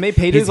 Like, me,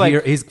 Peter's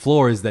his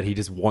flaw is that he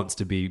just wants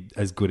to be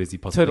as good as he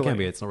possibly can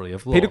be. It's not really a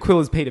flaw. Peter Quill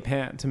is Peter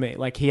Pan to me.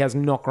 Like, he has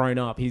not grown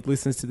up. He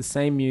listens to the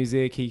same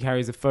music. He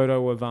carries a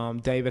photo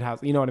of David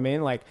House. You know what I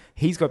mean? Like,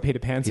 he's got Peter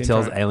Pan He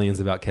syndrome. tells aliens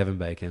about Kevin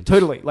Bacon.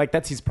 Totally. Like,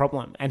 that's his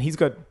problem. And he's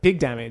got big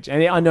damage.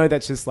 And I know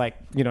that's just like,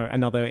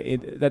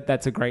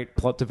 that's a great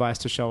plot device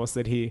to show us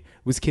that he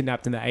was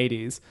kidnapped in the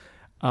 80s.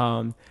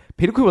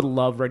 Peter Quill would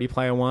love Ready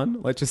Player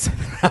One. Let's just...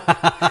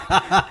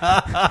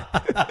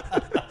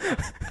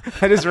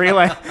 I just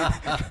realized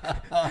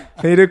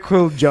Peter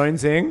Quill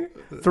jonesing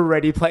for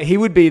Ready Player... He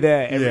would be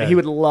there. Yeah. He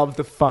would love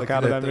the fuck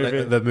out of that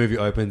movie. The movie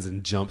opens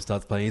and Jump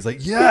starts playing. He's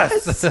like,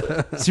 yes!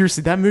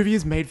 Seriously, that movie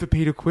is made for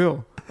Peter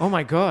Quill. Oh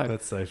my God.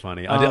 That's so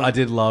funny. I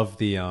did love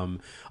the...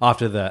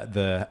 after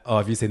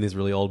have you seen this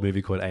really old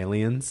movie called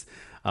Aliens?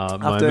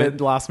 After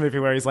the last movie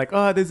where he's like,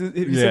 have you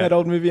seen that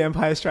old movie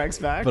Empire Strikes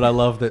Back? But I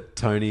love that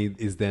Tony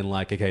is then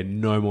like, okay,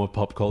 no more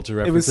pop culture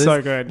It was references.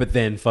 so good. But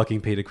then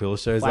fucking Peter Quill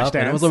shows up.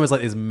 And it was almost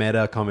like this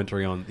meta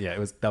commentary on...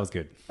 Yeah, that was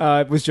good.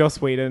 It was Joss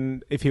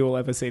Whedon, if he will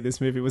ever see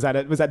this movie. Was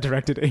that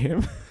directed at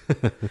him?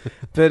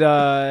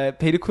 But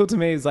Peter Quill to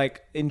me is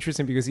like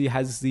interesting because he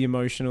has the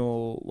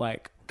emotional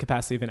like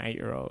capacity of an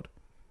 8-year-old.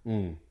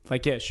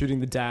 Like, yeah, shooting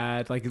the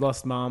dad, like he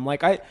lost mom.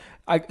 Like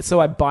so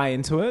I buy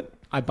into it.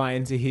 I buy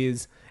into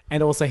his...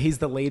 And also, he's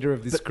the leader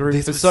of this group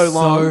This for was so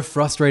long. so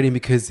frustrating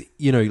because,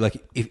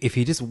 like, if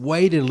he just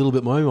waited a little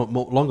bit more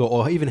longer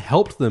or even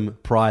helped them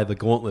pry the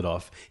gauntlet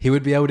off, he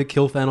would be able to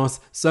kill Thanos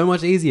so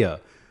much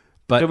easier.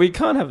 But we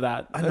can't have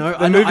that. I know,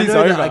 the movie's I know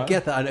over. that, I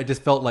get that. I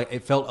just felt like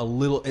it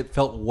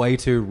felt way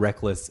too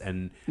reckless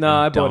and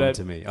I dumb bought it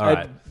to me. All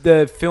right.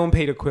 The film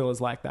Peter Quill is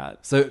like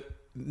that. So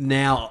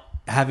now...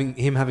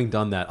 Having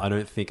done that, I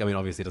don't think... I mean,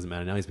 obviously, it doesn't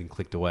matter now. He's been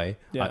clicked away.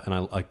 Yeah.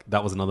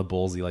 That was another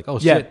ballsy, like, oh,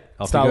 Yeah, shit.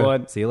 Off you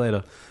Star-Lord. go. See you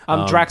later.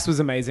 Drax was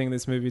amazing in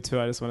this movie too,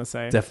 I just want to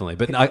say. Definitely.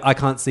 But I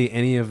can't see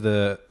any of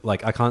the...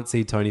 Like, I can't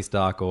see Tony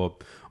Stark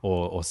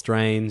or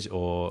Strange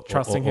or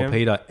Trusting him.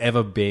 Peter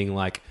ever being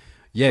like,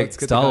 yeah, Let's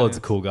get the Star-Lord's a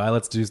Guardians. cool guy.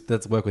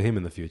 Let's work with him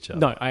in the future.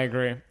 No, I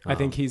agree. I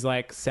think he's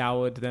like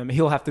soured them.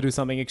 He'll have to do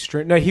something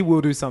extreme. No, he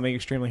will do something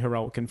extremely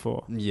heroic in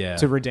 4. Yeah.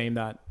 To redeem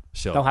that.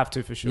 Sure. They'll have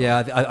to for sure.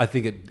 Yeah, I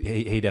think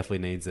he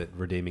definitely needs a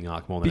redeeming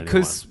arc more than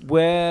Because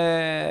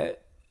we're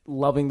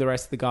loving the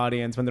rest of the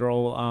Guardians when they're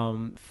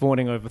all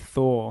fawning over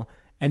Thor,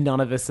 and none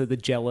of us are the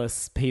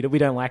jealous Peter. We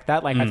don't like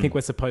that. Like, I think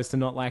we're supposed to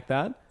not like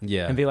that.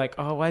 Yeah. And be like,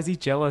 oh, why is he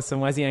jealous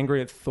and why is he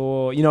angry at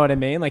Thor? You know what I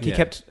mean? Like, he Yeah.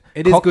 kept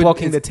It is good-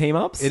 blocking the it's- team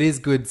ups. It is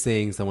good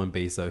seeing someone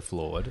be so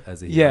flawed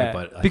as a hero. Yeah,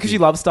 But I because think you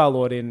love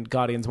Star-Lord in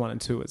Guardians 1 and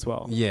 2 as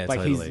well. Yeah,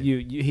 like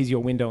totally. he's your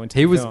window into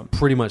he the was film.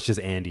 pretty much just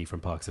Andy from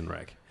Parks and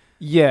Rec.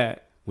 Yeah.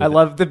 I With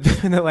it.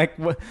 love they're like,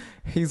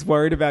 he's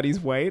worried about his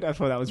weight. I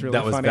thought that was really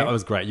funny. That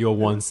was great. You were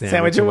one Sandwich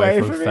sandwich away away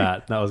from from me.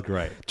 fat. That was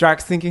great.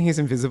 Drax thinking he's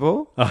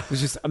invisible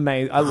was just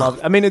amazing. I love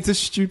it. I mean, it's a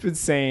stupid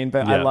scene,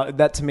 but I Yeah. love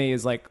that. To me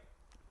is like,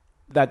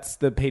 that's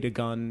the Peter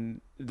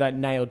Gunn that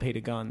nailed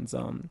Peter Gunn's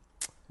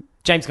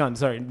James Gunn.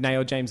 Sorry,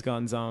 nailed James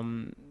Gunn's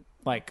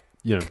like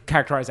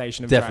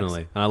characterization of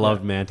Definitely. Drax. And I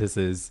loved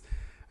Mantis's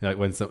like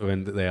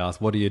when they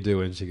asked, "What do you do?"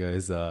 and she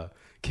goes,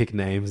 "Kick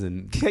names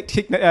and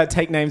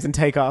Take names and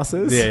take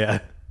asses. yeah,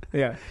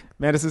 Yeah.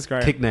 Mantis is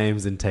great. kick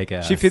names and take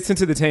ass." She fits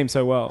into the team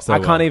so well. So I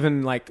can't well.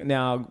 even like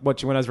now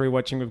watching when I was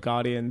rewatching with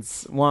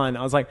Guardians 1,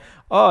 I was like,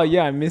 oh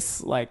yeah, I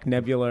miss like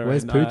Nebula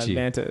Where's and Poochie?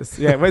 Mantis.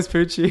 Yeah, where's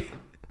Poochie?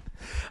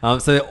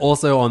 So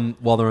also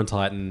while they're on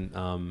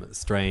Titan,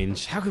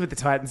 Strange. How good were the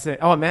Titans?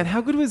 Oh man,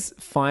 how good was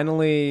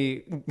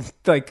finally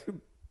like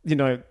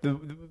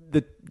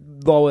the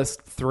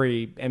lowest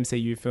 3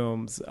 MCU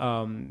films?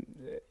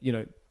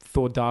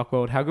 Thor: Dark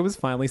World. How good was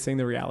finally seeing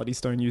the Reality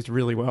Stone used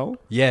really well?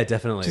 Yeah,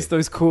 definitely. Just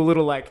those cool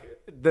little like.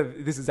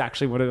 This is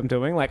actually what I'm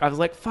doing. Like I was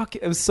like, fuck,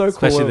 it was so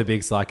cool. Especially the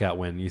big psych out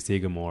when you see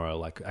Gamora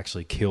like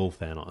actually kill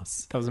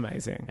Thanos, That was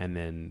amazing. and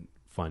then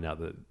find out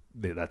that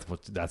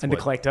that's And the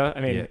Collector.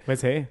 I mean, Yeah.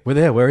 where's he? We're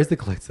there. Where is the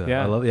Collector?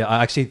 Yeah. I love. Yeah,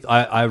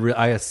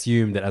 I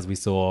assumed that as we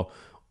saw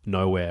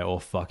Nowhere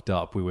or Fucked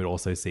Up, we would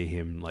also see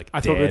him like.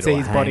 I thought dead we'd see or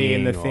his body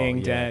in the hanging or- thing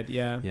yeah. dead.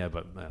 Yeah. Yeah,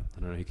 but I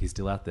don't know. He's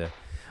still out there.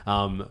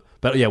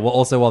 But yeah, well,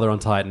 also while they're on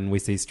Titan, we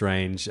see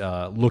Strange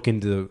look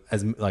into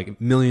as like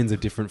millions of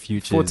different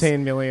futures.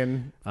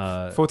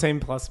 14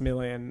 plus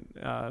million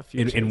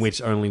futures. In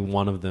which only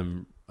one of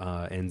them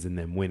ends in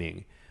them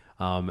winning.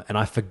 And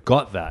I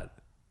forgot that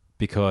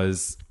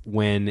because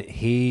when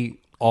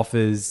he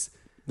offers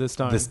the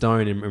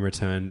stone in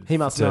return he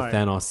must to know.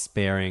 Thanos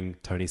sparing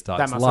Tony Stark's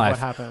That must life,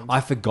 have what happened.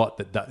 I forgot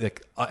that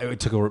like, it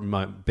took I forgot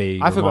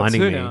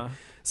reminding too me. now.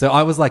 So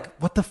I was like,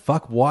 what the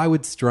fuck? Why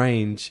would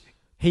Strange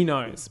He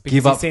knows because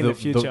give he's up seen the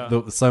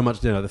future. so much,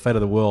 the fate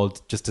of the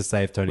world just to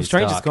save Tony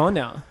Strange Stark? is gone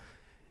now.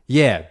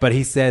 Yeah, but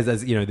he says,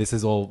 as you know, this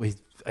is all.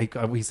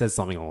 He says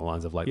something along the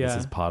lines of like,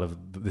 Yeah.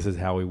 this is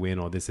how we win,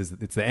 or it's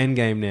the end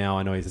game now.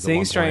 I know he says Seeing at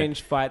one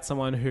Strange fight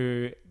someone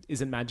who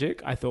isn't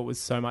magic, I thought was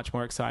so much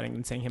more exciting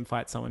than seeing him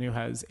fight someone who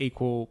has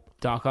equal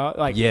dark art,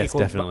 like Yes,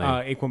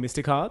 definitely. equal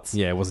mystic arts.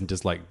 Yeah, it wasn't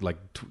just like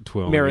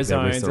twirling Mirror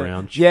their wrists zones,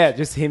 around. yeah,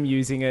 just him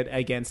using it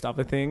against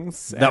other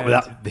things. Him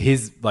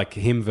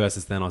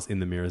versus Thanos in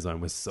the mirror zone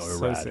was so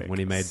rad sick. when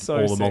he made So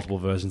all the sick. multiple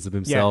versions of Yeah,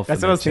 himself.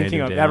 that's and what I was they chained thinking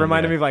him of. That down,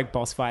 reminded yeah. me of like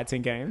boss fights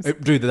in games.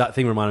 Dude, that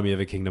thing reminded me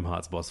of a Kingdom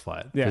Hearts boss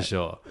fight for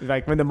sure.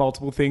 Like when the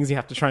multiple things you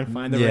have to try and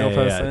find the Yeah, real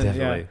person. yeah,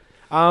 definitely.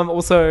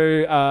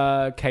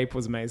 Also, Cape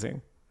was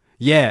amazing.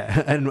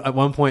 Yeah, and at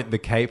one point the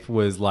cape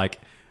was like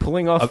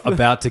Pulling off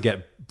about to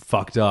get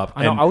fucked up.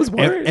 I know, and I was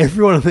worried.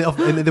 Everyone and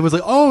there was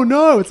like, oh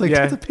no, it's like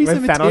yeah, it's a piece when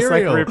of Thanos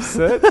material. like rips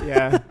it.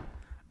 Yeah.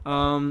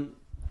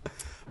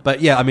 But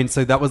yeah, I mean,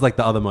 so that was like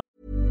the other moment.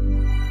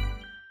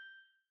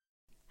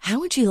 How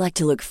would you like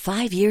to look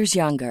 5 years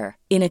younger?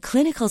 In a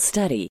clinical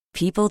study,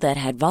 people that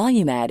had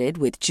volume added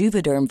with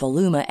Juvederm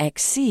Voluma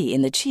XC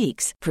in the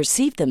cheeks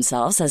perceived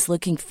themselves as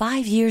looking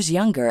 5 years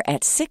younger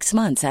at 6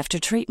 months after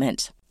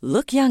treatment.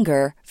 Look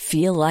younger,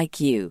 feel like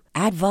you.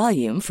 Add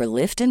volume for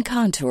lift and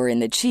contour in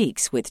the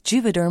cheeks with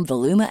Juvederm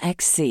Voluma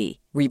XC.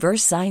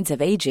 Reverse signs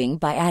of aging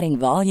by adding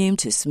volume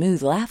to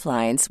smooth laugh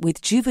lines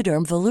with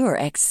Juvederm Volure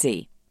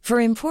XC.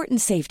 For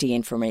important safety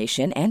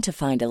information and to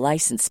find a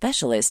licensed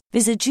specialist,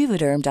 visit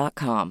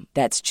Juvederm.com.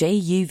 That's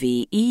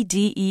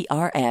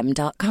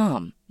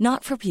JUVEDERM.com.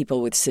 Not for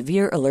people with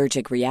severe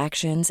allergic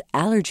reactions,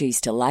 allergies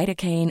to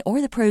lidocaine, or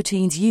the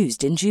proteins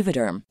used in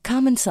Juvederm.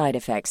 Common side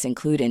effects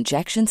include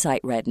injection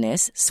site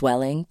redness,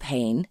 swelling,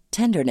 pain,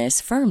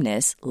 tenderness,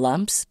 firmness,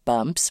 lumps,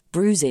 bumps,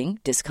 bruising,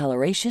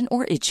 discoloration,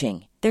 or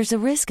itching. There's a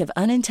risk of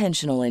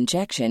unintentional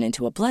injection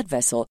into a blood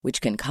vessel,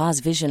 which can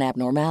cause vision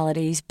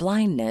abnormalities,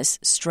 blindness,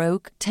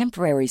 stroke,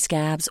 temporary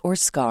scabs, or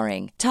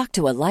scarring. Talk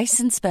to a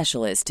licensed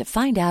specialist to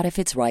find out if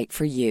it's right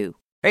for you.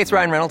 Hey, it's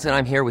Ryan Reynolds, and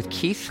I'm here with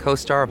Keith,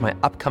 co-star of my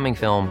upcoming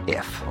film,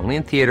 If, only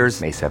in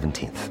theaters May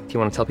 17th. Do you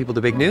want to tell people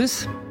the big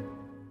news?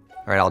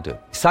 All right, I'll do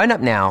it. Sign up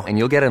now and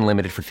you'll get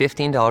unlimited for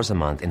 $15 a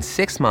month and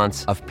 6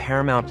 months of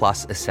Paramount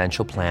Plus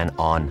Essential Plan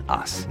on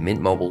us.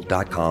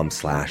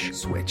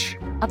 MintMobile.com/switch.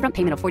 Upfront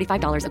payment of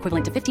 $45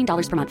 equivalent to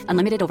 $15 per month.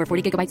 Unlimited over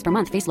 40 gigabytes per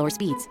month. Face lower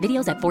speeds.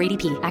 Videos at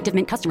 480p. Active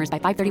Mint customers by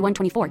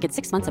 531.24 get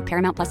 6 months of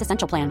Paramount Plus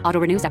Essential Plan.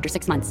 Auto renews after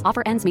 6 months.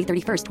 Offer ends May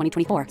 31st,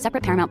 2024.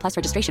 Separate Paramount Plus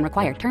registration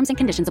required. Terms and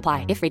conditions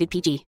apply if rated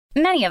PG.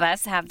 Many of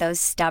us have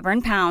those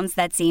stubborn pounds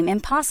that seem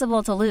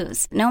impossible to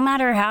lose, no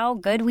matter how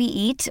good we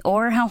eat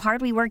or how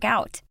hard we work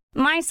out.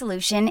 My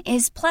solution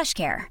is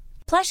PlushCare.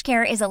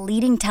 PlushCare is a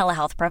leading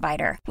telehealth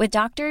provider with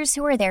doctors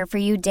who are there for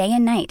you day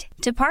and night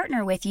to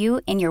partner with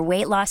you in your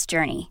weight loss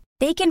journey.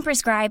 They can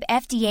prescribe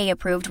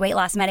FDA-approved weight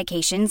loss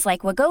medications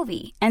like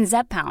Wegovy and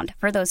Zepbound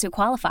for those who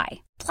qualify.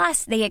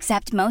 Plus, they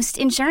accept most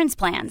insurance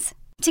plans.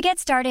 To get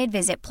started,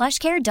 visit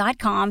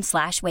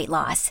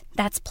plushcare.com/weightloss.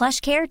 That's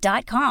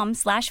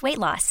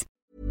plushcare.com/weightloss.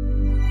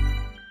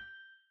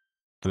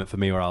 For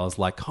me, where I was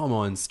like, come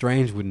on,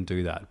 Strange wouldn't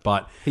do that.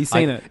 But He's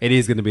seen it. It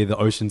is going to be the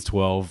Ocean's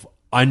 12.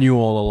 I knew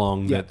all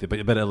along Yeah.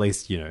 that, but at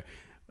least,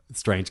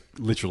 Strange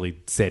literally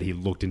said he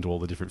looked into all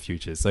the different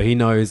futures. So he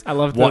knows I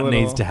love the what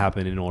little- needs to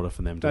happen in order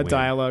for them to That win.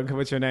 dialogue.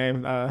 What's your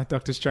name?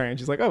 Doctor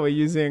Strange. He's like, oh, we're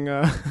using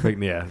Yeah. fake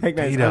names.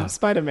 Peter.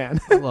 Spider-Man.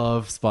 I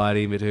love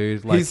Spidey, but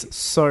dude, like, He's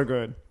so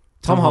good.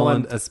 Tom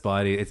Holland as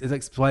Spidey. It's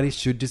like Spidey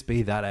should just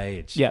be that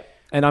age. Yeah.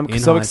 And I'm In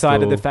so high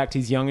excited school. the fact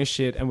he's young as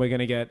shit and we're going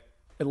to get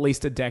at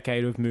least a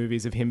decade of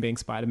movies of him being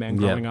Spider-Man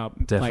growing up.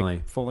 definitely.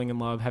 Like, falling in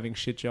love, having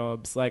shit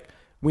jobs. Like,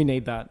 we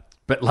need that.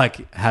 But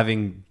like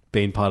having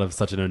been part of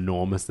such an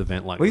enormous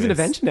event like Well, he's an this.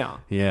 Avenger now.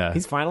 Yeah.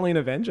 He's finally an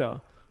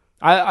Avenger.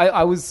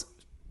 I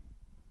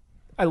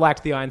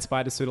liked the Iron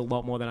Spider suit a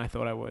lot more than I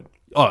thought I would.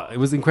 Oh, it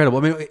was incredible.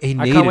 I mean, he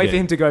needed I can't wait it. for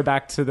him to go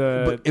back to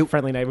the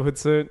Friendly Neighborhood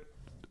suit.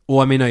 Well,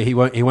 I mean, no, he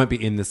won't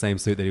be in the same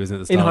suit that he was in at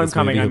the start In of this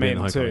Homecoming, movie. I He'll be in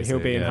mean, the too. Homecoming He'll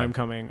suit, be in yeah.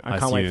 Homecoming. I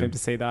can't wait for him to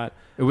see that.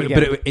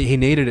 He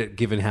needed it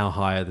given how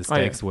high the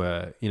stakes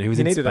were. He was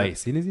He in needed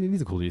space. He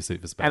needs a cool new suit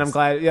for space. And I'm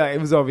glad,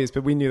 it was obvious,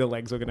 but we knew the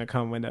legs were going to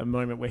come when a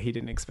moment where he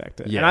didn't expect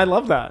it. Yeah. And I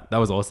love that. That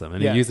was awesome.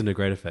 And Yeah. he used it to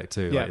great effect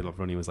too. Yeah. Like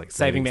when he was like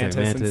Saving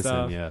Mantis and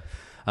stuff. yeah.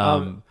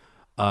 Pepper?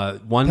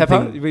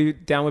 Thing, Were you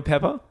down with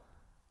Pepper?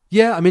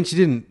 yeah, I mean, she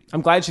didn't.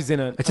 I'm glad she's in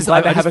it. It's just,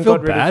 I'm glad I just feel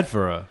got rid bad of,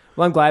 for her.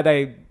 Well, I'm glad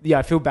I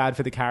feel bad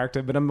for the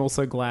character, but I'm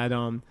also glad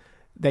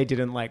they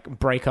didn't like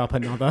break up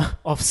another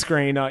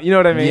off-screen. You know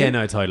what I mean? Yeah,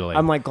 no, totally.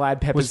 I'm like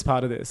glad Pepper's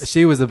part of this.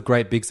 She was a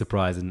great big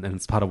surprise, and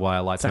it's part of why I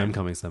liked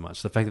Homecoming so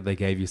much. The fact that they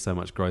gave you so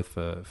much growth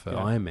for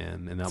Iron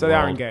Man in that so world. they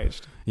are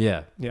engaged.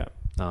 Yeah. Yeah.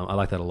 I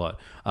like that a lot.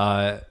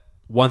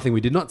 One thing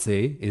we did not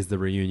see is the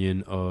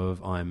reunion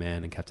of Iron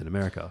Man and Captain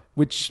America.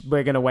 Which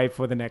we're going to wait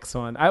for the next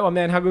one. Oh,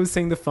 man, how good was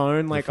seeing the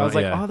phone? Like, I was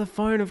like, the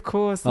phone, of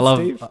course. I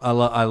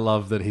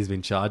love that he's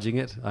been charging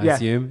it, I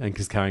assume, and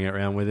just carrying it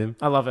around with him.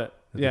 I love it.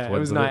 Yeah, it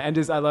was nice. And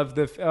just, I love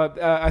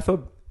I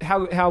thought,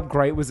 how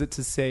great was it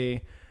to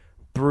see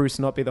Bruce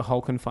not be the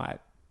Hulk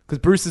fight? Because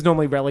Bruce is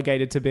normally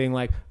relegated to being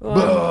like,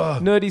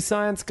 nerdy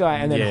science guy.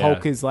 And then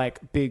Hulk is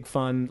like big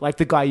fun, like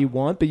the guy you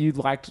want. But you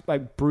liked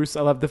like Bruce.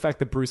 I love the fact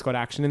that Bruce got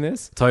action in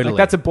this. Totally. Like,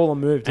 that's a baller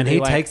move. And he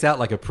takes out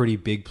like a pretty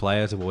big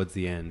player towards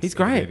the end. He's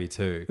great. Of the movie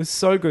too. It was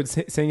so good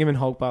seeing him in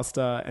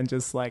Hulkbuster and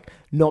just like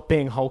not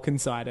being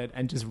Hulk-sided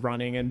and just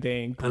running and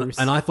being Bruce.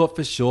 And I thought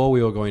for sure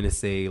we were going to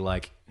see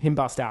like him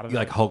bust out of it.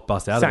 Like Hulk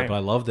bust out of it. But I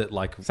love that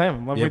like...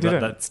 Same. Love we did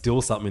it. That's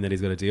still something that he's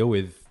got to deal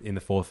with in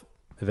the fourth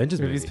Avengers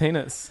movie. With his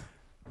penis.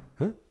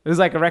 It was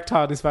like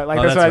erectile dysfunction.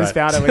 Like that's what I just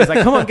found it. He's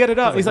like, "Come on, get it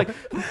up." He's like,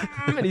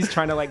 and he's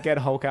trying to like get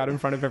Hulk out in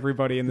front of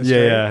everybody in the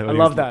street. Yeah, I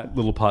love that.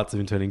 Little parts of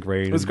him turning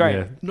green. It was great.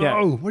 Yeah.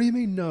 No, what do you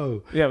mean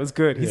no? Yeah, it was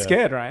good. He's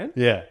scared, right?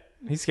 Yeah,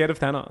 he's scared of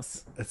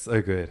Thanos. That's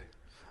so good.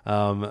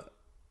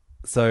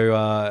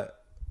 So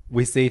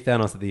we see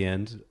Thanos at the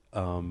end.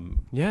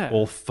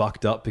 All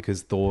fucked up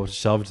because Thor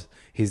shoved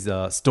his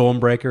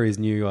Stormbreaker, his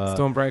new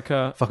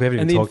Stormbreaker. Fuck, we haven't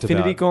even talked about. And the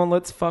Infinity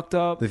Gauntlet's fucked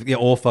up. Yeah,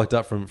 all fucked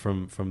up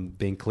from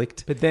being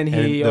clicked. But then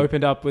he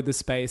opened up with the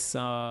space.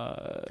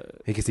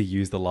 Because he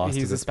used the last. He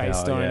used the space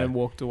stone and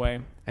walked away.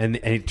 And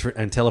he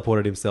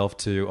teleported himself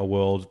to a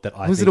world that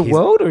was it a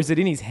world or is it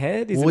in his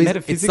head? Is it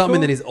metaphysical? It's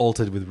something that is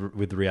altered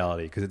with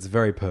reality because it's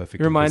very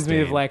perfect. It reminds me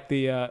of like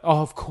the.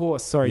 Of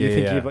course. Sorry, you're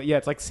thinking about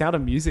it's like Sound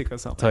of Music or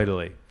something.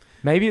 Totally.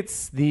 Maybe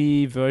it's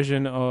the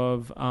version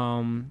of...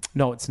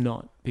 no, it's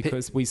not.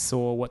 Because we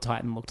saw what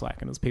Titan looked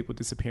like and it was people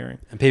disappearing.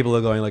 And people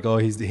are going like, oh,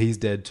 he's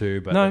dead too.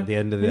 But at the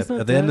end of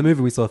the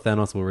movie, we saw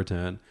Thanos will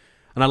return.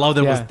 And I love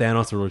that it was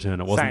Thanos will return.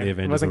 It wasn't the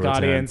Avengers. It wasn't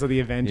Guardians or the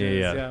Avengers.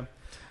 Yeah.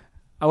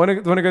 I want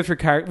to go through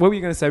character... What were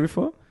you going to say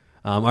before?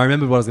 I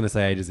remembered what I was going to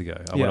say ages ago.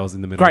 What I was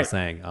in the middle of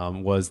saying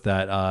was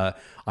that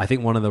I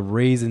think one of the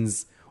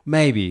reasons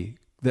maybe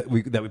that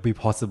we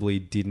possibly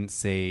didn't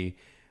see...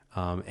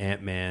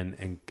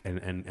 Ant-Man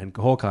and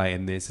Hawkeye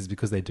in this is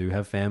because they do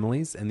have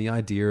families, and the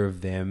idea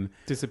of them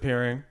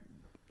disappearing,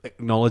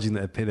 acknowledging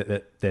that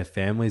their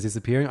family is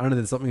disappearing. I don't know,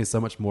 there's something that's so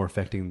much more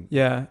affecting.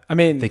 Yeah, I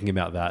mean, thinking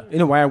about that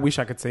in a way, I wish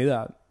I could see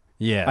that.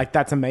 Yeah, like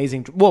that's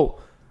amazing. Well,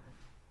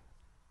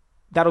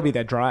 that'll be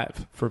their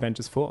drive for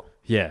Avengers 4.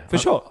 Yeah, for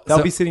sure.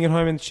 They'll be sitting at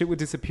home and shit would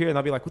disappear, and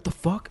they'll be like, "What the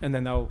fuck?" And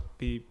then they'll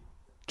be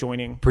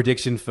joining.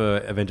 Prediction for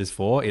Avengers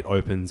 4: it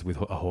opens with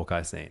a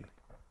Hawkeye scene.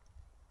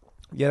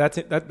 Yeah, that's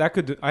it.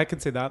 I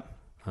could see that.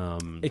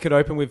 It could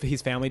open with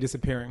his family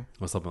disappearing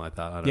or something like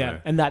that. I don't know.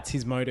 And that's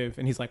his motive,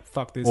 and he's like,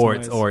 "Fuck this." Or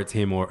it's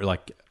him, or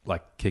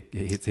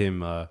hits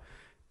him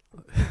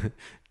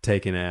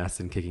taking ass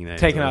and kicking names.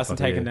 Taking ass and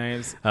taking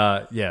names.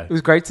 Yeah, it was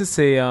great to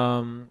see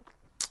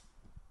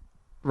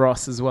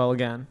Ross as well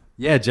again.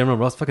 Yeah, General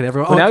Ross, fucking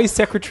everyone. Well, now he's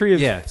Secretary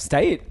of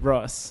State,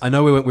 Ross. I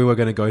know we were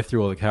going to go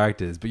through all the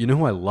characters, but you know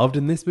who I loved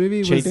in this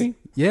movie? Cheadle?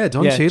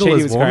 Don Cheadle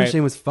as War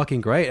Machine was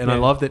fucking great, and I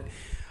love that.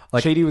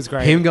 Like Cheadle was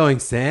great. Him going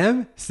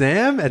Sam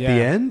at the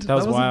end. That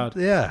was wild.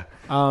 Yeah.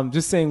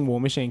 Just seeing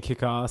War Machine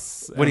kick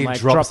ass when he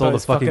drops all the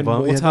fucking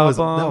bombs. Yeah, that was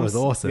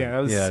awesome. Yeah, that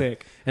was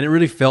sick. And it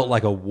really felt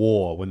like a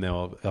war when they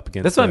were up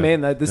against. That's what I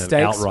mean. The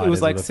stakes. It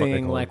was like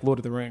seeing like Lord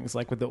of the Rings,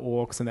 like with the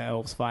orcs and the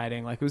elves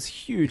fighting. Like it was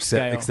huge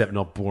scale. Except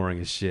not boring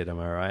as shit. Am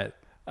I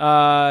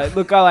right?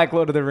 Look, I like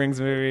Lord of the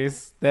Rings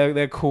movies.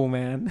 They're cool,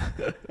 man.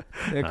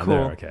 They're cool.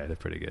 They're okay. They're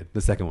pretty good.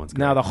 The second one's great.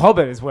 Now The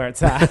Hobbit is where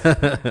it's at.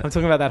 I'm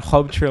talking about that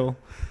Hob trill.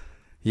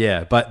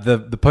 Yeah, but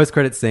the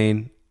post-credit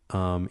scene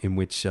in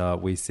which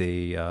we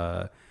see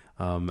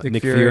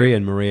Nick Fury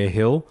and Maria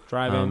Hill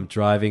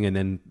driving, and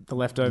then the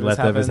leftovers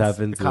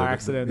happens. The car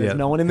accident. There's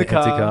no one in the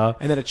car,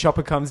 and then a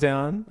chopper comes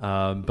down.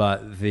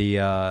 But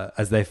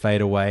as they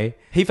fade away,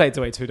 he fades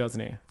away too,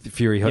 doesn't he?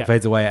 Fury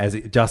fades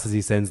away just as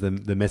he sends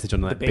the message on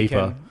that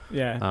beeper.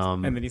 Yeah,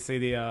 and then you see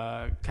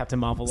the Captain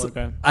Marvel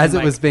logo. As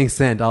it was being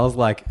sent, I was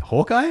like,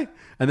 Hawkeye,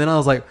 and then I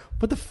was like,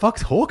 what the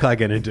fuck's Hawkeye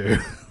gonna do?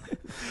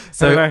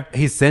 So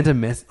he sent a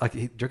message. Like, do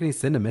you reckon he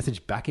sent a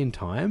message back in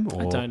time?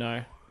 Or? I don't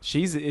know.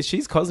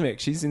 She's cosmic.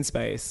 She's in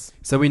space.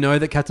 So we know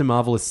that Captain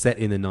Marvel is set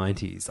in the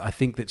 90s. I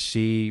think that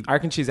I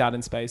reckon she's out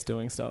in space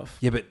doing stuff.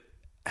 Yeah, but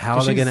how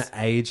are they going to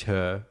age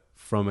her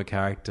from a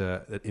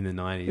character in the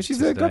 90s? She's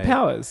got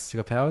powers. She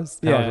got powers?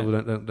 Yeah.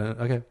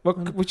 Okay.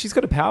 Well, she's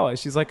got a power.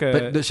 She's like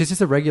But she's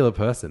just a regular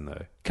person,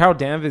 though. Carol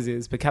Danvers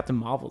is, but Captain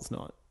Marvel's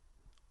not.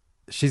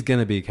 She's going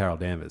to be Carol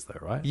Danvers, though,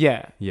 right?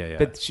 Yeah. Yeah.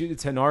 But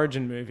it's an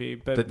origin movie.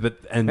 But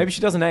and maybe she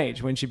doesn't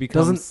age when she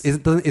becomes...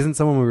 Isn't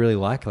someone we really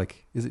like?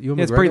 Like, is it Ewan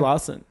McGregor? It's Brie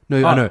Larson.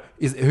 No, I know.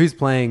 Who's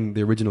playing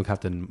the original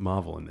Captain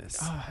Marvel in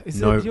this? It's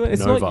not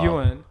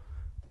Ewan.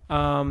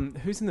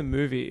 Who's in the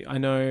movie? I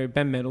know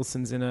Ben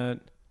Mendelsohn's in it.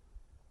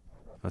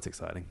 That's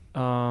exciting.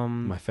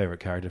 Um, My favorite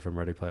character from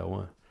Ready Player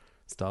One.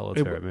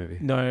 Star-Lord's favorite movie.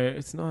 No,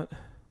 it's not.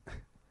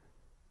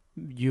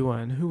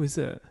 Ewan. Who is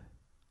it?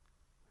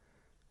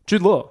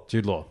 Jude Law.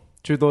 Jude Law.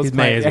 Jude Law's He's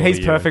may as well he's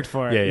be perfect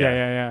Ewan. for it.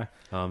 Yeah.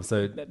 Yeah.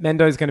 So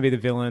Mendo's going to be the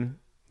villain.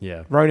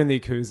 yeah. Ronan the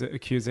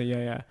accuser.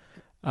 Yeah.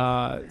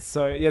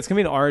 So yeah, it's gonna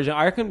be an origin.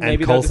 I reckon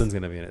maybe And Coulson's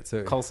going to be in it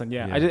too. Coulson,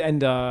 yeah.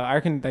 Yeah. I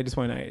reckon they just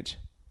won't age.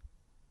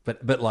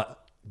 But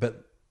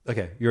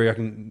okay, you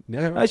reckon?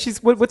 Yeah,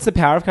 She's what's the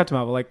power of Captain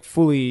Marvel? Like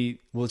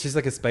fully. well, she's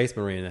like a space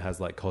marine that has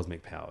like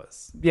cosmic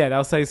powers. Yeah,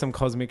 they'll say some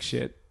cosmic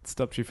shit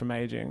stops you from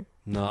aging.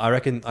 No, I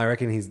reckon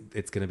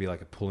it's going to be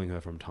like a pulling her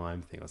from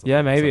time thing or something.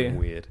 Yeah, maybe. Something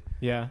weird.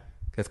 Yeah.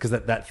 That's because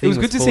that thing was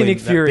good to see Nick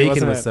Fury, That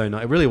beacon wasn't was it? so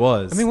nice. It really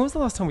was. I mean, when was the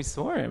last time we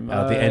saw him?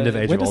 The end of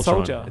Age Winter of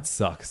Ultron. Soldier. It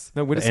sucks.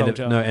 No, Winter The end of-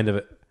 Soldier. no, end of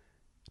it.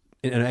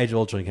 And Age of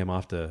Ultron came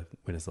after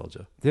Winter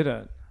Soldier, Did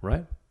it?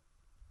 right?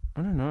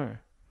 I don't know.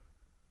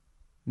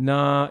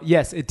 Nah.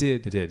 Yes, it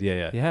did. It did.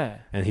 Yeah. Yeah.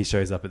 And he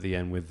shows up at the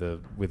end with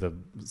a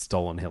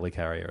stolen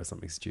helicarrier or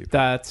something stupid.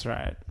 That's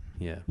right.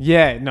 Yeah.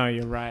 Yeah. No,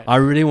 you're right. I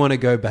really want to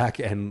go back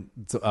and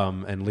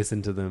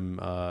listen to them.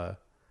 I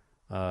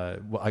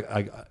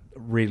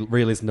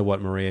re-listen to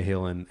what Maria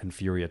Hill and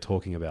Fury are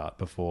talking about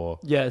before.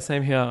 Yeah.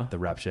 Same here. The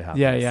rapture happens.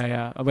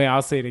 Yeah. I mean,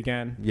 I'll see it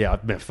again. Yeah.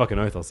 Fucking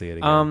oath, I'll see it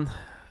again.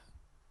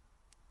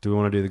 Do we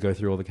want to go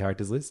through all the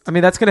characters list? I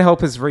mean, that's going to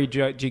help us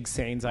rejig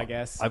scenes, I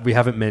guess. We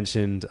haven't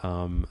mentioned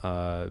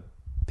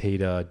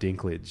Peter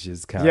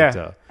Dinklage's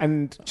character. Yeah,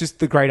 and just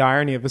the great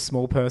irony of a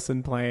small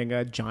person playing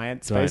a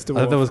giant space dwarf. I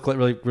thought that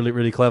was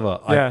really clever.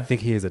 Yeah. I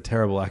think he is a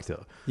terrible actor.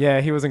 Yeah,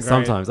 he wasn't great.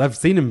 Sometimes I've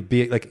seen him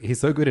be like he's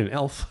so good in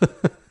Elf,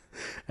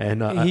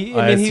 and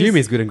I assume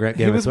he's good in Game of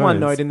Thrones. He was one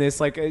note in this,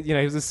 like he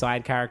was a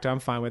side character. I'm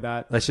fine with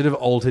that. They should have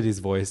altered his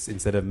voice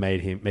instead of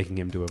making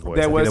him do a voice.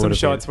 There were some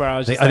shots where I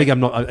was just I think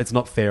I'm not. It's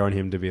not fair on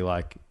him to be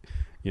like,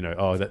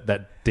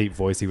 that deep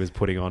voice he was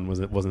putting on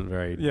wasn't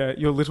very. Yeah,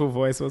 your little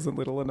voice wasn't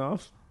little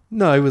enough.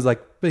 No, it was like,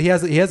 but he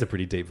has a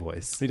pretty deep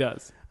voice. He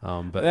does.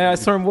 But I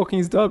saw him walking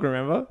his dog.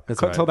 Remember?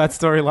 That's right. Told that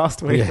story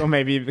last week, Yeah. or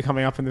maybe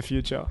coming up in the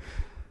future.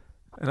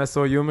 And I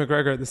saw Ewan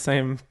McGregor at the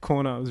same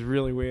corner. It was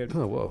really weird.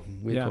 Oh, well,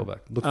 weird Yeah.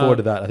 callback. Look forward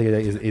to that. I think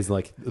it is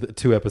like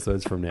 2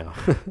 episodes from now.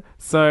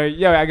 So,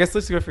 yeah, I guess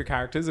let's go through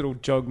characters. It'll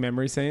jog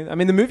memory scene. I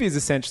mean, the movie is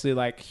essentially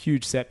like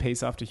huge set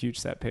piece after huge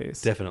set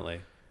piece.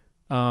 Definitely.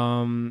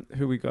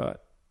 Who we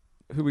got?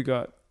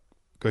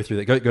 Go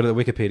through that. Go to the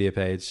Wikipedia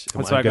page.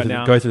 That's what I got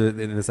now. Go through it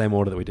in the same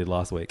order that we did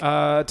last week.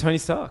 Tony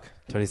Stark.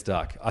 Tony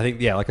Stark. I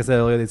think, like I said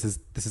earlier, this is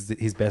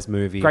his best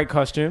movie. Great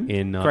costume.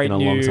 in Great a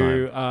new, long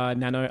time.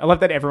 nano. I love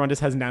that everyone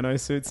just has nano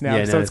suits now.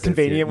 Yeah, so nano it's suits,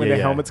 convenient when yeah, their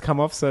yeah. helmets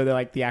come off, so they're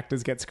like the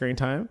actors get screen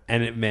time.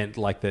 And it meant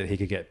like that he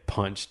could get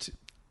punched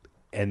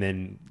and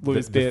then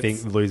Lose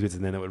bits. lose bits,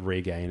 and then it would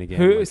regain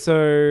again.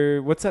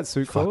 So what's that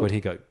suit called? when he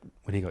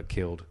got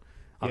killed.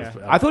 Yeah.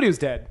 I thought he was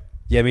dead.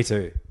 Yeah, me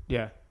too.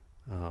 Yeah.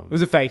 It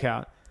was a fake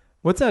out.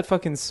 What's that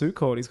fucking suit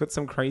called? He's got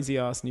some crazy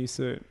ass new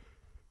suit.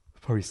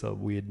 Probably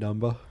some weird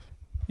number.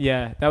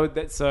 Yeah,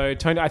 so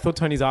Tony. I thought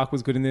Tony Stark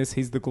was good in this.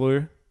 He's the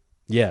glue.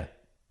 Yeah.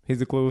 He's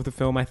the glue of the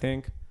film, I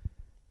think.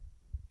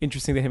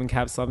 Interesting that him and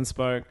Cap Sutton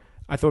spoke.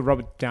 I thought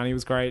Robert Downey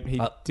was great.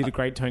 He did a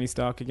great Tony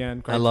Stark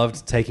again. Great. I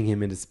loved taking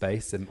him into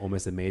space and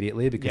almost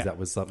immediately because that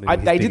was something.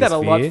 They did that a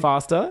lot fear.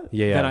 faster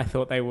Yeah. than I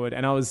thought they would.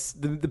 And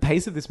the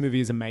pace of this movie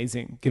is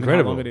amazing. Given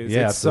Incredible. how long it is.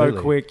 Yeah, it's absolutely.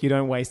 so quick. You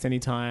don't waste any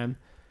time.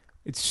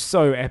 It's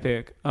so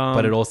epic.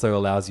 But it also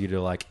allows you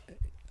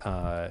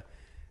to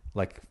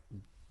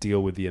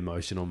deal with the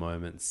emotional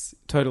moments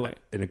totally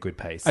in a good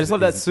pace. I just love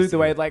that suit, the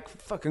way it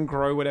fucking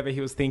grow whatever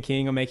he was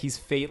thinking, or make his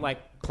feet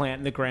plant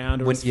in the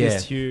ground, or his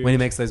fist huge. When he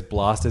makes those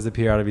blasters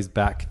appear out of his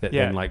back that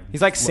then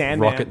he's like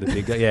Sandman. rocket the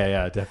big guy.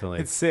 Yeah, definitely.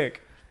 It's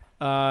sick.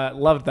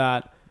 Loved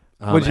that.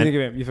 What did you think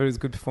of him? You thought it was a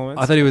good performance?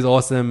 I thought he was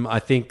awesome. I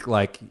think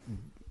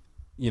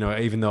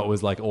even though it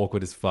was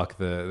awkward as fuck,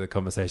 the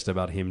conversation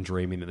about him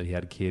dreaming that he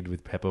had a kid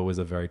with Pepper was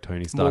a very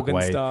Tony Stark Morgan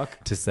way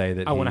Stark. to say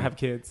that I want to have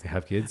kids.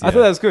 Have kids. I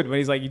thought that was good when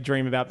he's like, you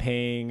dream about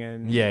peeing,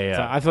 and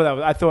Yeah.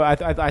 So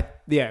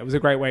it was a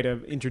great way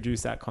to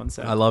introduce that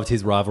concept. I loved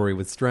his rivalry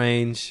with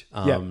Strange.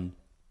 And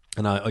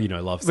I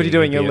love. What are you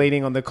doing? You're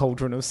leading on the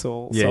cauldron of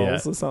souls or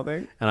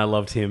something. And I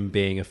loved him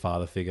being a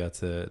father figure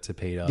to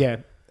Peter. Yeah,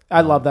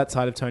 I love that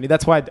side of Tony.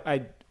 That's why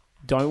I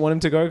don't want him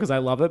to go, because I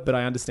love it, but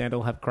I understand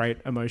it'll have great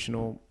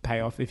emotional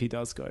payoff if he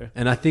does go.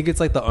 And I think it's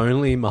like the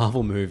only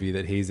Marvel movie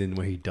that he's in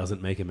where he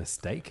doesn't make a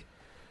mistake.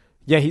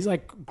 Yeah, he's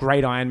like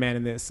great Iron Man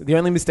in this. The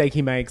only mistake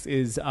he makes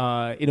is,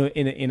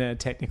 in a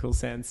technical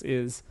sense,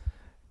 is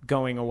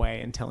going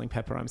away and telling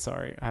Pepper, "I'm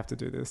sorry, I have to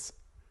do this."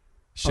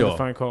 Sure. On the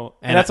phone call,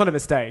 and that's not a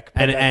mistake.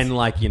 And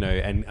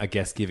I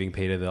guess giving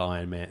Peter the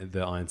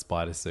Iron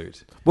Spider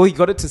suit. Well, he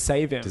got it to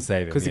save him.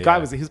 Because the guy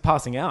was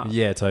passing out.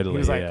 Yeah, totally.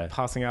 He was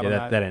passing out.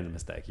 Yeah, on that ain't a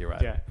mistake. You're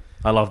right. Yeah.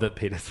 I love that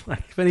Peter's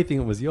like, if anything,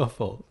 it was your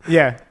fault.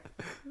 Yeah,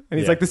 and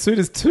he's like, the suit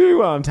is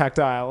too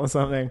tactile or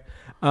something.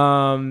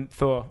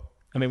 Thor.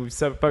 I mean, we've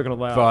spoken a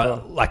lot.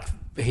 But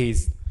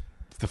he's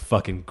the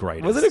fucking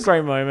greatest. Was it a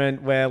great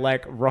moment where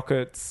like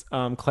Rocket's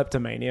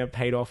kleptomania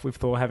paid off with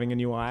Thor having a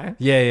new eye?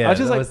 Yeah. I was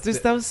just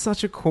like, that was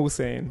such a cool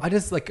scene. I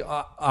just like,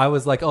 I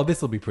was like, oh,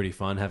 this will be pretty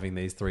fun having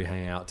these three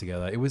hang out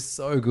together. It was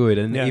so good.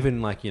 And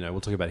even like, we'll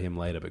talk about him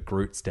later, but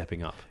Groot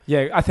stepping up.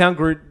 Yeah, I found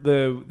Groot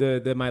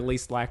the my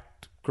least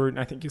liked Groot, and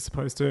I think you're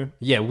supposed to.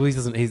 Yeah, well,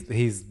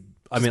 he's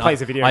I mean,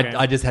 plays a video game.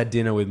 I just had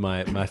dinner with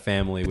my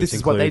family, which this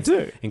is what they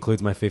do.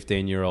 Includes my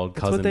 15-year-old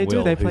cousin what they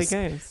Will, do. They play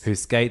games. who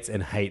skates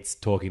and hates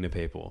talking to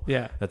people.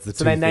 Yeah, that's the so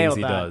two they things nailed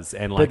he that. does.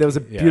 And but there was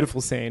a beautiful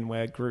scene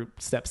where Groot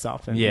steps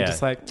up and you're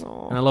just like,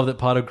 oh. And I love that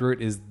part of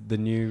Groot is the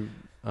new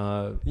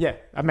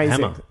amazing.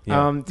 hammer.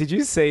 Yeah. Did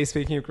you see,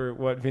 speaking of Groot,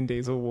 what Vin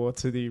Diesel wore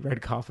to the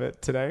red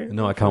carpet today?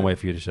 No, I can't wait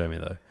for you to show me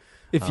though.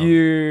 If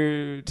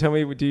you tell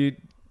me,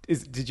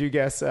 did you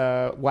guess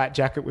white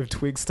jacket with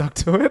twigs stuck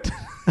to it?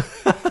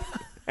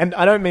 And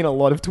I don't mean a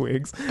lot of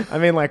twigs. I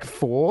mean like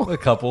 4. A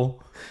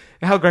couple.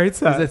 How great's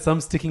that? Is there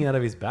some sticking out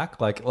of his back?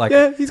 Like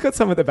yeah, he's got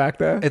some at the back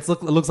there. It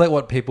looks like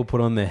what people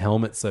put on their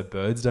helmets so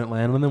birds don't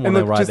land on them when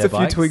and they ride their just a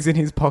bikes. few twigs in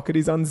his pocket.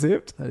 He's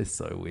unzipped. That is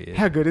so weird.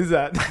 How good is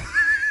that?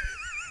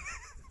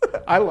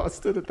 I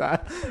lost it at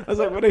that. I was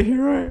like, what a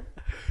hero.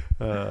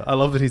 I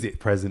love that he's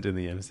present in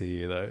the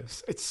MCU though.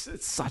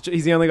 It's such.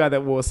 He's the only guy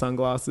that wore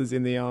sunglasses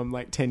in the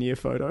 10-year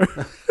photo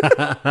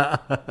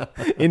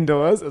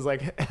indoors. I was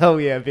like,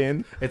 hell yeah,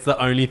 Vin. It's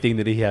the only thing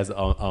that he has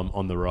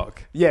on the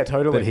Rock. Yeah,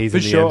 totally. That he's for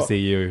in the sure.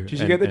 MCU. Did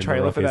you get the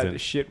trailer for that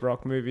isn't. shit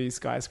Rock movie,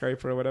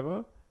 Skyscraper or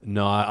whatever?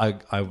 No, I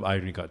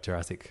only got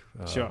Jurassic.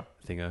 Sure.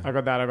 Thinger. I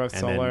got that. I got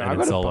Solo. I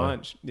got a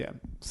bunch. Yeah,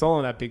 Solo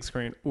on that big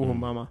screen. Ooh,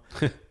 mama.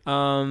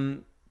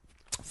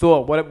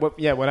 Thor. What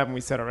happened?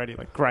 We said already.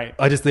 Like, great.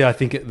 I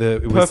think it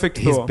was perfect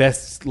his Thor.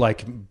 best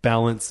like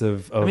balance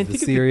of the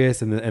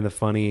serious and the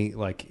funny.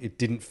 Like, it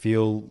didn't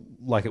feel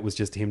like it was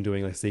just him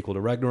doing a sequel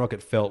to Ragnarok.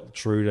 It felt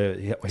true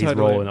to his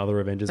role in other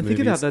Avengers movies.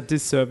 Think about that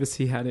disservice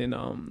he had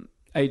in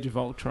Age of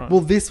Ultron.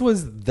 Well, this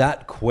was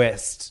that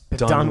quest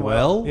done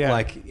well. Yeah.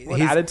 Like,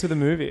 he's added to the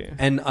movie.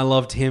 And I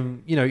loved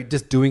him,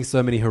 just doing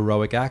so many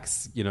heroic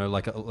acts,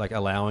 like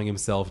allowing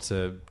himself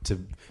to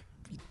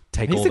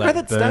take He's all the guy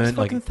that that burn. stabs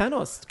fucking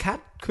Thanos.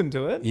 Cap couldn't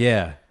do it.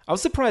 Yeah. I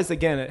was surprised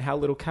again at how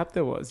little Cap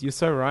there was. You're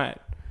so right.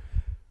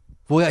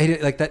 Well,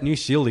 that new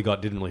shield he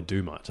got didn't really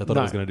do much. I thought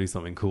it was going to do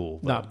something cool.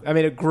 No, I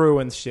mean, it grew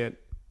and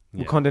shit.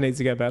 Yeah. Wakanda needs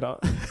to get better.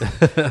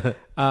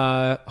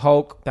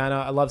 Hulk, Banner.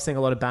 I love seeing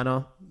a lot of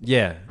Banner.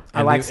 Yeah.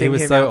 I like seeing he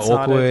was him so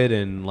outsmarted, awkward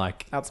and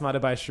like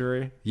outsmarted by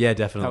Shuri. Yeah,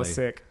 definitely. That was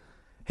sick.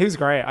 He was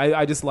great.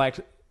 I just liked,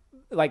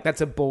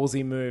 that's a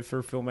ballsy move for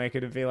a filmmaker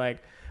to be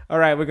like, all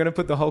right, we're going to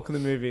put the Hulk in the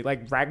movie.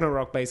 Like,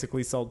 Ragnarok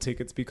basically sold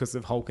tickets because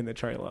of Hulk in the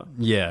trailer.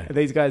 Yeah. And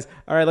these guys,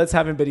 all right, let's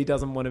have him, but he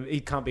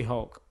can't be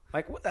Hulk.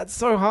 Like, what? That's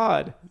so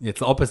hard. Yeah, it's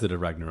the opposite of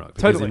Ragnarok.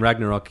 Because Totally. in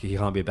Ragnarok, he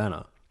can't be a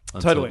Banner.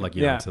 Until,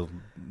 until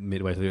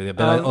midway through.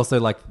 But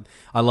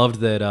I loved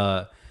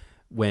that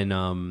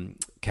when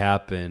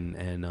Cap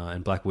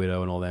and Black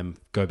Widow and all them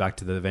go back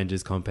to the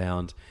Avengers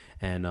compound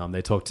and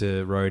they talk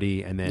to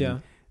Rhodey and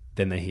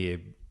then they hear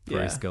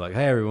Bruce go like,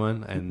 "Hey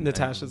everyone," and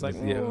Natasha's like,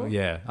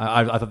 "Yeah."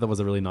 I thought that was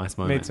a really nice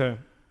moment. Me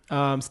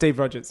too. Steve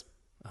Rogers.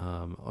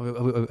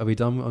 Are we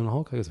done on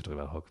Hulk? I guess we're talking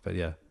about Hulk, but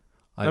yeah.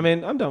 I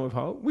mean, I'm done with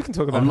Hulk. We can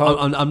talk about Hulk.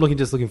 I'm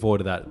looking forward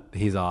to that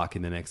his arc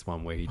in the next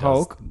one where he does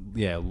Hulk?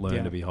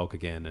 learn to be Hulk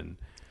again and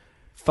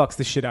fucks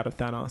the shit out of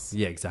Thanos.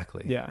 Yeah,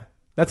 exactly. Yeah,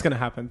 that's gonna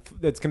happen.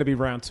 It's gonna be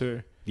round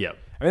 2. Yeah,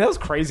 I mean that was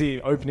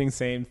crazy opening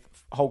scene.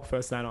 Hulk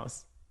versus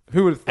Thanos.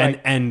 Who would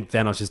and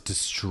Thanos just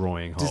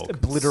destroying Hulk, just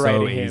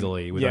obliterating so him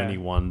easily with only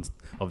one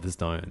of the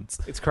stones.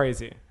 It's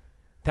crazy.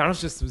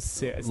 Thanos just was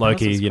sick.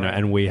 Loki,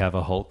 and we have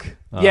a Hulk.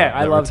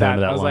 I love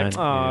that. I was line. like,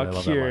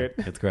 oh, cute.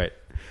 It's great.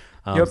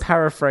 You're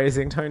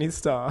paraphrasing Tony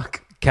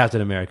Stark.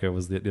 Captain America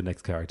was the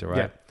next character,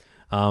 right?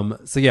 Yeah. I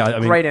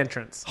mean, great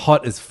entrance.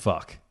 Hot as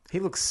fuck. He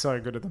looks so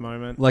good at the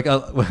moment. Like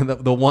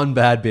the one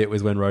bad bit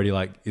was when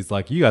Rhodey is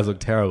like, "You guys look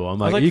terrible." I'm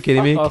like, "Are you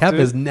kidding me? Off, Cap dude.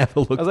 has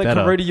never looked better." I was like,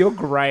 better. "Rhodey, you're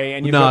grey,"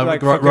 and you no, look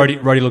like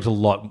Rhodey looked a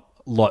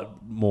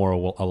lot more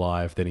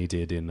alive than he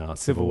did in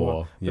Civil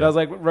War. Yeah. But I was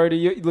like,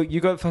 Rhodey, you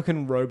got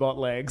fucking robot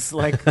legs.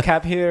 Like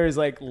Cap here is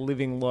like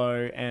living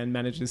low and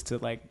manages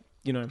to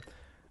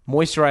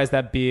moisturize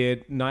that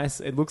beard. Nice,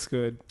 it looks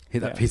good.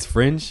 His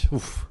fringe,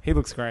 oof. He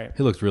looks great.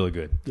 He looks really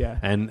good. Yeah,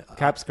 and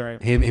Cap's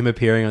great. Him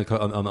appearing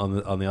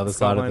on the other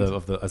side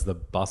as the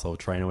bus or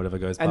train or whatever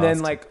goes and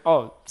past.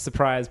 then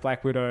surprise,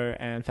 Black Widow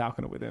and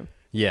Falcon are with him.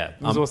 Yeah,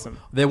 it was awesome.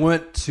 There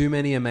weren't too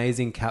many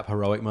amazing Cap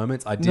heroic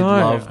moments. I did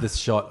love this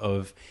shot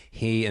of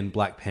he and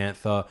Black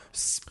Panther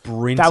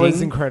sprinting. That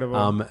was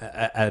incredible.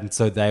 And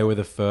so they were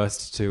the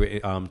first to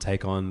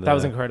take on. That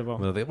was incredible.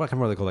 What I can't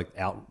remember what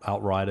they're called,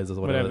 outriders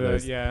or whatever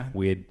those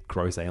weird,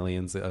 gross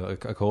aliens are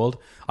called.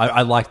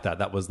 I liked that.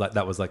 That was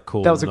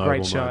cool. That was a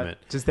great moment.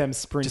 shot. Just them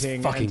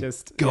sprinting, fucking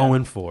and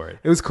going for it.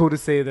 It was cool to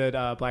see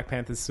that Black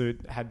Panther's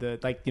suit had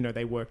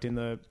they worked in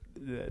the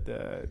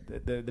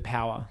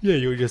power. Yeah,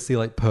 you would just see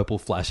like purple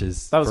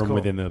flashes from cool.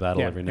 within the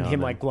battle every now and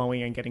him then.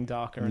 glowing and getting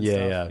darker and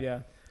stuff.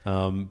 Yeah.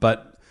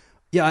 But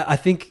I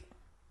think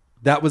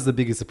that was the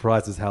biggest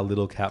surprise is how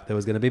little Cap there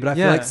was going to be. But I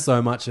feel like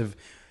so much of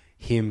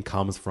him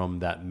comes from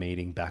that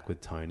meeting back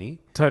with Tony.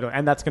 Totally.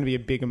 And that's going to be a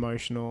big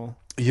emotional...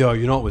 Yo,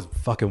 you know what was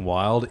fucking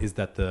wild is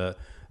that the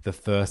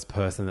first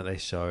person that they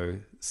show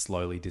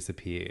slowly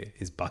disappear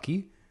is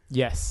Bucky.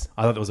 Yes.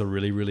 I thought that was a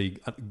really, really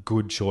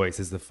good choice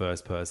as the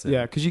first person.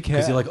 Yeah, because you care.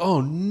 Because you're like,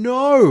 oh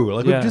no,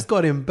 like we've just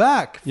got him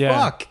back. Yeah.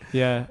 Fuck.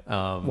 Yeah.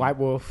 White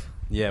Wolf.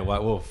 Yeah,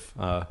 White Wolf.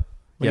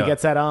 When he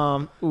gets that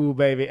arm, ooh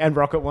baby, and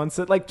Rocket wants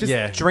it. Like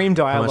just dream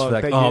dialogue.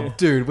 Like,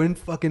 dude, when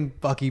fucking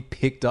Bucky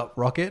picked up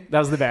Rocket, that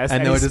was the best,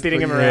 and they were he's just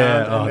spitting him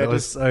around. Oh, that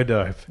was so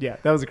dope. Yeah,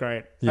 that was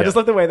great. Yeah. I just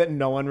love the way that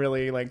no one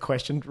really like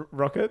questioned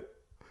Rocket.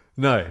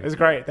 No, it was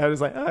great. That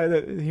was like,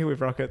 oh, here with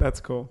Rocket, that's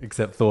cool.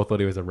 Except Thor thought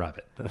he was a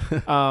rabbit.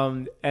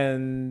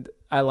 And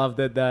I love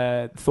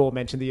that Thor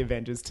mentioned the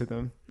Avengers to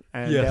them.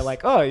 And they're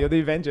like, oh, you're the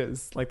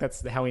Avengers. Like,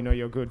 that's how we know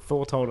you're good.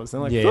 Thor told us.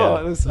 And like,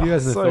 Thor, it was you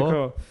guys know so Thor?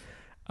 cool.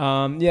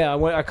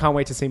 I can't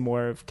wait to see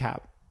more of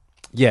Cap.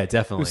 Yeah,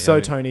 definitely. It was so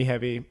Tony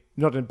heavy.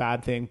 Not a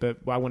bad thing, but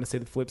I want to see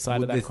the flip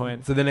side of that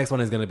coin. So the next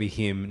one is going to be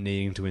him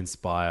needing to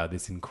inspire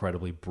this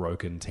incredibly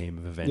broken team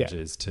of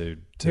Avengers to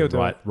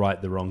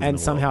right the wrongs and in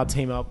the somehow world.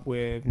 team up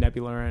with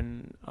Nebula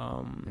and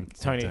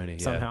Tony yeah.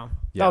 somehow.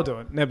 Yeah. They'll do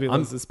it.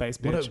 Nebula's the space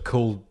bitch. What a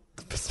cool...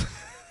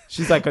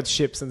 She's like got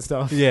ships and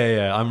stuff.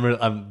 Yeah.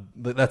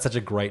 That's such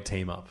a great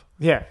team up.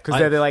 Yeah, because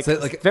they're like,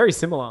 so, very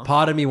similar.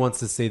 Part of me wants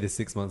to see the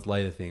 6 months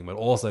later thing, but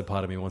also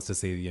part of me wants to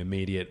see the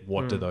immediate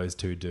what do those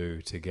two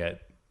do to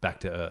get back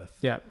to Earth.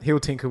 Yeah, he'll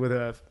tinker with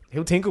her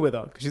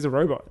because she's a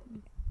robot.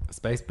 A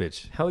space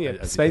bitch. Hell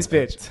yeah, space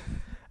bitch.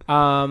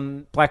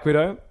 Black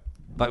Widow.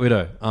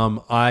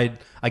 I,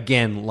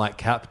 again, like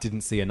Cap,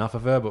 didn't see enough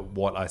of her, but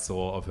what I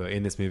saw of her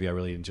in this movie I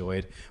really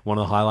enjoyed. One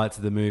of the highlights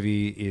of the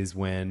movie is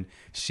when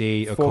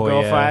she,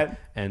 Okoye,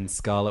 and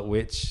Scarlet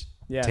Witch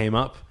team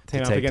up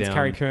against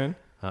Carrie Coon.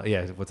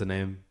 What's her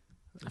name?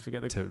 I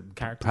forget the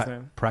character's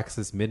name.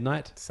 Praxis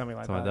Midnight? Something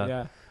like that,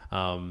 yeah.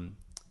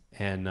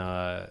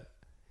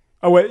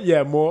 I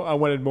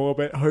wanted more,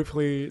 but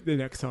hopefully the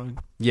next time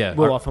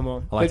we'll offer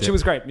more. But she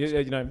was great.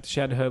 You know, she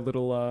had her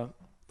little...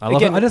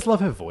 I just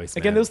love her voice,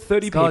 man. Again, there was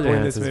 30 Scarlett people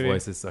in this Johansson's movie.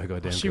 voice is so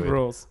goddamn she good.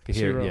 Rules.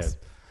 She rules.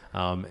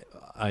 Yeah.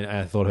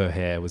 I thought her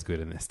hair was good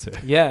in this too.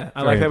 Yeah,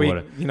 I like that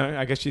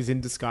I guess she's in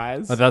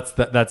disguise.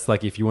 But that's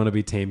like, if you want to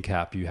be Team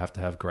Cap, you have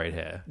to have great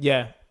hair.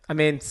 Yeah. I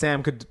mean,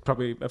 Sam could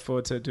probably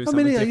afford to do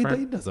something different.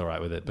 He does all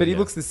right with it. But he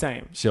looks the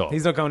same. Sure.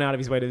 He's not going out of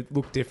his way to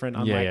look different,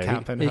 unlike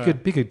Cap and her.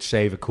 He could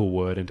shave a cool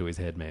word into his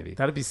head, maybe.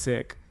 That'd be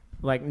sick.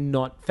 Like,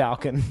 not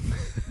Falcon.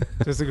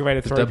 Just a good way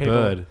to throw just a people.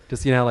 Bird.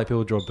 Just, you know how like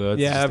people draw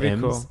birds? Yeah, that'd be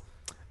M's?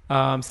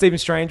 Cool. Stephen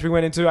Strange we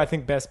went into, I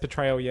think, best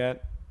portrayal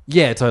yet.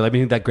 Yeah, totally. I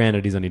mean, that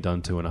granted, he's only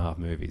done 2.5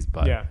 movies,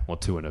 but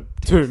two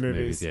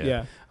movies.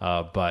 Yeah.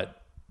 But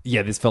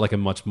yeah, this felt like a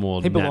much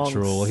more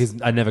natural.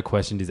 I never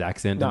questioned his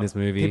accent in this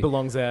movie. He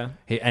belongs there.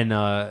 It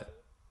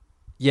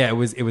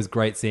was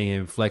great seeing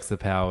him flex the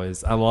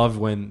powers. I love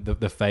when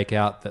the fake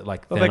out that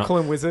like they call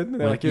him Wizard.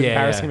 They're like, you're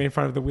embarrassing me in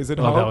front of the Wizard.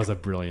 That was a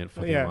brilliant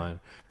fucking line.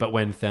 But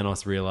when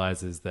Thanos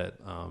realizes that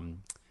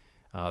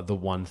the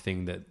one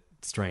thing that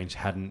Strange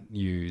hadn't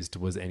used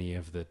was any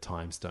of the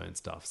time stone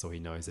stuff, so he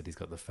knows that he's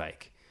got the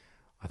fake.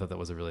 I thought that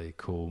was a really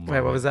cool moment. Wait,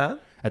 what was that?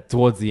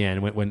 Towards the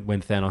end,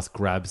 when Thanos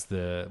grabs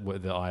the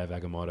Eye of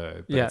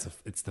Agamotto, but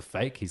it's the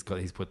fake. He's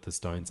put the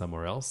stone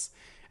somewhere else,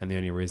 and the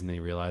only reason he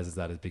realizes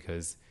that is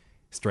because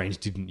Strange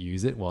didn't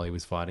use it while he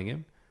was fighting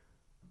him.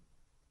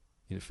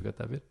 You forgot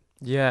that bit?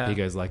 Yeah. He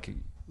goes like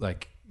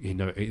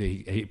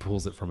he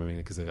pulls it from him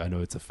because I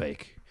know it's a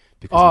fake.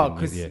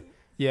 Because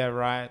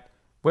right.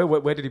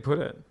 Where did he put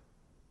it?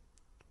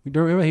 You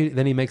don't remember?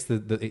 Then he makes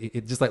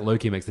just like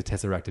Loki makes the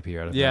Tesseract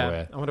appear out of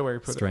nowhere. I wonder where he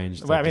put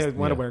Strange. it. I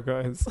wonder where it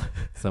goes.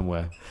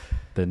 Somewhere.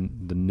 The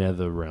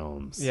Nether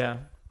Realms. Yeah.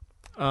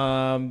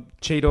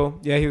 Cheadle.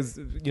 Yeah, he was,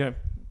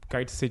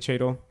 great to see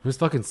Cheadle. He was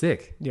fucking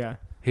sick. Yeah.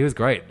 He was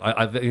great.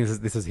 I think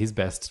this is his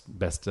best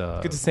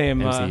good to see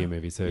him, MCU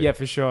movie too. Yeah,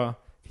 for sure.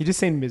 He just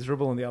seemed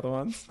miserable in the other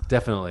ones.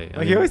 Definitely.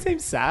 He always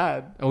seems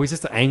sad. Oh, he's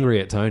just angry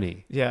at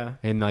Tony. Yeah.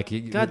 And like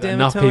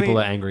enough people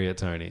are angry at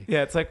Tony.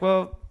 Yeah, it's like,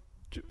 well,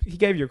 he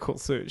gave you a cool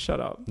suit. Shut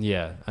up.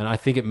 Yeah, and I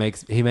think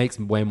he makes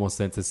way more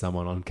sense as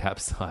someone on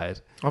Cap's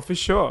side. Oh, for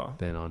sure.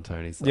 Than on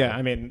Tony's side. Yeah,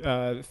 I mean,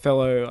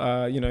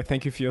 fellow,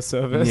 thank you for your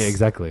service. Yeah,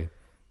 exactly.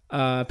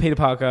 Peter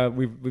Parker,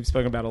 we've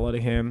spoken about a lot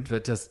of him,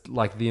 but just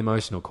like the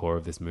emotional core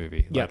of this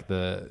movie, like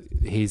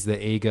he's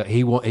the eager.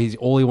 He's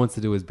all he wants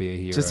to do is be a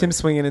hero. Just him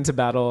swinging into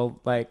battle,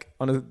 like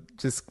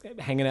just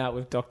hanging out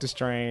with Doctor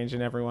Strange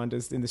and everyone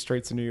just in the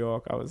streets of New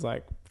York. I was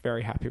like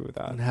very happy with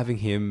that. And having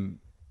him,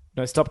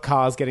 stop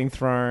cars getting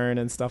thrown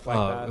and stuff like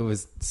that. It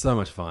was so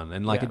much fun,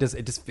 and like it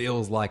just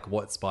feels like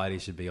what Spidey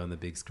should be on the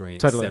big screen.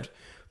 Totally. Except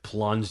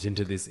plunged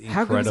into this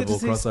How incredible good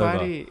is it to crossover.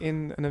 See Spidey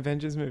in an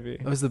Avengers movie?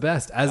 It was the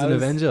best as an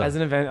Avenger. As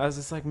an Avenger, I was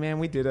just like, man,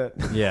 we did it.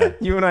 Yeah,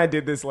 you and I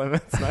did this,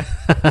 Lemons.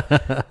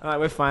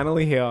 We're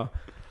finally here.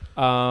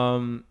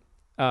 T'Challa,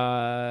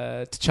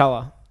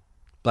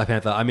 Black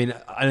Panther. I mean,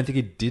 I don't think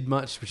he did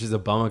much, which is a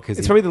bummer because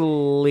it's probably the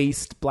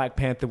least Black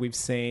Panther we've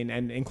seen,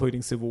 and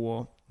including Civil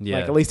War. Yeah.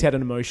 Like, at least he had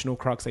an emotional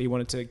crux that he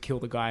wanted to kill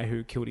the guy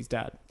who killed his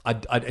dad. I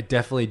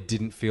definitely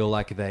didn't feel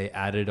like they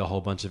added a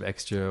whole bunch of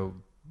extra.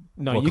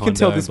 No, Wakanda you can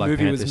tell this Black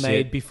movie was Panther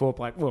made shit. before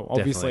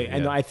obviously. Definitely,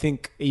 And yeah. I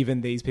think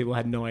even these people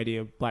had no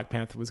idea Black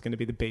Panther was going to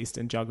be the beast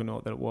and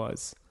juggernaut that it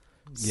was.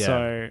 Yeah.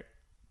 So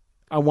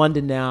I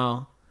wonder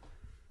now.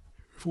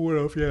 For what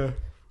else, yeah.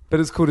 But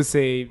it's cool to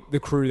see the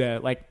crew there.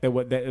 Like, it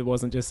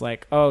wasn't just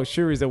like, oh,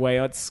 Shuri's away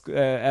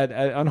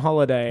on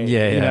holiday.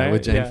 Yeah, you know?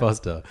 with Jane Yeah.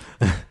 Foster.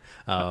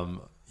 I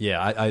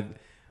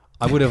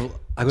would have.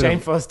 Jane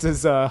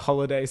Foster's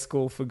holiday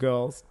school for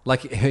girls.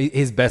 Like,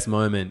 his best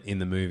moment in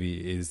the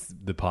movie is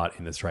the part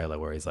in the trailer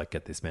where he's like,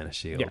 "Get this man a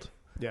shield."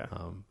 Yeah.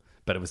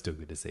 But it was still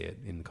good to see it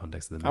in the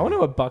context of the movie. I wonder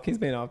what Bucky's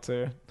been up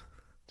to.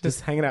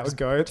 Just hanging out with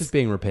goats. Just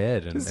being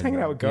repaired. And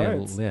hanging out with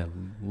goats. Yeah,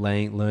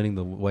 learning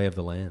the way of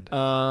the land.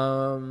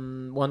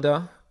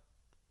 Wanda.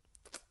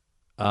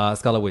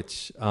 Scarlet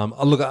Witch.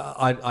 Look,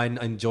 I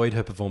enjoyed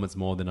her performance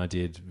more than I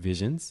did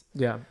Vision's.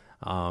 Yeah.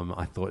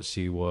 I thought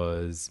she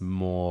was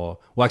more...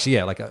 Well, actually,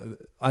 yeah, like,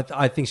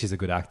 I think she's a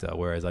good actor,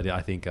 whereas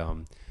I think,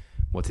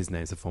 what's his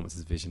name's performance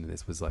as Vision in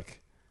this was,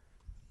 like,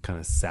 kind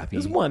of sappy.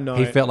 There's one note.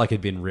 He felt like he'd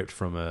been ripped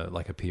from a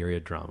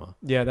period drama.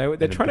 Yeah, they're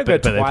And trying to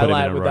but go they put him in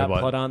Twilight a with robot. that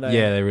plot, aren't they?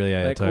 Yeah, they really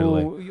are, like,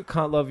 totally. Oh, you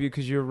can't love you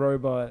because you're a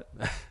robot.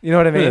 You know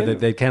what I mean?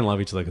 They can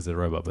love each other because they're a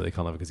robot, but they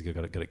can't love it because you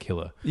got to kill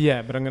her.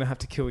 Yeah, but I'm going to have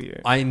to kill you.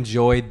 I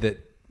enjoyed that,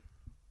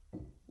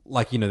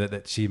 like, you know,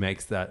 that she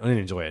makes that. I didn't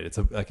enjoy it.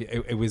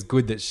 It was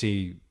good that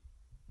she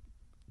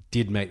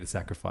did make the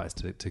sacrifice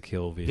to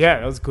kill Vision.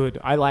 Yeah, it was good.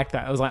 I liked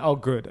that. I was like, oh,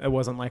 good. It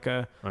wasn't like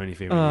a... Only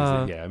female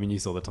using. Yeah, I mean, you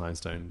saw the time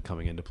stone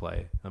coming into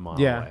play a mile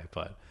away,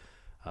 but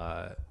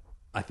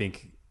I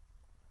think,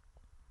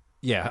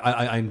 yeah,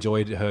 I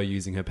enjoyed her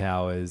using her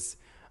powers.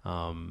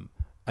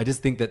 I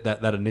just think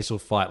that initial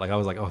fight, like, I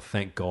was like, oh,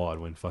 thank God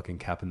when fucking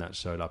Cap and that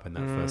showed up in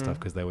that first stuff,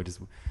 because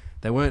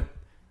they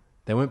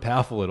weren't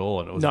powerful at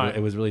all, and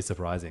it was really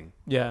surprising.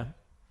 Yeah.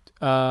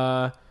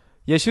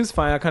 Yeah, she was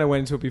fine. I kind of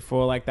went into it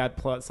before. Like, that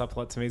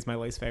subplot to me is my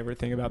least favorite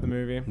thing about the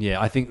movie. Yeah,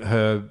 I think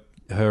her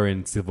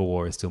in Civil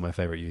War is still my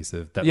favorite use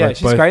of that. Yeah,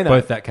 she's great in that.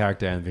 Both that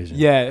character and Vision.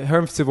 Yeah, her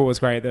in Civil War was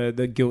great.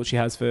 The guilt she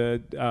has for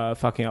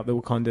fucking up the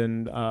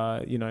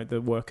Wakandan,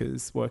 the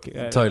workers working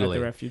at the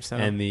refuge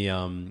center. And the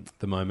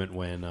moment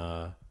when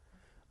the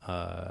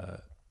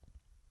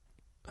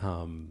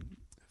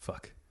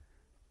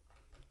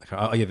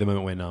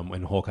moment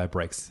when Hawkeye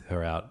breaks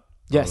her out.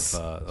 Yes,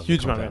 of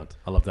huge the compound. moment.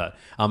 I love that.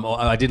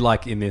 I did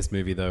like in this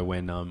movie though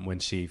when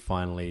she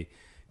finally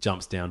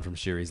jumps down from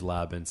Shuri's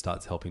lab and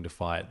starts helping to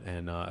fight,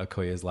 and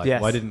Okoye's like, yes.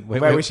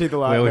 Where was she the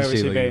lab? Where was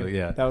she be?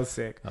 Yeah, that was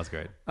sick. That was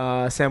great.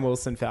 Sam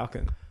Wilson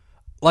Falcon,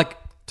 like,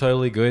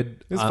 totally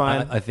good. It was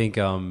fine. I think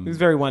it was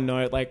very one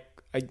note. Like,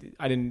 I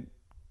didn't.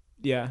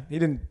 Yeah, he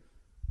didn't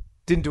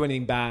do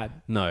anything bad.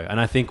 No, and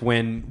I think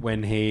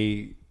when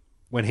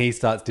he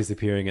starts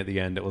disappearing at the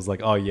end, it was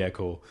like, oh yeah,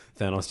 cool.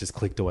 Thanos just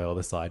clicked away all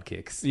the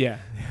sidekicks. Yeah,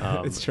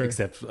 it's true.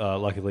 Except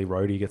luckily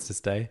Rhodey gets to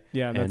stay.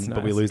 Yeah, that's nice.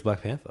 But we lose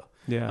Black Panther.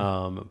 Yeah.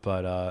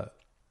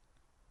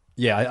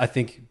 I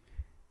think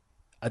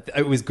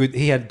it was good.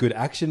 He had good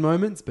action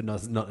moments, but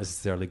not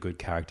necessarily good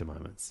character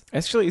moments.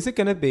 Actually, is it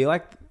going to be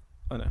like...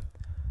 Oh no,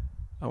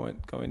 I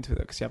won't go into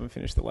that because you haven't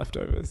finished The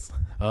Leftovers.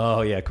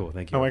 Oh yeah, cool.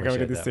 Thank you. I won't go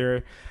into this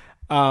theory.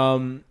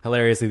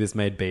 Hilariously, this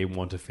made B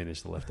want to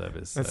finish The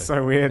Leftovers. That's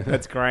so weird.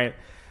 That's great.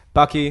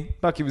 Bucky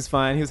was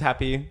fine. He was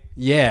happy.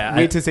 Yeah.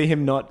 Weird to see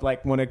him not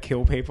like want to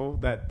kill people,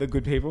 the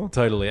good people.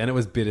 Totally. And it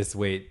was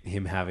bittersweet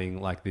him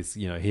having like this,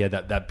 you know, he had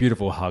that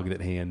beautiful hug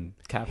that he and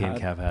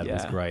Cav had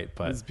was great.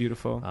 But it was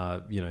beautiful.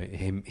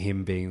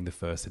 Him being the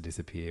first to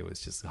disappear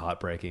was just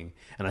heartbreaking.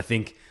 And I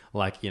think,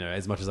 like, you know,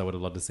 as much as I would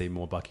have loved to see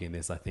more Bucky in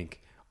this, I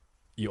think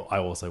I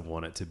also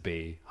want it to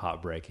be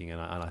heartbreaking, and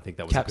I think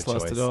that was Cap's a good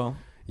choice. lost it all.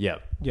 Yeah.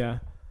 Yeah.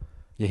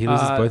 Yeah, he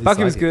loses both his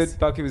Bucky was sidekicks. good.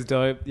 Bucky was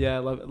dope. Yeah,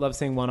 love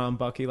seeing one-armed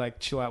Bucky like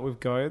chill out with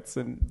goats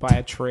and by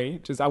a tree.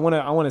 Just I want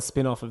to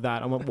spin off of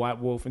that. I want White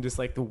Wolf and just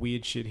like the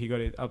weird shit he got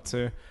it up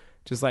to,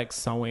 just like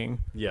sewing.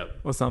 Yeah.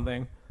 Or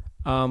something.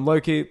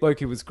 Loki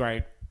was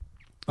great.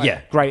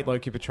 Yeah. Great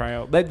Loki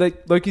portrayal.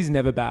 Loki's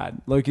never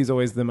bad. Loki's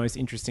always the most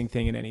interesting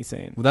thing in any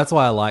scene. Well, that's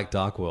why I like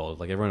Dark World.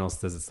 Like, everyone else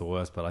says it's the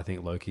worst, but I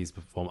think Loki's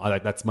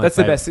performance... That's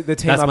the best. The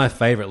team that's my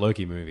favorite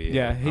Loki movie.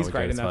 Yeah, he's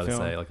great in that film.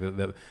 Say. Like,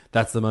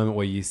 that's the moment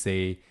where you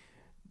see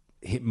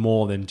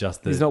more than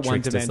just the he's not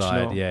trickster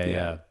one-dimensional.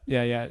 side.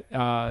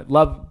 Yeah.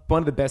 Love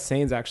one of the best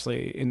scenes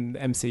actually in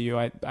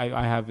MCU.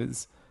 I have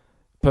his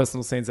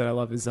personal scenes that I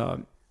love is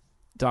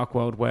Dark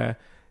World, where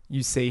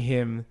you see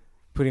him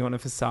putting on a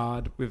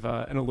facade with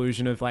an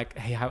illusion of like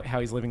how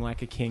he's living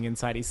like a king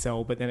inside his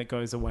cell, but then it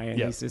goes away and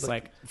he's just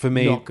like for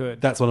me, not good.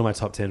 That's one of my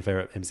top 10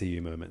 favorite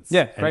MCU moments.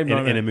 Yeah, great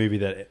moment. In a movie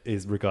that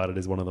is regarded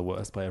as one of the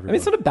worst by everyone. I mean,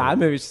 it's not a bad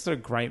movie; it's just a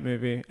great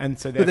movie. And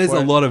so, but there's a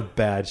lot of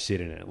bad shit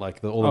in it.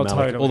 Like all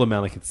the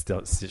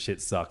Malekith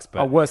shit sucks.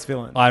 But worst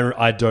villain.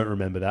 I don't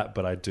remember that,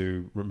 but I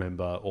do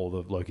remember all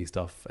the Loki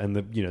stuff and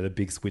the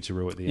big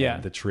switcheroo at the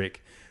end, the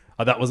trick.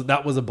 That was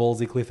a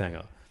ballsy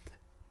cliffhanger,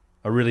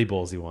 a really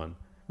ballsy one.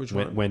 Which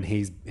when, one? when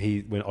he's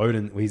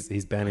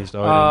banished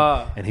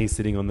Odin and he's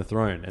sitting on the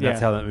throne, and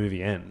that's how that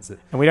movie ends.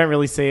 And we don't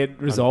really see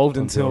it resolved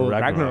until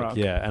Ragnarok.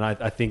 Yeah, and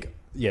I think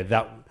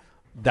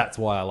that's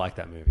why I like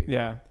that movie.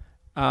 Yeah.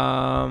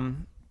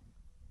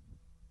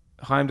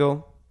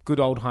 Heimdall, good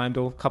old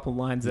Heimdall, couple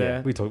lines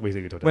there. We talked When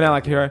about I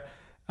like hero.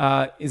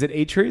 Is it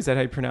Eitri? Is that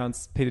how you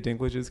pronounce Peter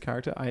Dinklage's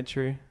character?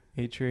 Eitri?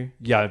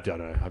 Yeah, I don't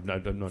know.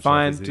 I'm not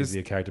Fine, sure if he's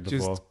a character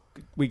before.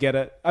 We get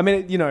it. I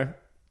mean, you know,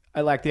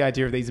 I like the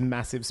idea of these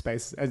massive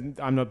space.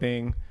 I'm not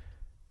being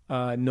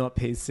not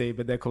PC,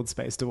 but they're called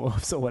space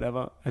dwarfs or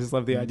whatever. I just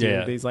love the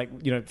idea of these, like,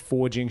 you know,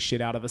 forging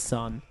shit out of a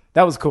sun.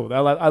 That was cool.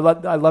 I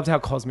loved how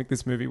cosmic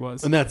this movie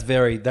was. And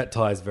that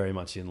ties very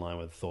much in line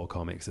with Thor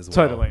comics as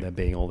well. Totally. There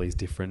being all these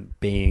different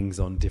beings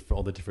on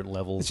all the different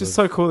levels. It's just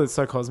so cool. It's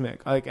so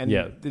cosmic.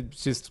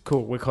 It's just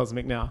cool. We're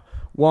cosmic now.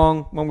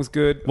 Wong was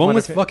good. Wong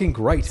was fucking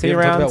great. Is he We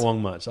haven't around? talked about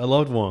Wong much. I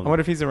loved Wong. I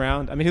wonder if he's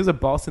around. I mean, he was a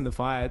boss in the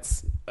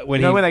fights.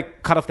 When when they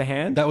cut off the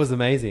hand? That was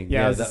amazing.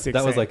 Yeah,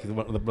 that was like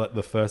one of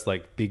the first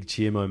like big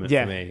cheer moment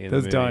for me. That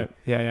was dope.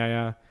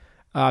 Yeah.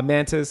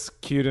 Mantis,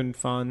 cute and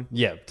fun.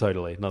 Yeah,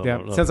 totally.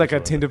 Sounds like a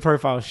Tinder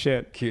profile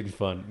shit. Cute and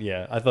fun.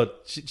 Yeah, I thought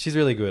she's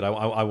really good.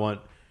 I want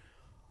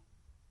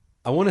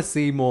to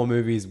see more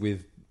movies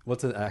with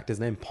what's the actor's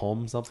name?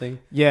 Pom something.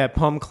 Yeah,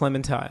 Pom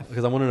Clementine.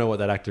 Because I want to know what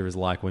that actor is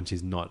like when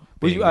she's not.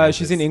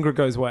 She's in Ingrid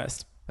Goes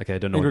West. Okay, I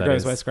don't know Ingrid what that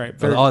Goes is. West, great.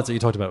 So you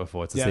talked about it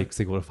before. It's a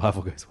sequel to Five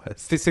Will Goes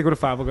West. The sequel to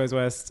Five Will Goes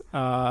West.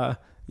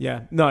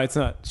 Yeah, no, it's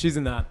not. She's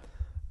in that.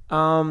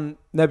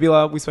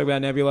 Nebula, we spoke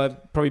about Nebula,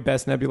 probably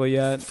best Nebula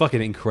yet.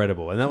 Fucking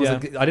incredible. And that was I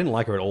didn't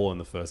like her at all in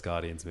the first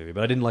Guardians movie,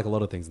 but I didn't like a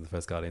lot of things in the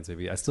first Guardians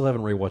movie. I still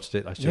haven't rewatched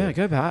it. I should. Yeah,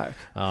 go back.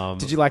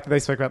 Did you like that they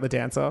spoke about the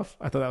dance off?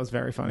 I thought that was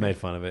very funny. Made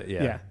fun of it.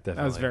 Yeah, definitely.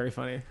 That was very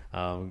funny.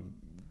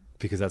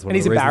 Because that's one and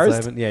of the he's reasons embarrassed. I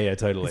haven't. Yeah,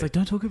 totally. He's like,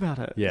 don't talk about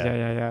it.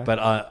 Yeah. But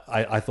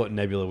I thought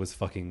Nebula was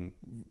fucking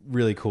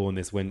really cool in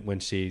this when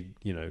she,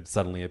 you know,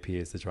 suddenly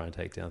appears to try and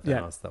take down Thanos.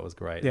 Yeah. That was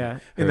great. Yeah.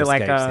 And her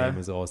and escape scene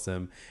was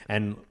awesome.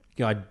 And,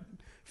 you know, I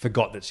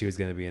forgot that she was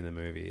going to be in the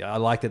movie. I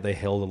like that they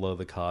held a lot of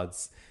the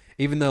cards.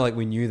 Even though, like,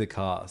 we knew the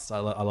cast. I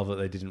love that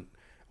they didn't...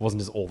 It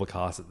wasn't just all the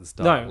cast at the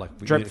start. No, like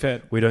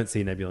drip-fed. We don't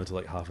see Nebula until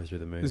like halfway through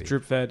the movie. It was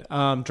drip-fed.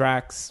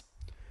 Drax.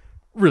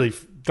 Really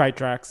great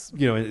Drax.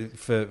 You know,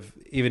 for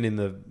even in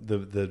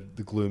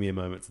the gloomier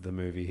moments of the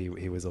movie,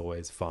 he was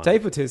always fun.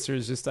 Dave Bautista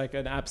is just like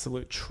an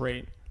absolute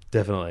treat.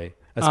 Definitely,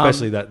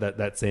 especially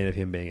that scene of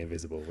him being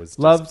invisible was just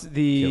loved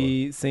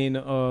the killer. Scene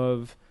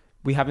of.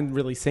 We haven't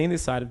really seen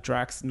this side of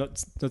Drax,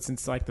 not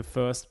since like the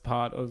first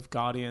part of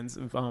Guardians.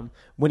 Of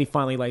when he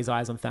finally lays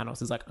eyes on Thanos,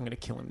 he's like, "I'm going to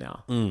kill him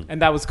now,"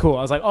 and that was cool.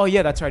 I was like, "Oh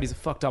yeah, that's right. He's a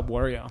fucked up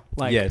warrior.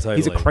 Like, yeah, totally.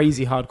 He's a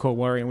crazy hardcore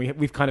warrior, and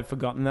we've kind of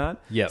forgotten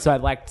that. Yeah. So I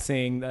liked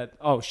seeing that.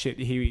 Oh shit,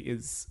 he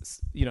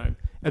is, you know,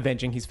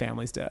 avenging his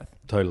family's death.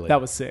 Totally,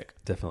 that was sick.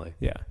 Definitely,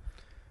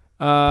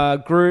 yeah.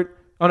 Groot.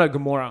 Oh no,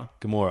 Gamora.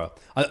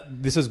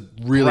 This was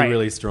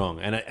really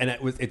strong, and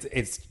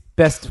it's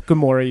best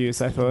Gamora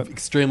use, I thought.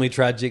 Extremely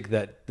tragic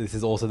that this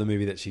is also the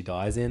movie that she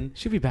dies in.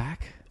 She'll be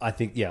back. I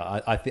think,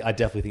 I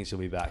definitely think she'll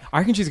be back. I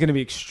reckon she's going to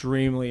be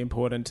extremely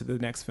important to the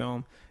next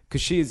film because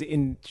she is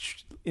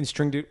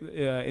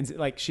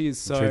like she is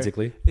so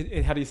intrinsically.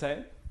 How do you say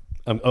it?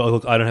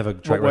 Look, I don't have a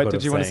track record. What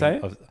did you want to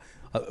say?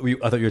 I thought you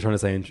were trying to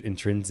say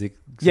intrinsic.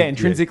 Yeah,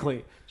 intrinsically.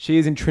 Yeah. She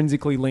is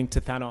intrinsically linked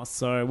to Thanos.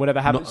 So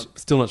whatever happens,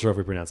 still not sure if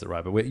we pronounced it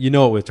right, but you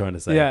know what we're trying to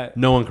say. Yeah.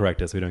 No one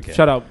correct us. We don't care.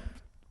 Shut up.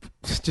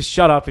 Just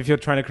shut up if you're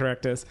trying to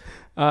correct us.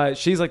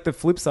 She's like the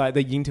flip side,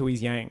 the yin to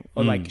his yang.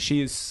 Or like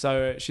she's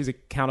a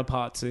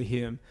counterpart to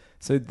him.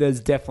 So there's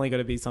definitely got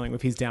to be something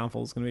with his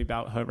downfall is going to be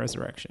about her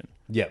resurrection.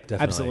 Yeah,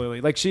 definitely.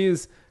 Absolutely. Like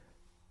she's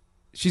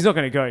not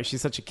going to go.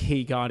 She's such a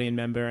key Guardian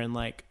member, and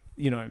like,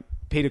 you know,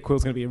 Peter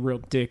Quill's going to be a real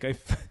dick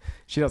if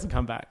she doesn't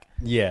come back.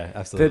 Yeah,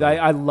 absolutely. That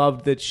I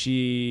love that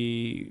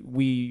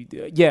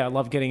I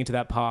love getting into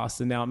that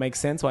past, and now it makes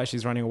sense why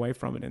she's running away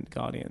from it in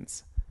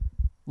Guardians.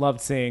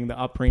 Loved seeing the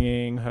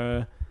upbringing,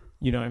 her,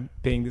 you know,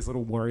 being this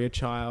little warrior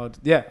child.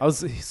 Yeah, I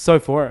was so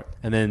for it.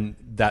 And then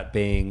that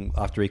being,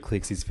 after he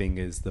clicks his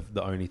fingers,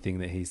 the only thing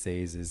that he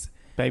sees is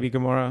Baby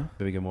Gamora.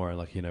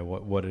 Like, you know,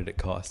 what did it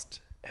cost?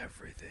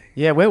 Everything.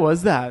 Yeah, where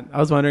was that? I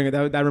was wondering.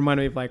 That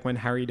reminded me of like when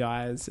Harry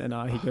dies and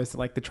he goes to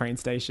like the train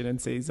station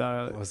and sees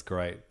it was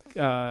great.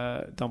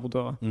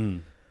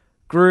 Dumbledore.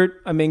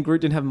 Groot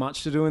didn't have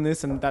much to do in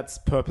this, and that's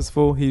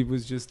purposeful. He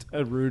was just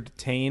a rude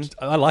teen.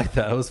 I like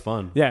that. It was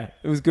fun. Yeah,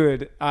 it was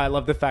good. I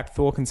love the fact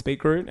Thor can speak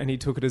Groot, and he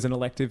took it as an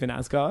elective in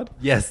Asgard.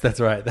 Yes, that's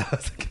right.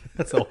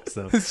 That's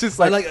awesome. It's just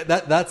like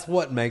that. That's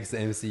what makes the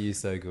MCU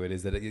so good.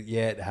 Is that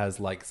it has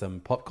like some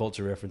pop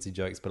culture referencey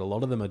jokes, but a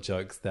lot of them are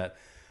jokes that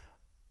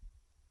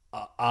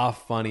are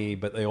funny,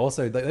 but they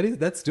also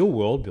that's still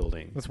world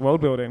building. It's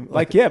world building.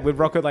 Like with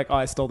Rocket, like, oh,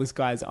 I stole this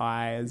guy's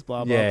eyes,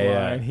 blah blah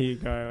blah, and here you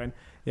go, and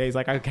yeah, he's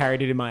like, I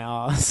carried it in my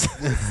ass.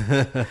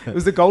 It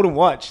was the Golden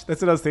Watch.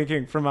 That's what I was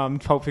thinking from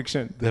Pulp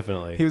Fiction.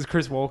 Definitely, he was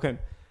Chris Walken,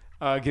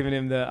 giving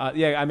him the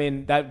I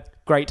mean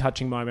that great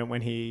touching moment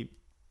when he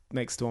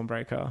makes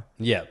Stormbreaker.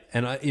 Yeah,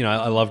 and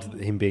I loved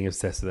him being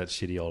obsessed with that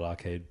shitty old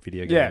arcade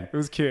video game. Yeah, it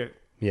was cute.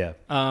 Yeah.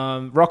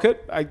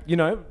 Rocket,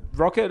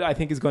 Rocket, I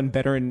think has gotten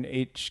better in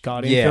each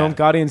Guardian film.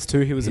 Guardians 2,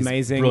 he was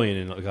amazing.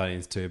 Brilliant in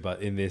Guardians 2,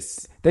 but in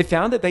this... They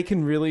found that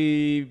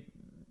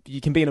you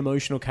can be an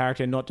emotional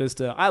character, not just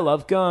I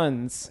love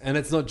guns. And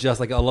it's not just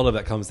like a lot of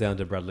that comes down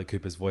to Bradley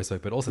Cooper's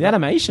voiceover, but also the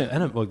animation.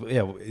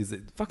 Is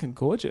it fucking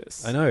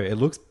gorgeous? I know it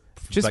looks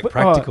just like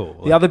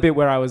practical. The other bit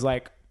where I was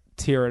like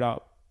tear it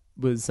up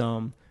was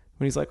when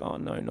he's like, "Oh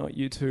no, not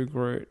you too,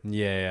 Groot."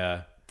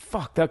 Yeah.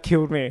 Fuck, that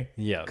killed me.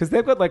 Yeah, because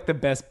they've got like the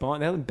best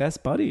bond. They're the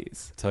best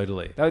buddies.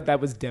 Totally. That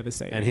was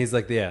devastating. And he's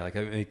like, I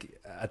mean,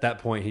 at that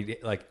point, he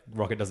like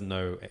Rocket doesn't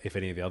know if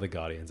any of the other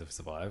Guardians have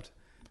survived.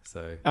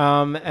 So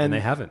and they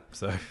haven't.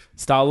 So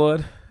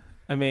Star-Lord,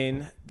 I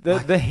mean,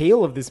 the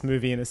heel of this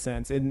movie in a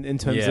sense, in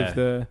terms of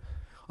the.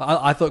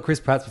 I thought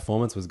Chris Pratt's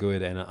performance was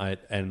good,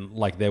 and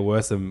like there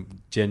were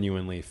some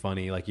genuinely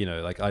funny, like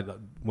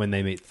when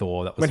they meet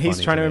Thor, that was when he's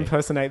funny trying to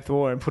impersonate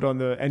Thor and put on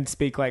and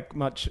speak like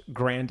much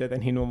grander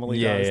than he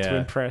normally does to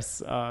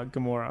impress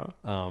Gamora,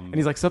 and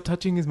he's like, stop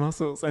touching his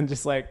muscles, and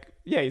just like,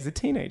 he's a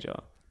teenager,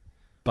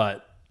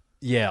 but.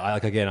 Yeah,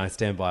 I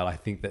stand by it. I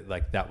think that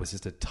like that was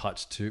just a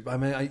touch too. I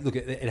mean, look,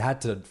 it had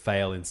to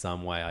fail in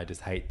some way. I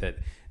just hate that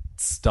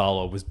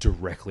Star-Lord was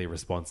directly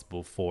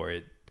responsible for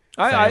it.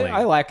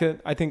 I like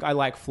it. I think I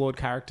like flawed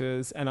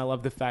characters, and I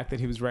love the fact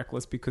that he was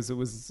reckless because it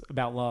was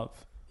about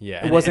love.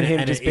 Yeah, it wasn't him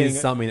and just it being is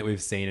something that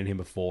we've seen in him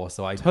before.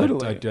 So I do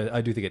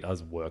think it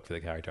does work for the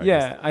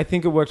character. I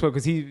think it works well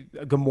because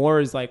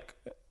Gamora is like,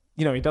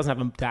 he doesn't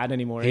have a dad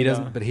anymore. He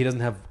doesn't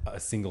have a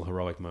single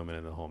heroic moment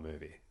in the whole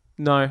movie.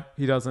 No,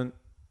 he doesn't.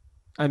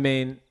 I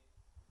mean,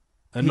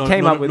 and not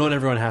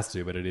everyone has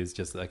to, but it is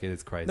just like it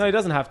is crazy. No, he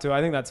doesn't have to. I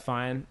think that's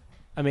fine.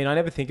 I mean, I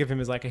never think of him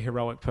as like a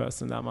heroic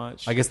person that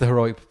much. I guess the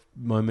heroic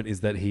moment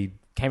is that he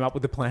came up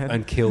with the plan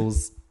and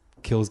kills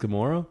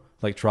Gamora.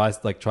 Like tries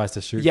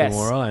to shoot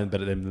Gamora,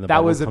 but then the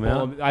that was come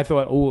out. I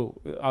thought,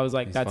 I was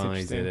like, He's that's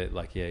finally interesting. did it.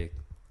 Like, he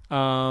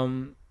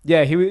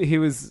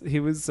was.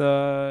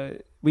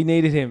 We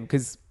needed him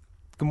because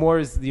Gamora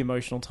is the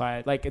emotional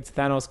tie. Like it's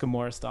Thanos,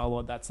 Gamora,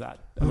 Star-Lord. That's that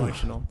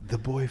emotional. The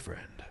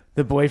boyfriend.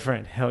 The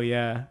boyfriend, hell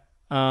yeah.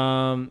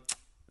 And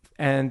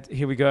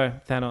here we go,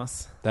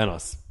 Thanos.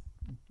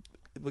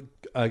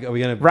 Are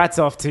we gonna rats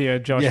off to you,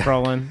 Josh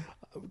Brolin?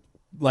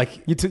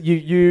 Like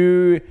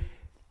you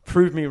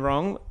proved me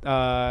wrong,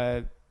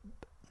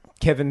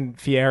 Kevin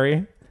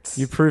Fieri.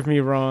 You proved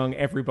me wrong,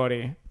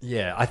 everybody.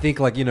 Yeah, I think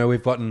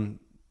we've gotten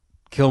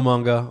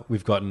Killmonger,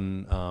 we've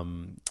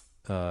gotten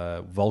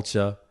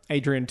Vulture,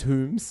 Adrian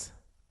Toomes. Is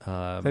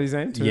that his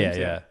name? Toomes?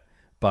 Yeah.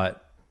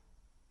 But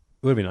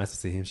it would be nice to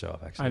see him show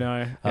up, actually. I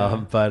know.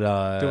 Yeah.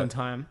 But doing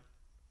time.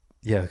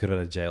 Yeah, we could have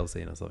had a jail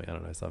scene or something. I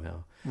don't know,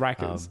 somehow.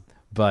 Rikers.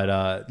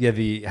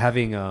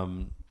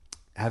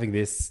 Having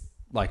this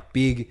like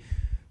big,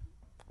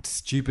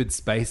 stupid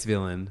space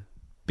villain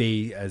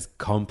be as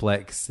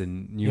complex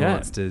and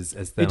nuanced as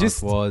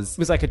Thanos was. It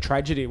was like a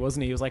tragedy,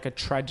 wasn't he? He was like a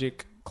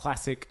tragic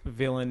classic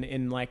villain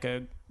in like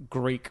a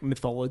Greek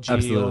mythology.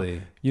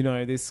 Absolutely.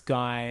 Or, this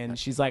guy, and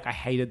she's like, I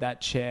hated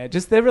that chair.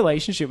 Just their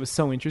relationship was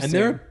so interesting.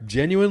 And there are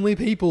genuinely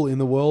people in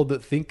the world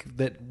that think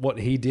that what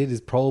he did is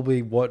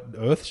probably what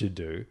Earth should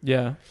do.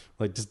 Yeah.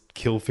 Like just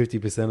kill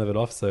 50% of it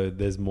off so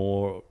there's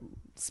more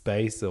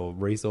space or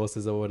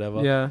resources or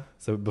whatever. Yeah.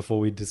 So before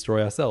we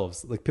destroy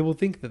ourselves. Like people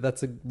think that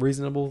that's a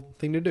reasonable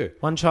thing to do.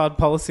 One child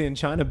policy in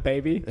China,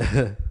 baby.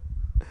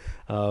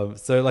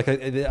 So like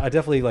I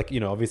definitely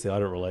obviously I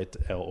don't relate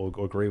or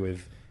agree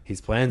with his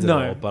plans at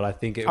all, but I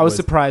think I was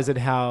surprised at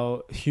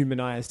how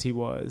humanized he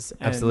was.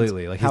 And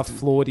absolutely. Like how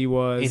flawed he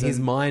was. In his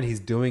mind,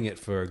 he's doing it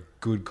for a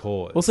good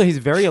cause. Also, he's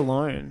very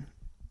alone.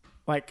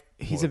 Like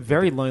he's a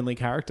very lonely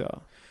character.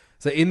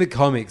 So in the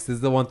comics, this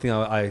is the one thing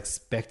I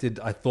expected.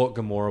 I thought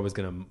Gamora was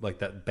going to,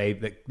 that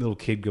little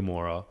kid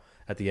Gamora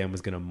at the end was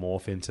going to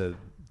morph into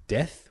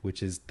Death,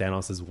 which is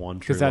Thanos'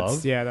 one true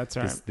love. Yeah, that's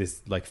right.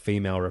 This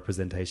female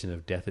representation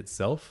of death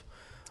itself.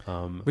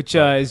 Which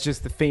is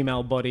just the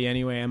female body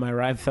anyway, am I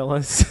right,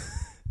 fellas?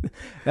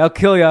 They'll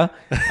kill you.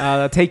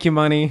 They'll take your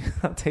money.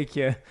 They'll take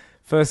your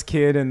first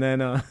kid and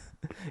then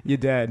you're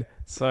dead.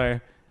 So...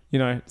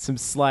 some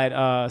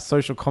slight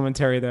social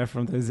commentary there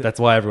from those. That's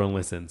why everyone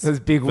listens. Those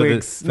big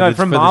wigs.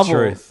 From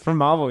Marvel. From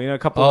Marvel, a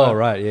couple of... Oh,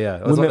 right, yeah.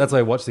 That's why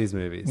I watch these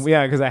movies.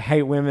 Yeah, because I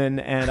hate women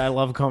and I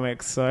love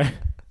comics, so...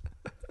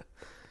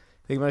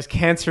 the most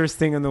cancerous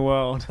thing in the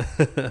world.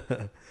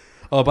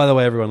 Oh, by the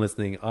way, everyone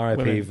listening,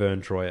 R.I.P.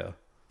 Vern Troyer.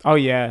 Oh,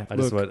 yeah.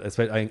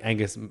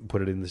 Angus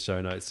put it in the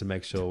show notes to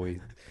make sure we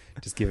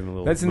just give him a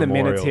little That's in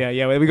memorial. the minutes here.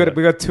 Yeah,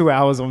 we got 2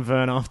 hours on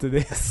Vern after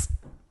this.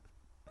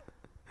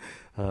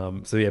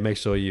 So yeah, make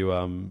sure you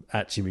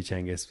at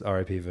Chimichangas,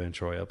 R.I.P. Vern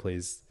Troyer,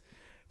 please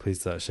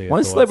share your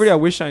one thoughts. Celebrity I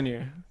wish I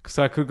knew,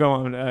 so I could go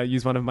on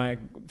use one of my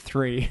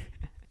 3.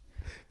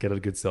 Get a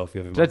good selfie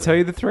of him. Did I tell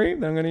you the 3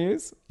 that I'm going to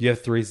use? You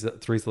have three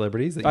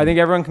celebrities. I think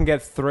everyone can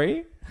get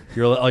 3.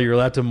 You're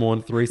allowed to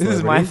mourn 3 This celebrities.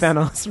 is my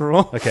Thanos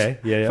rule. Okay,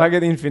 yeah. If I get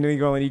the Infinity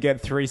Gauntlet, you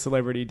get 3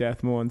 celebrity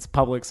death mourns,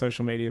 public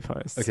social media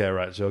posts. Okay,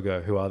 right. Sure,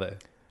 go. Who are they?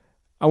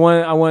 I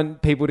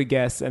want people to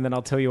guess, and then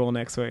I'll tell you all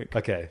next week.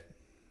 Okay.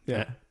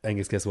 Yeah.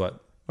 Angus, guess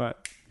what?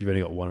 What? You've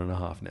only got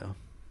 1.5 now.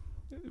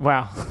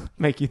 Wow.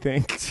 Make you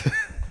think.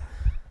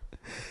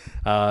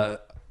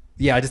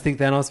 Yeah, I just think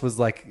Thanos was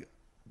like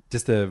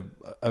just a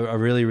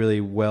really,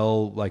 really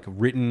well like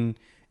written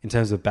in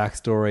terms of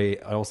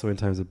backstory, also in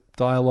terms of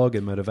dialogue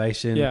and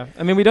motivation. Yeah.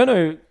 I mean, we don't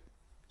know.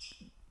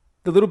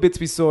 The little bits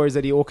we saw is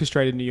that he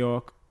orchestrated New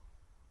York.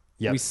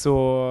 Yep. We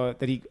saw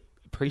that he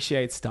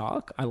appreciates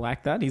Stark. I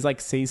like that. He's like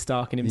sees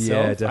Stark in himself.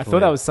 Yeah, definitely. I thought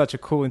that was such a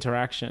cool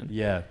interaction.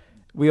 Yeah.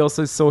 We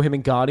also saw him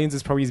in Guardians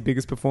as probably his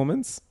biggest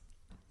performance.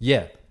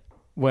 Yeah.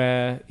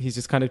 Where he's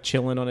just kind of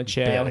chilling on a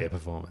chair. Barely a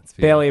performance.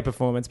 Barely a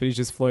performance, but he's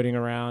just floating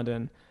around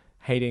and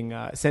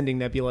sending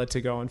Nebula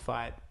to go and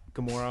fight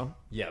Gamora.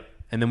 Yep.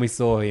 And then we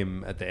saw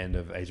him at the end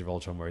of Age of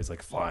Ultron where he's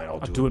like, fine, I'll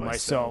do it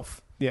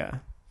myself. Yeah.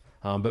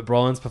 But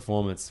Brolin's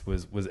performance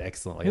was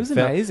excellent. Like, It was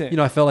amazing.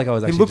 I felt like I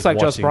was actually He looks just like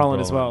Josh watching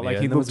Brolin as well. Like,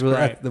 he and that looks was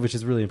great. which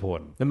is really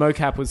important. The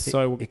mocap was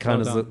so It kind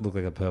well of done. looked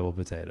like a purple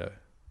potato.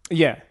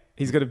 Yeah.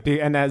 He's got a big,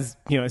 and as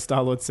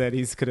Star-Lord said,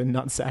 he's got a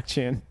nutsack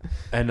chin.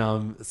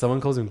 And someone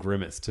calls him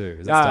Grimace too.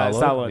 Is that Star-Lord?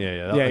 Star-Lord.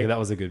 Yeah. That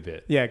was a good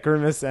bit. Yeah,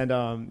 Grimace, and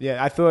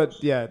I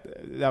thought,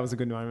 that was a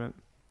good moment.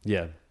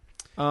 Yeah.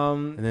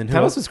 And then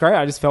Thanos was great.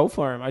 I just fell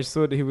for him. I just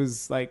thought he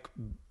was like,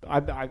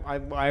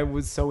 I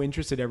was so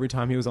interested every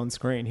time he was on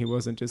screen. He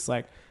wasn't just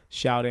like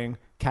shouting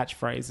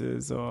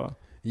catchphrases or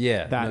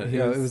that.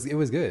 It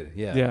was good.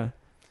 Yeah. Yeah.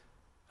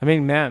 I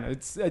mean, man,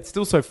 it's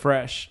still so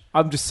fresh.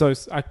 I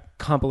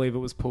can't believe it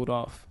was pulled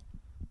off.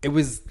 It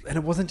was, and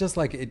it wasn't just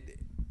like it.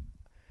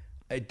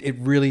 It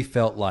really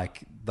felt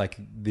like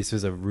this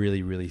was a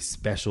really, really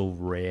special,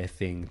 rare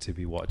thing to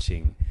be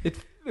watching.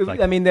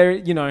 I mean,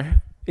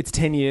 it's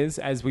 10 years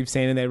as we've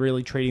seen, and they're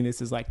really treating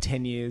this as like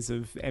 10 years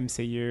of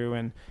MCU,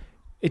 and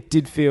it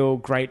did feel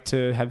great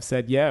to have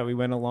said, yeah, we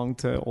went along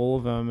to all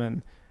of them,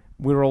 and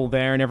we were all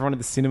there, and everyone at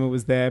the cinema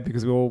was there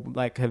because we all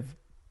like have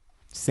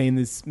seen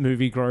this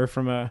movie grow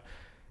from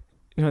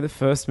the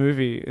first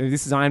movie.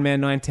 This is Iron Man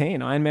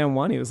 19. Iron Man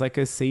 1, he was like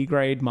a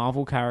C-grade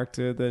Marvel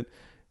character that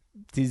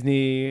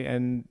Disney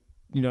and,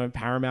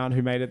 Paramount,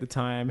 who made it at the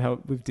time,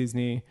 helped with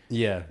Disney.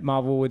 Yeah.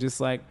 Marvel were just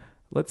like,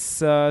 let's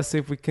see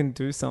if we can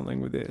do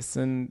something with this.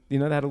 And, they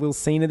had a little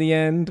scene at the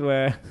end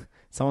where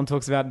someone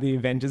talks about the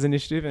Avengers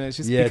Initiative, and it's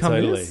just become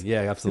totally. this.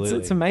 Yeah, absolutely.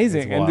 It's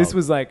amazing. It's and this wild.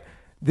 was like,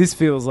 this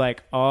feels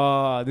like,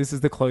 this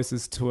is the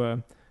closest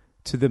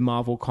to the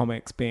Marvel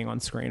comics being on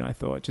screen, I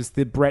thought. Just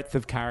the breadth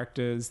of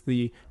characters,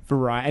 the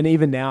variety. And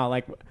even now,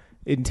 like,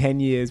 in 10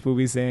 years, we'll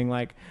be seeing,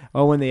 like,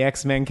 when the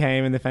X-Men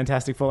came and the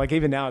Fantastic Four, like,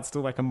 even now, it's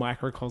still like a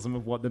microcosm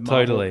of what the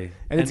Marvel... Totally.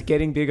 And it's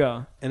getting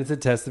bigger. And it's a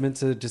testament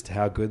to just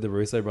how good the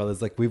Russo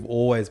brothers, like, we've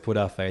always put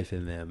our faith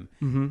in them,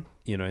 in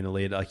the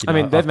lead. Like, they've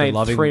after made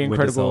loving 3 Winter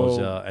incredible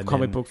Soldier and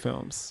comic then, book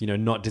films.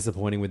 Not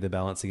disappointing with the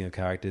balancing of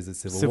characters at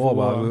Civil Civil War.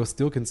 War. But we were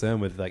still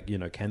concerned with, like,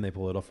 can they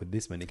pull it off with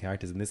this many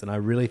characters in this? And I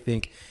really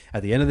think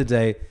at the end of the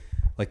day,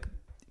 like,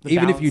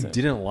 even if you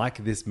didn't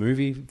like this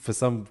movie for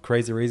some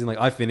crazy reason, like,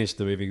 I finished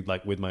the movie,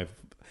 like, with my...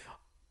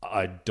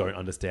 I don't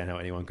understand how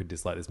anyone could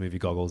dislike this movie,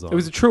 goggles on. It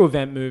was a true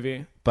event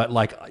movie. But,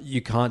 like, you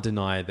can't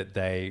deny that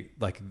they,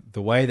 like,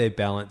 the way they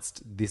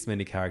balanced this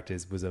many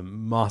characters was a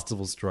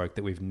masterful stroke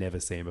that we've never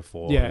seen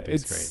before. Yeah, on the big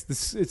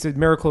screen. it's a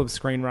miracle of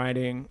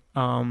screenwriting.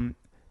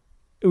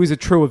 It was a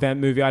true event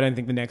movie. I don't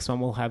think the next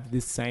one will have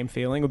this same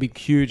feeling. It'll be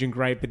huge and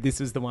great, but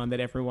this is the one that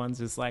everyone's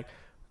just like,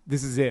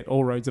 this is it.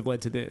 All roads have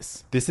led to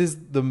this. This is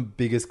the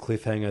biggest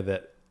cliffhanger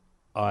that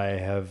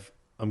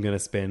I'm going to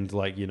spend,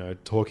 like,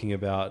 talking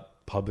about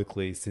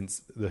publicly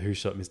since the Who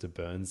Shot Mr.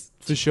 Burns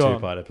For sure.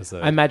 2-part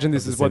episode. I imagine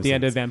this of is The what the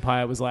end of Simpsons.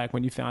 Empire was like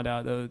when you found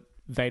out that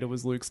Vader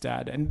was Luke's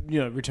dad, and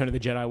Return of the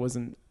Jedi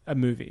wasn't a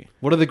movie.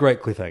 What are the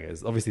great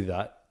cliffhangers? Obviously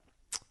that.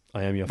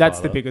 I Am Your That's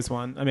Father. the biggest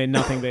one. I mean,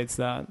 nothing beats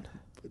that.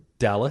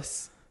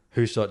 Dallas.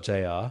 Who Shot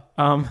JR.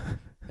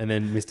 And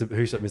then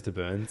Who Shot Mr.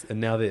 Burns.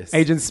 And now this.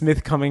 Agent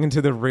Smith coming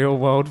into the real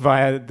world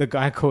via the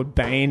guy called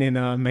Bane in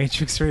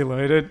Matrix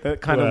Reloaded.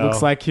 That kind of Wow.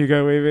 looks like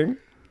Hugo Weaving.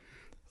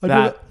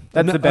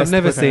 That's the best. I've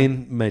never cliffhanger.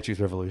 seen Matrix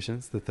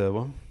Revolutions, the third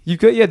one.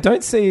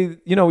 Don't see,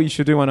 what you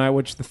should do when I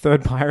watch the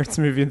third Pirates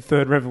movie and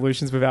third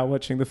Revolutions without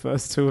watching the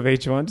first 2 of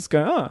each one. Just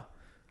go,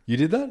 You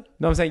did that?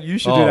 No, I'm saying you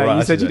should do that. Right, You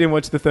I said should you do. didn't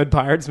watch the third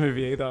Pirates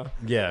movie either.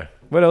 Yeah.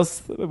 What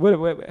else?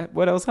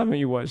 What else haven't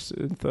you watched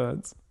in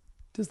thirds?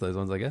 Just those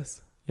ones, I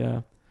guess.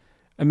 Yeah.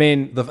 I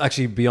mean...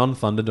 Actually, Beyond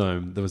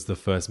Thunderdome, that was the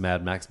first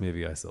Mad Max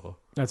movie I saw.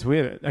 That's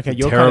weird. Okay,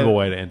 It's a terrible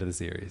way to enter the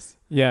series.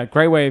 Yeah,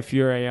 great way if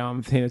you're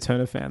a Tina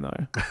Turner fan,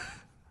 though.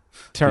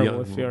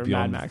 Terrible if you're a Mad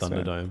Beyond Max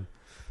Thunderdome. fan.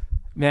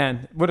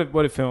 Man, what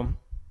a film.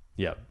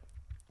 Yeah.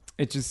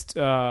 It just...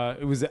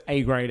 it was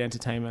A-grade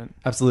entertainment.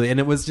 Absolutely. And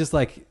it was just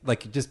like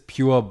just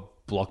pure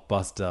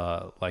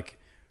blockbuster. Like,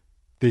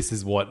 this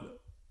is what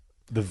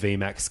the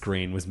VMAX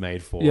screen was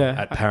made for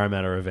at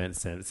Parramatta Event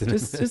Centre.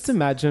 Just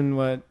imagine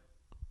what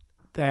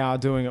they are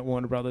doing at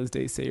Warner Brothers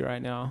DC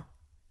right now.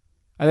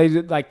 Are they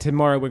like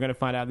tomorrow we're going to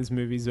find out this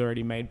movie's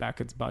already made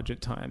back its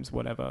budget times,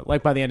 whatever.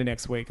 Like by the end of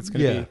next week, it's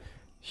going to be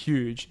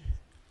huge.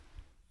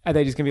 Are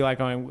they just gonna be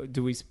like, "Oh,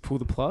 do we pull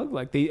the plug?"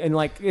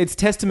 It's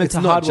testament It's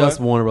to not hard just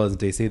work. Warner Brothers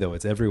and DC though.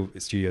 It's every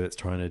studio that's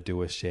trying to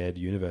do a shared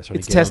universe.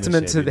 It's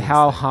testament to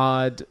how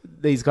hard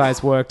these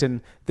guys worked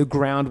and the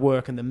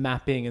groundwork and the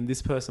mapping. And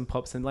this person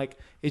pops in. Like,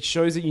 it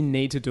shows that you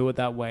need to do it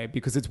that way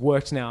because it's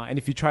worked now. And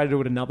if you try to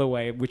do it another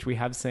way, which we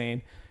have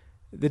seen,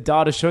 the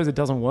data shows it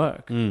doesn't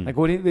work.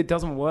 It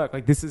doesn't work.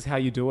 Like, this is how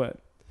you do it.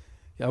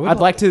 Yeah, I'd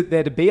like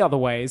there to be other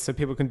ways so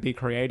people can be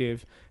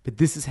creative, but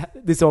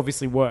this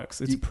obviously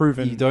works. It's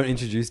proven. You don't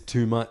introduce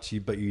too much,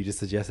 but you just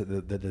suggest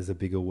that there's a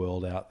bigger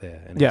world out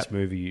there. And each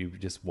movie, you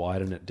just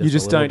widen it. You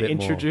just a little don't bit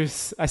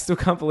introduce. More. I still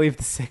can't believe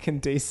the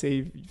second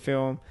DC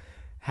film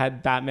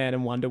had Batman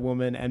and Wonder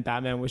Woman, and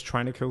Batman was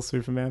trying to kill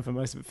Superman for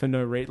most of it for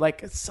no reason.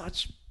 Like, it's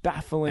such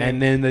baffling.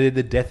 And then they did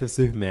the death of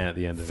Superman at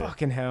the end of it.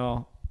 Fucking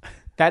hell,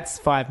 that's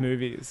 5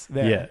 movies.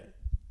 There. Yeah.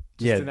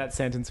 In that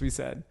sentence we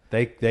said.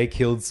 They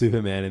killed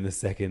Superman in the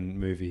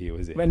second movie he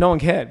was in. But no one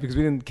cared because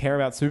we didn't care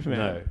about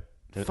Superman.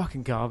 No.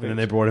 Fucking garbage. And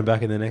then they brought him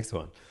back in the next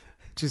one.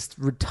 Just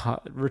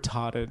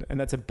retarded. And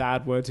that's a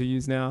bad word to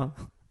use now.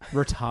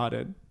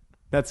 Retarded.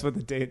 That's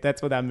what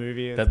that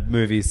movie is. That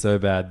movie is so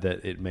bad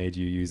that it made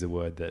you use a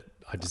word that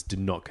I just did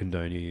not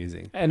condone you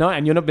using. And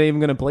you're not even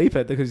going to bleep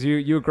it because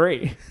you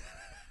agree.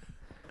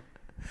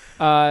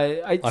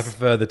 I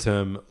prefer the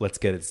term "let's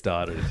get it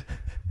started."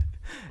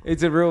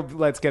 It's a real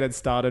let's get it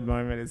started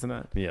moment, isn't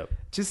it? Yep.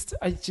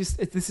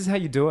 This is how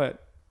you do it.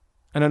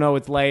 And I know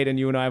it's late and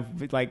you and I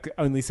have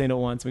only seen it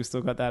once. We've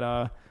still got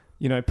that,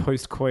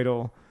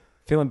 post-coital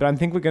feeling. But I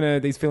think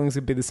these feelings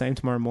would be the same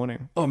tomorrow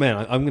morning. Oh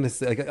man, I'm going to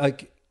say,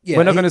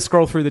 we're not going to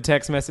scroll through the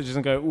text messages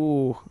and go,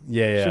 ooh,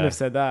 shouldn't have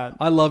said that.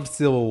 I loved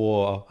Civil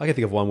War. I can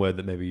think of one word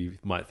that maybe you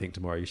might think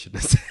tomorrow you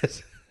shouldn't have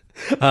said.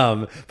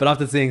 But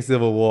after seeing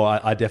Civil War,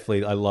 I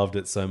loved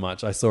it so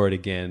much. I saw it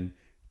again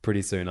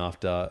pretty soon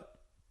after.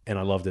 And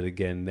I loved it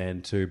again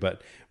then too.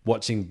 But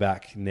watching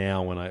back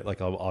now, when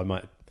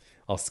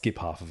I'll skip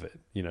half of it,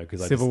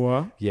 because Civil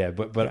War. Yeah,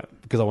 but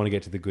because I want to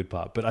get to the good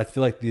part. But I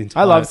feel like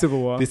I love Civil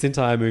War. This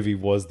entire movie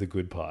was the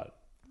good part.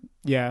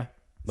 Yeah,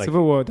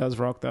 Civil War does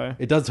rock though.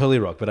 It does totally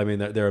rock. But I mean,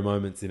 there are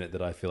moments in it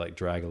that I feel like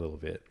drag a little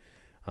bit.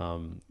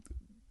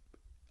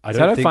 I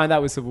don't find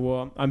that with Civil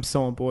War. I'm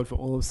so on board for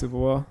all of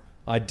Civil War.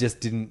 I just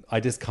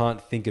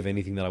can't think of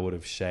anything that I would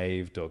have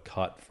shaved or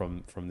cut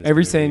from this.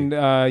 Every movie. scene,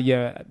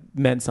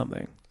 meant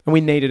something. And we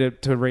needed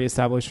it to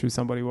reestablish who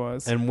somebody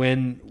was. And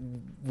when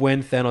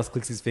Thanos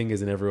clicks his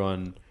fingers and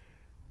everyone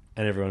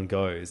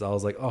goes, I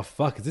was like, oh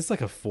fuck, is this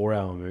like a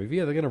 4-hour movie?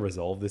 Are they going to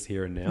resolve this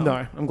here and now?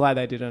 No, I'm glad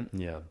they didn't.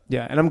 Yeah.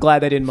 Yeah, and I'm glad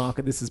they didn't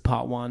market this as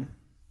part 1.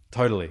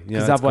 Totally.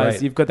 Because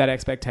otherwise you've got that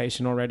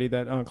expectation already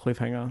that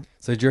cliffhanger.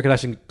 So do you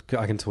reckon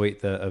I can tweet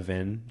the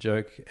Aven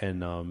joke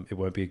and it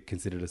won't be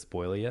considered a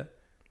spoiler yet?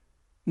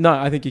 No,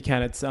 I think you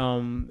can.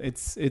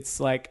 It's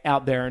like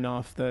out there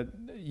enough that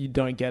you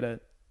don't get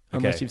it.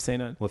 Unless you've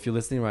seen it. Well, if you're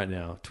listening right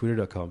now,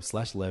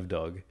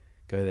 twitter.com/levdog,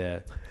 go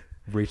there,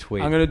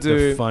 retweet I'm gonna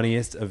do the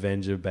funniest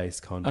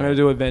Avenger-based content. I'm going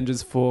to do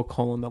Avengers 4: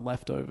 The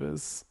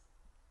Leftovers.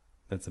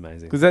 That's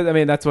amazing. Because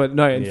that's what...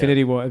 No,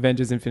 Infinity War.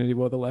 Avengers Infinity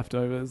War: The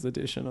Leftovers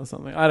edition or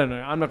something. I don't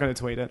know. I'm not going to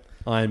tweet it.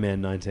 Iron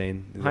Man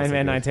 19. Iron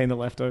Man 19, The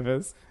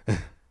Leftovers.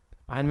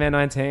 Iron Man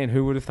 19.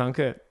 Who would have thunk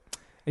it?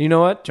 And you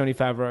know what? Johnny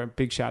Favreau.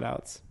 Big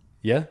shout-outs.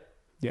 Yeah?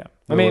 Yeah.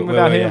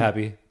 Without him...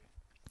 happy?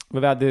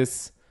 Without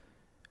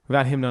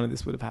him, none of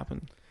this would have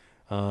happened.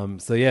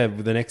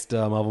 The next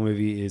Marvel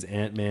movie is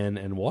Ant-Man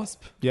and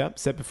Wasp. Yep,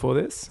 set before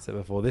this.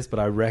 But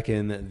I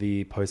reckon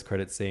the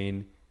post-credit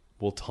scene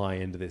will tie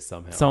into this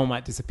somehow. Someone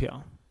might disappear.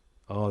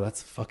 Oh,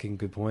 that's a fucking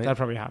good point. That'll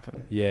probably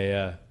happen.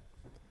 Yeah.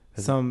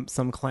 Some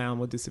clown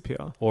will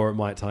disappear. Or it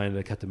might tie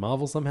into Captain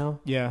Marvel somehow.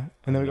 Yeah.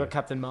 And then we've got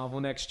Captain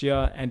Marvel next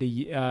year, and a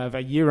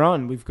year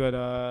on, we've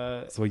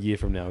got... So a year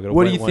from now.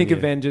 What do you think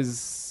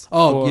Avengers...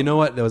 Oh, you know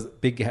what? There was a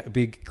big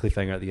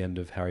cliffhanger at the end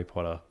of Harry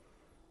Potter.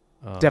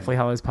 Definitely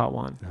Hallows Part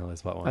 1.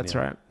 Hallows Part 1, That's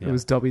right. Yeah. It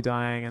was Dobby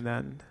dying and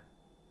then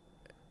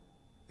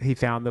he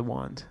found the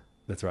wand.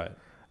 That's right.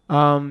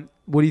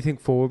 What do you think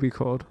 4 will be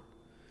called?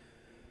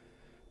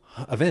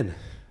 Aven.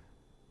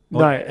 No.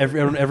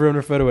 Everyone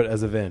refer to it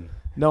as Aven.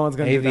 No one's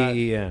going to do that.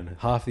 AVEN.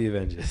 Half the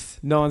Avengers.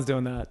 No one's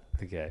doing that.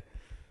 Okay.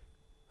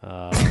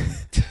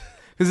 Because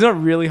it's not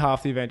really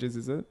half the Avengers,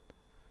 is it?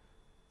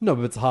 No,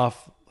 but it's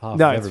half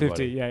No, it's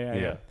everybody. 50.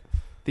 Yeah.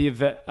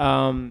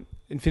 The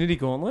Infinity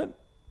Gauntlet?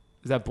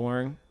 Is that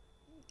boring?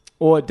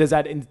 Or is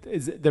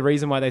the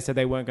reason why they said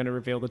they weren't going to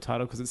reveal the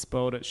title because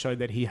it showed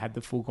that he had the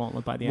full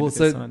gauntlet by the end of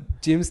this one?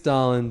 Jim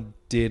Starlin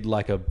did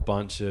like a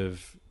bunch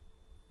of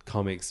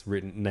comics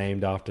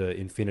named after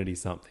Infinity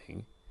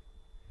something.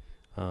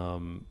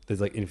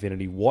 There's like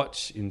Infinity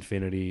Watch,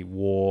 Infinity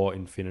War,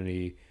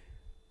 Infinity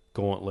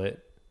Gauntlet.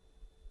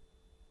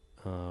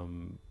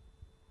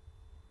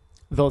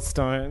 Those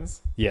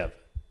stones. Yep.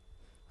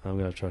 I'm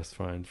going to try to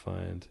try and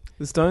find...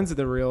 The stones are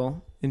the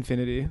real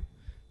Infinity.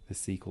 The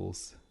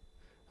sequels.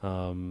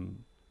 The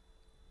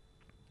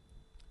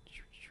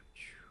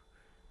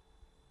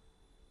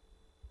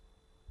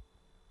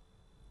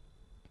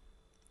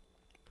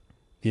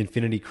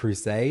Infinity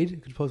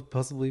Crusade could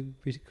possibly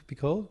be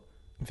called.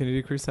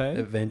 Infinity Crusade?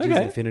 Avengers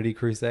Infinity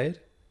Crusade.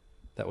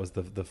 That was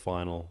the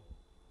final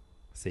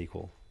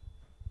sequel.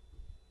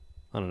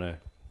 I don't know.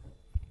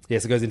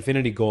 Yes, it goes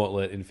Infinity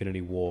Gauntlet,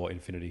 Infinity War,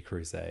 Infinity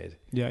Crusade.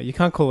 Yeah, you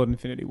can't call it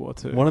Infinity War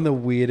 2. One of the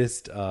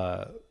weirdest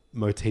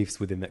motifs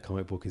within that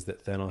comic book is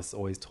that Thanos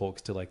always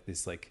talks to like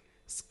this like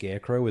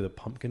scarecrow with a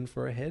pumpkin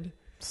for a head.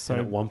 So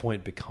and at one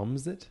point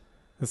becomes it.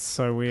 That's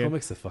so weird.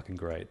 Comics are fucking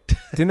great.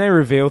 Didn't they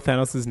reveal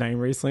Thanos' name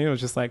recently? It was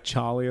just like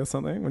Charlie or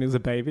something when he was a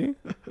baby.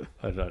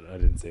 I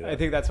didn't see that. I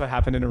think that's what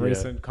happened in a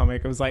recent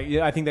comic. It was like,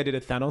 I think they did a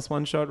Thanos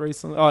one shot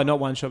recently. Oh, not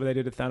one shot, but they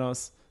did a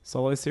Thanos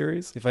solo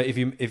series. If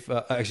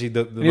actually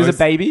the he was a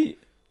baby.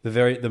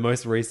 The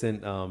most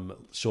recent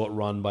short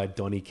run by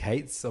Donny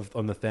Cates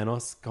on the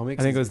Thanos comics.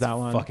 I think it was that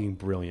one. Fucking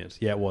brilliant.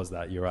 Yeah, it was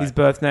that. You're right. His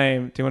birth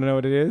name. Do you want to know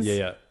what it is?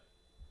 Yeah.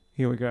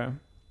 Here we go.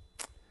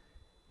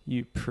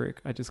 You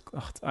prick.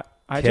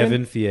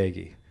 Kevin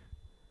Feige.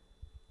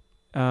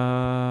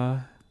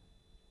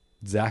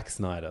 Zack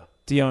Snyder.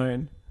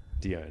 Dione.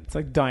 It's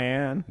like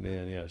Diane.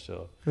 Yeah,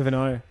 sure. With an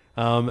O.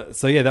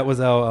 So yeah, that was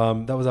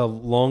our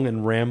long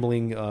and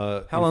rambling.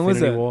 How long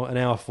was it? War,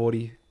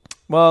 1:40.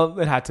 Well,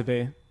 it had to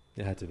be.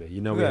 It had to be.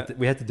 You know,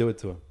 we had to do it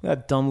to him.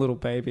 That dumb little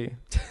baby.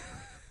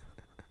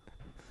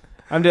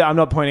 I'm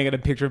not pointing at a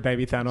picture of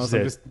baby Thanos.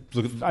 I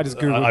just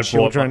googled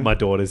children. My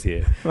daughter's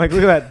here. Like,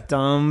 look at that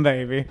dumb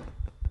baby.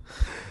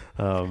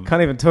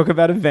 Can't even talk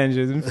about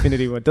Avengers,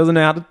 Infinity War. Doesn't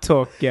know how to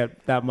talk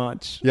yet that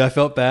much. Yeah, I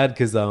felt bad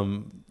because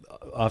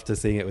after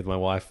seeing it with my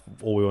wife,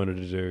 all we wanted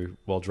to do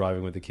while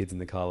driving with the kids in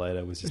the car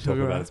later was just talk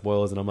about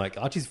spoilers. And I'm like,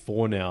 Archie's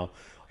 4 now.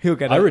 He'll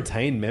get it. I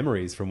retain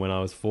memories from when I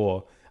was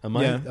 4. Am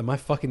I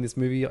fucking this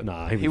movie?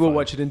 Nah, he will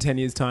watch it in 10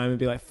 years' time and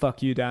be like,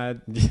 fuck you,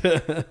 Dad.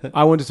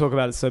 I wanted to talk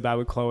about it so bad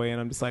with Chloe,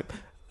 and I'm just like,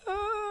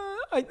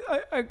 I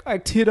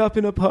teared up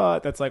in a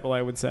part. That's like all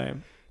I would say.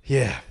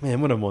 Yeah,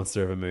 man, what a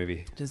monster of a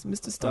movie. Just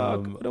Mr.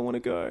 Stark, I don't want to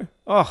go.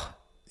 Oh,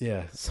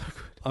 yeah. So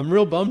good. I'm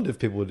real bummed if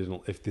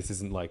this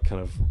isn't like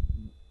kind of...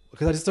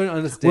 Because I just don't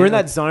understand. We're in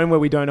that zone where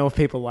we don't know if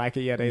people like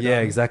it yet either. Yeah,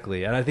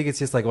 exactly. And I think it's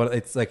just like,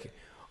 it's like,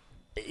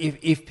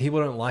 if people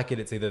don't like it,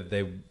 it's either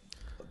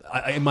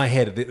in my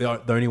head,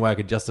 the only way I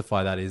could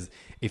justify that is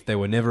if they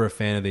were never a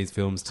fan of these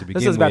films to begin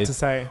with. That's what I was about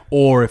to say.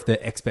 Or if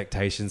their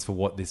expectations for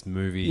what this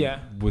movie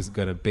was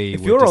going to be.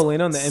 If you're all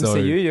in on the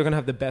MCU, you're going to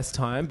have the best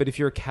time. But if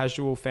you're a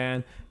casual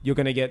fan, you're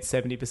going to get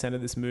 70%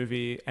 of this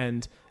movie,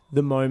 and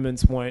the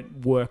moments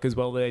won't work as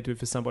well as they do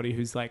for somebody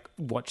who's like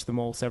watched them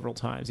all several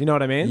times. You know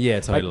what I mean? Yeah,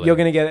 totally. Like, you're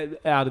going to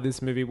get out of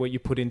this movie what you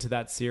put into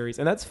that series,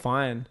 and that's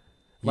fine.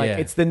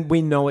 Like,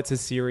 we know it's a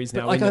series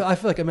now. Like, I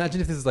feel like,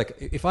 imagine if this is like,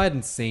 if I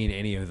hadn't seen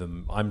any of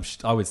them,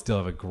 I would still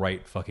have a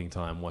great fucking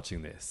time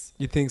watching this.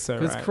 You think so,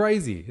 right? It's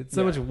crazy. It's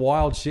so much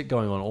wild shit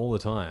going on all the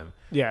time.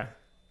 Yeah.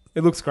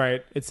 It looks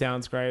great. It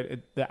sounds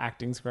great. The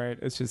acting's great.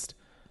 It's just,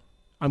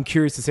 I'm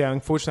curious to see.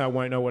 Unfortunately, I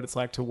won't know what it's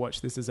like to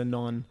watch this as a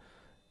Marvel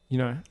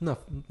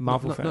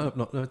fan.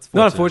 No, it's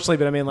not unfortunately,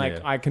 but I mean,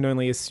 like, I can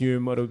only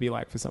assume what it would be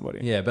like for somebody.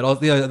 Yeah, but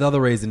the other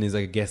reason is,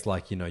 I guess,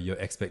 like, your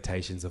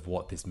expectations of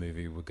what this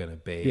movie were going to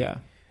be. Yeah.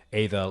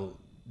 Either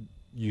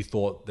you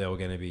thought they were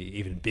going to be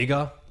even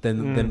bigger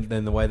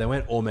than the way they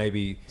went, or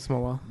maybe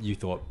smaller. You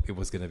thought it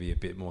was going to be a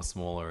bit more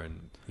smaller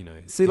and,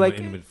 see, like,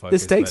 the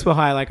stakes were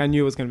high. Like, I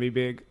knew it was going to be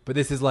big. But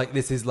this is like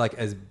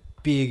as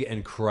big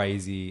and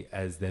crazy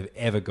as they've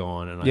ever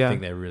gone, and I think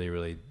they really,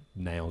 really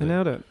nailed it. They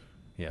nailed it.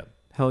 Yeah.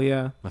 Hell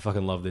yeah. I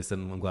fucking love this,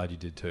 and I'm glad you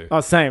did too.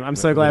 Oh, same. I'm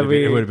so glad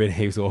It would have been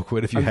heaps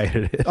awkward if you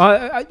hated it.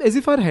 As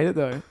if I'd hate it,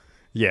 though.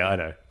 Yeah, I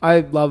know.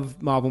 I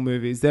love Marvel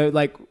movies. They're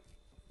like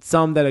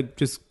some that are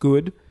just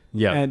good.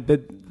 Yeah.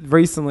 But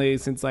recently,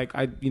 since like,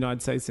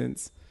 I'd say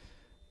since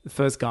the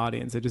first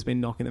Guardians, they've just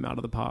been knocking them out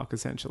of the park,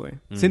 essentially.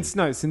 Since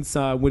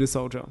Winter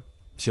Soldier.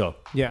 Sure.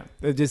 Yeah.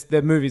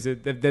 Their movies,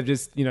 they've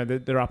just,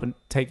 they're up and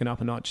taken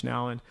up a notch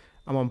now, and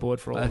I'm on board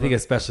for all of them. I think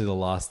especially the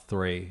last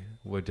 3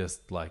 were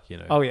just like,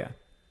 Oh, yeah.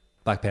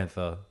 Black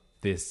Panther,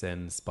 this,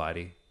 and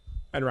Spidey.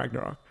 And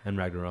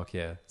Ragnarok.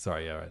 Yeah.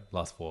 Sorry, yeah, right.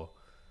 Last 4.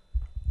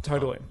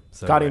 Totally.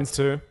 So Guardians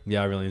 2.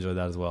 Yeah, I really enjoyed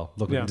that as well.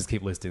 Look, we can just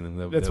keep listing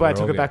them. That's why I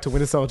took it back to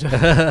Winter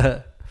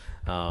Soldier.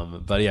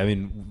 But yeah, I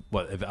mean,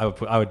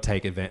 I would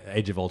take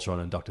Age of Ultron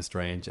and Doctor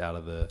Strange out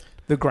of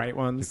the great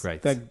ones. The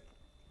greats.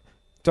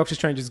 Doctor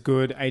Strange is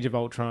good. Age of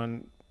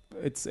Ultron,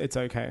 it's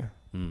okay.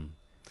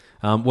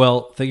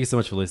 Well, thank you so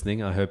much for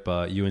listening. I hope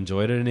you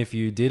enjoyed it. And if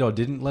you did or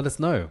didn't, let us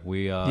know.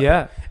 We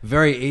are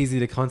very easy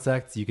to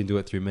contact. You can do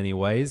it through many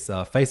ways.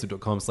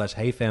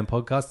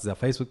 Facebook.com/HeyFamPodcast is our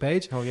Facebook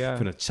page. Oh, yeah. If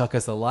you want to chuck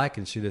us a like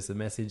and shoot us a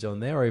message on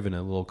there, or even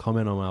a little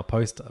comment on our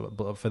post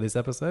for this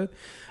episode.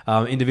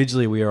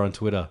 Individually, we are on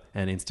Twitter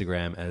and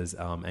Instagram as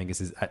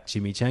Angus is at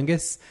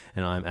Chimichangas,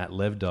 and I'm at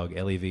Levdog,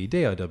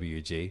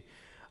 LEVDOWG.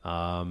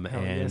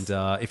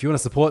 If you want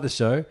to support the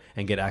show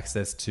and get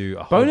access to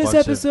a whole bunch of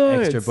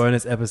extra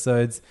bonus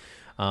episodes,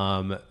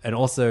 and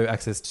also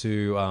access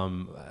to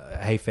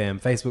Hey Fam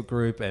Facebook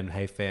group and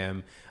Hey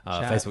Fam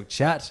Facebook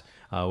chat,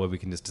 where we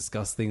can just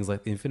discuss things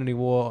like the Infinity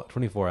War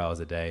 24 hours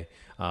a day.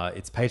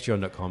 It's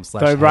patreon.com/.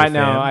 So right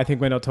now, I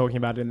think we're not talking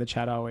about it in the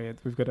chat, are we?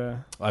 We've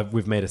got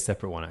we've made a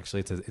separate one,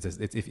 actually.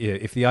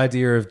 If the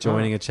idea of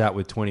joining a chat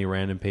with 20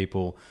 random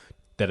people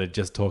that are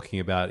just talking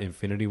about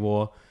Infinity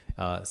War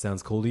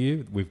sounds cool to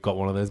you, we've got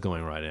one of those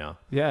going right now.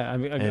 Yeah. I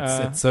mean,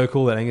 it's so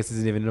cool that Angus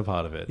isn't even a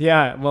part of it.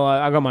 Yeah. Well,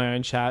 I got my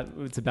own chat.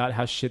 It's about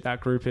how shit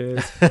that group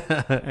is.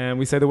 And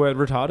we say the word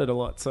retarded a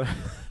lot. So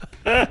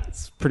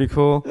it's pretty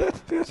cool.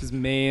 It's just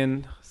me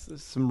and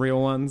some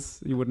real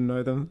ones. You wouldn't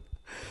know them.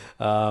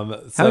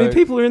 How many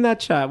people are in that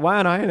chat? Why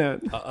aren't I in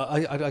it?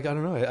 I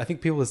don't know. I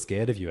think people are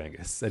scared of you,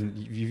 Angus, and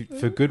you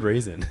for good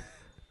reason.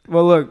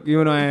 Well, look, you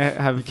and I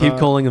have... You keep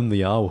calling them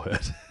the R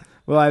word.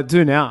 Well, I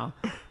do now.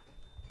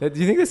 Do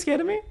you think they're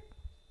scared of me?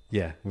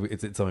 Yeah,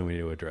 it's something we need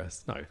to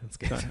address. No, that's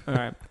good. All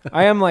right.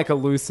 I am like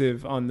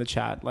elusive on the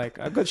chat. Like,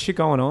 I've got shit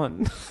going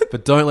on.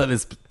 But don't let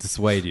this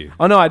dissuade you.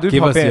 Oh, no, I do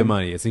Give pop us in. your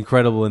money. It's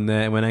incredible in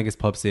there. And when Angus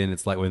pops in,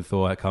 it's like when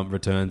Thor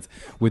returns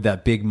with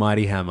that big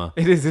mighty hammer.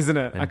 It is, isn't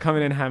it? I come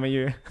in and hammer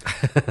you.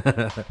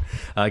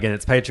 Again,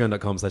 it's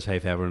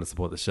patreon.com/HeyFam to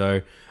support the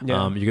show.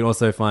 Yeah. You can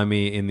also find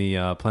me in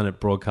the Planet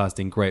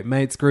Broadcasting Great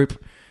Mates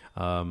group.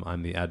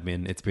 I'm the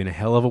admin. It's been a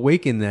hell of a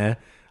week in there.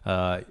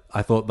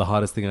 I thought the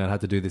hardest thing I'd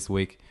have to do this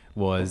week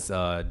was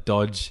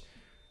dodge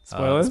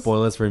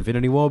spoilers for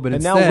Infinity War, but and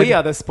instead, now we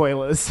are the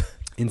spoilers.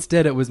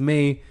 Instead, it was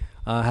me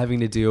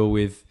having to deal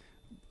with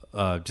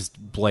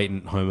just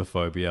blatant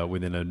homophobia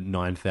within a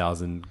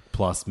 9,000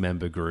 plus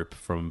member group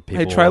from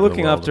people. Hey, try all over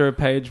looking the world. after a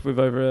page with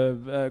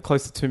over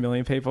close to 2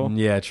 million people.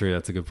 Yeah, true.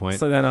 That's a good point.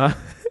 So then,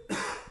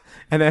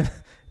 and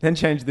then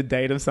change the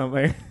date of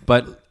something.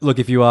 But look,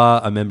 if you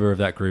are a member of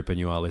that group and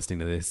you are listening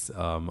to this,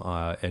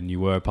 and you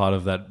were a part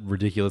of that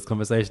ridiculous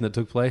conversation that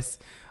took place,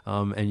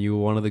 and you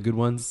were one of the good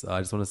ones, I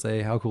just want to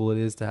say how cool it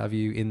is to have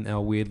you in our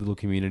weird little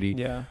community.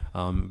 Yeah.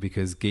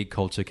 Because geek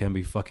culture can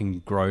be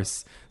fucking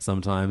gross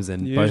sometimes,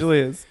 and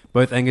Usually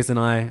both Angus and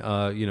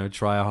I,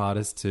 try our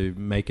hardest to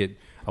make it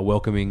a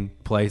welcoming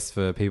place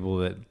for people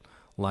that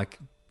like.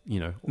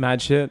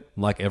 Mad shit.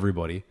 Like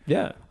everybody.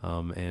 Yeah.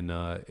 And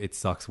it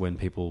sucks when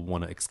people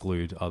want to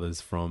exclude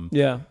others from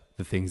the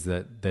things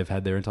that they've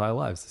had their entire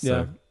lives. Yeah.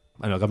 So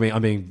I know,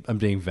 I'm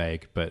being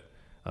vague, but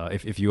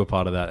if you were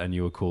part of that and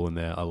you were cool in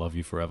there, I love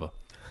you forever.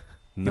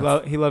 He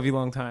love you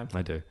long time.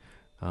 I do.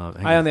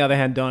 I, on the other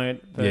hand,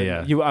 don't. But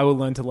I will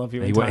learn to love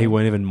you. He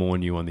won't even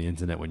mourn you on the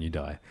internet when you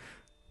die.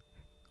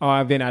 Oh,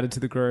 I've been added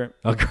to the group.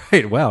 Oh,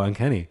 great. Wow,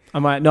 uncanny.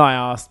 I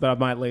asked, but I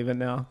might leave it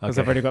now because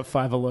I've already got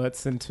 5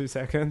 alerts in 2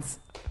 seconds.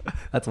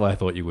 That's why I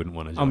thought you wouldn't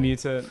want to join. I'll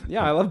mute it.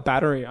 Yeah, I love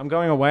battery. I'm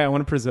going away. I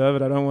want to preserve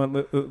it. I don't want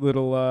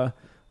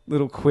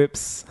little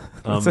quips.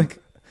 It's like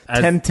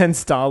 10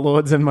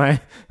 Star-Lords in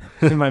my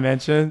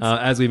mentions.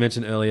 As we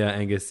mentioned earlier,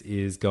 Angus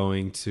is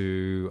going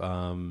to... where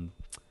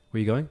are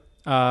you going?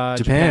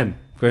 Japan.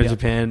 Going to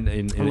Japan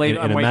in a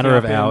matter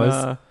of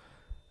hours.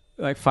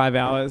 Like 5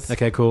 hours.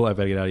 Okay, cool. I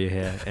better get out of your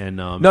hair. And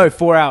no,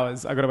 4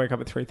 hours. I got to wake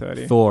up at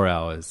 3:30. 4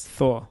 hours.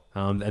 Thor.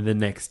 And the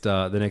next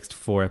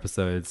 4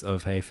 episodes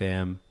of Hey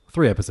Fam,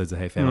 3 episodes of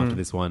Hey Fam after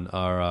this one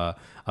are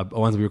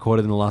ones we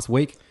recorded in the last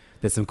week.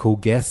 There's some cool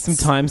guests. Some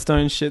time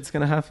stone shit's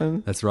gonna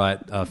happen. That's right.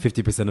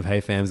 50% of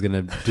Hey Fam's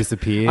gonna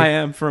disappear. I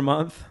am for a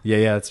month.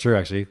 Yeah, that's true.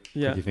 Actually,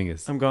 yeah. Click your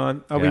fingers. I'm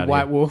gone. I'll be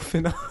White Wolf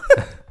in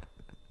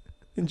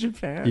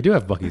Japan. You do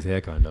have Bucky's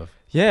hair, kind of.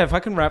 Yeah, if I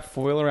can wrap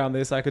foil around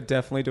this, I could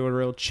definitely do a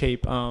real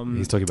cheap...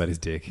 He's talking about his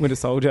dick. Winter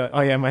Soldier. Oh,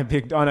 yeah, my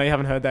big... Oh, no, you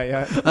haven't heard that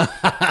yet.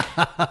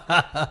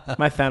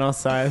 My Thanos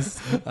size.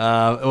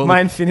 My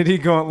Infinity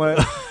Gauntlet.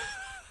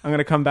 I'm going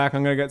to come back.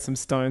 I'm going to get some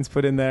stones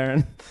put in there,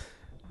 and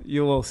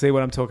you'll all see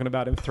what I'm talking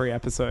about in 3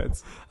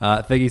 episodes.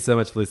 Thank you so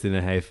much for listening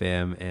to Hey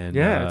Fam. And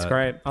yeah, it's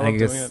great. I love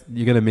doing it.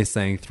 You're going to miss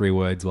saying 3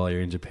 words while you're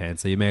in Japan,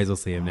 so you may as well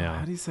see him now.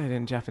 How do you say it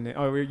in Japanese?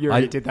 Oh, you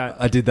already did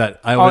that. I did that.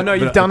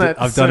 You've done it.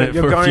 I've done it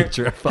for a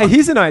future. Hey,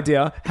 here's an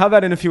idea. How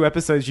about in a few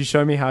episodes you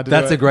show me how to do it?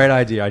 That's a great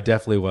idea. I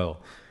definitely will.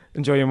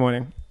 Enjoy your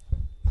morning.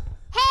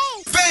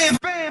 Hey! Bam,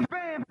 bam,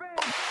 bam,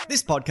 bam.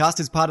 This podcast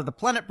is part of the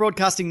Planet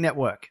Broadcasting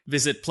Network.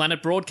 Visit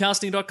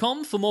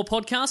planetbroadcasting.com for more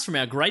podcasts from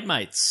our great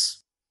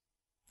mates.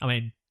 I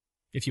mean,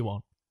 if you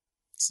want.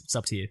 It's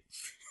up to you.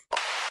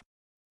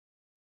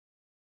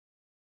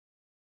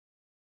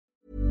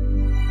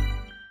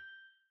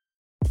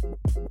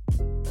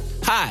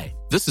 Hi,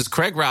 this is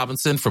Craig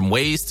Robinson from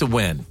Ways to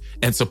Win,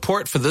 and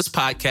support for this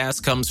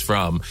podcast comes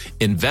from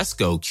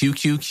Invesco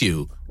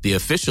QQQ, the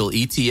official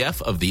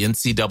ETF of the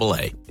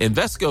NCAA.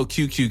 Invesco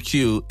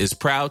QQQ is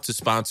proud to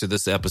sponsor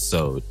this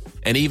episode,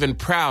 and even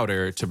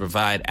prouder to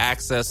provide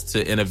access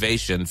to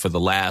innovation for the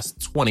last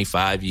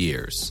 25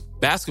 years.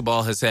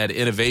 Basketball has had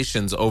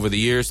innovations over the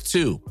years,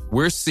 too.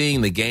 We're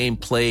seeing the game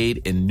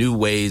played in new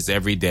ways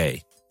every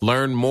day.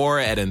 Learn more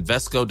at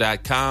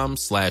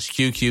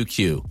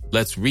Invesco.com/QQQ.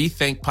 Let's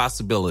rethink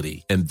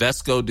possibility.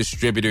 Invesco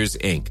Distributors,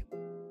 Inc.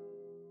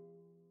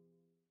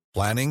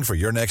 Planning for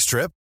your next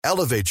trip?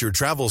 Elevate your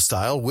travel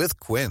style with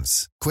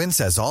Quince. Quince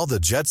has all the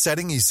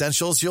jet-setting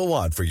essentials you'll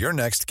want for your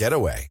next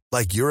getaway,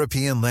 like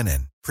European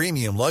linen,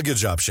 premium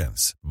luggage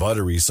options,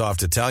 buttery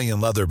soft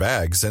Italian leather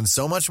bags, and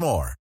so much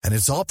more. And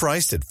it's all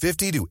priced at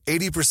 50 to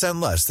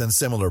 80% less than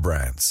similar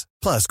brands.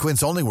 Plus,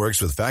 Quince only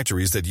works with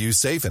factories that use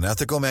safe and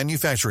ethical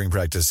manufacturing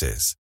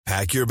practices.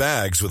 Pack your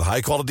bags with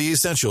high-quality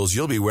essentials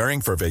you'll be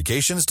wearing for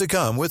vacations to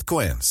come with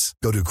Quince.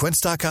 Go to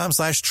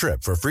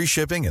quince.com/trip for free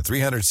shipping and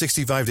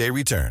 365-day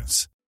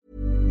returns.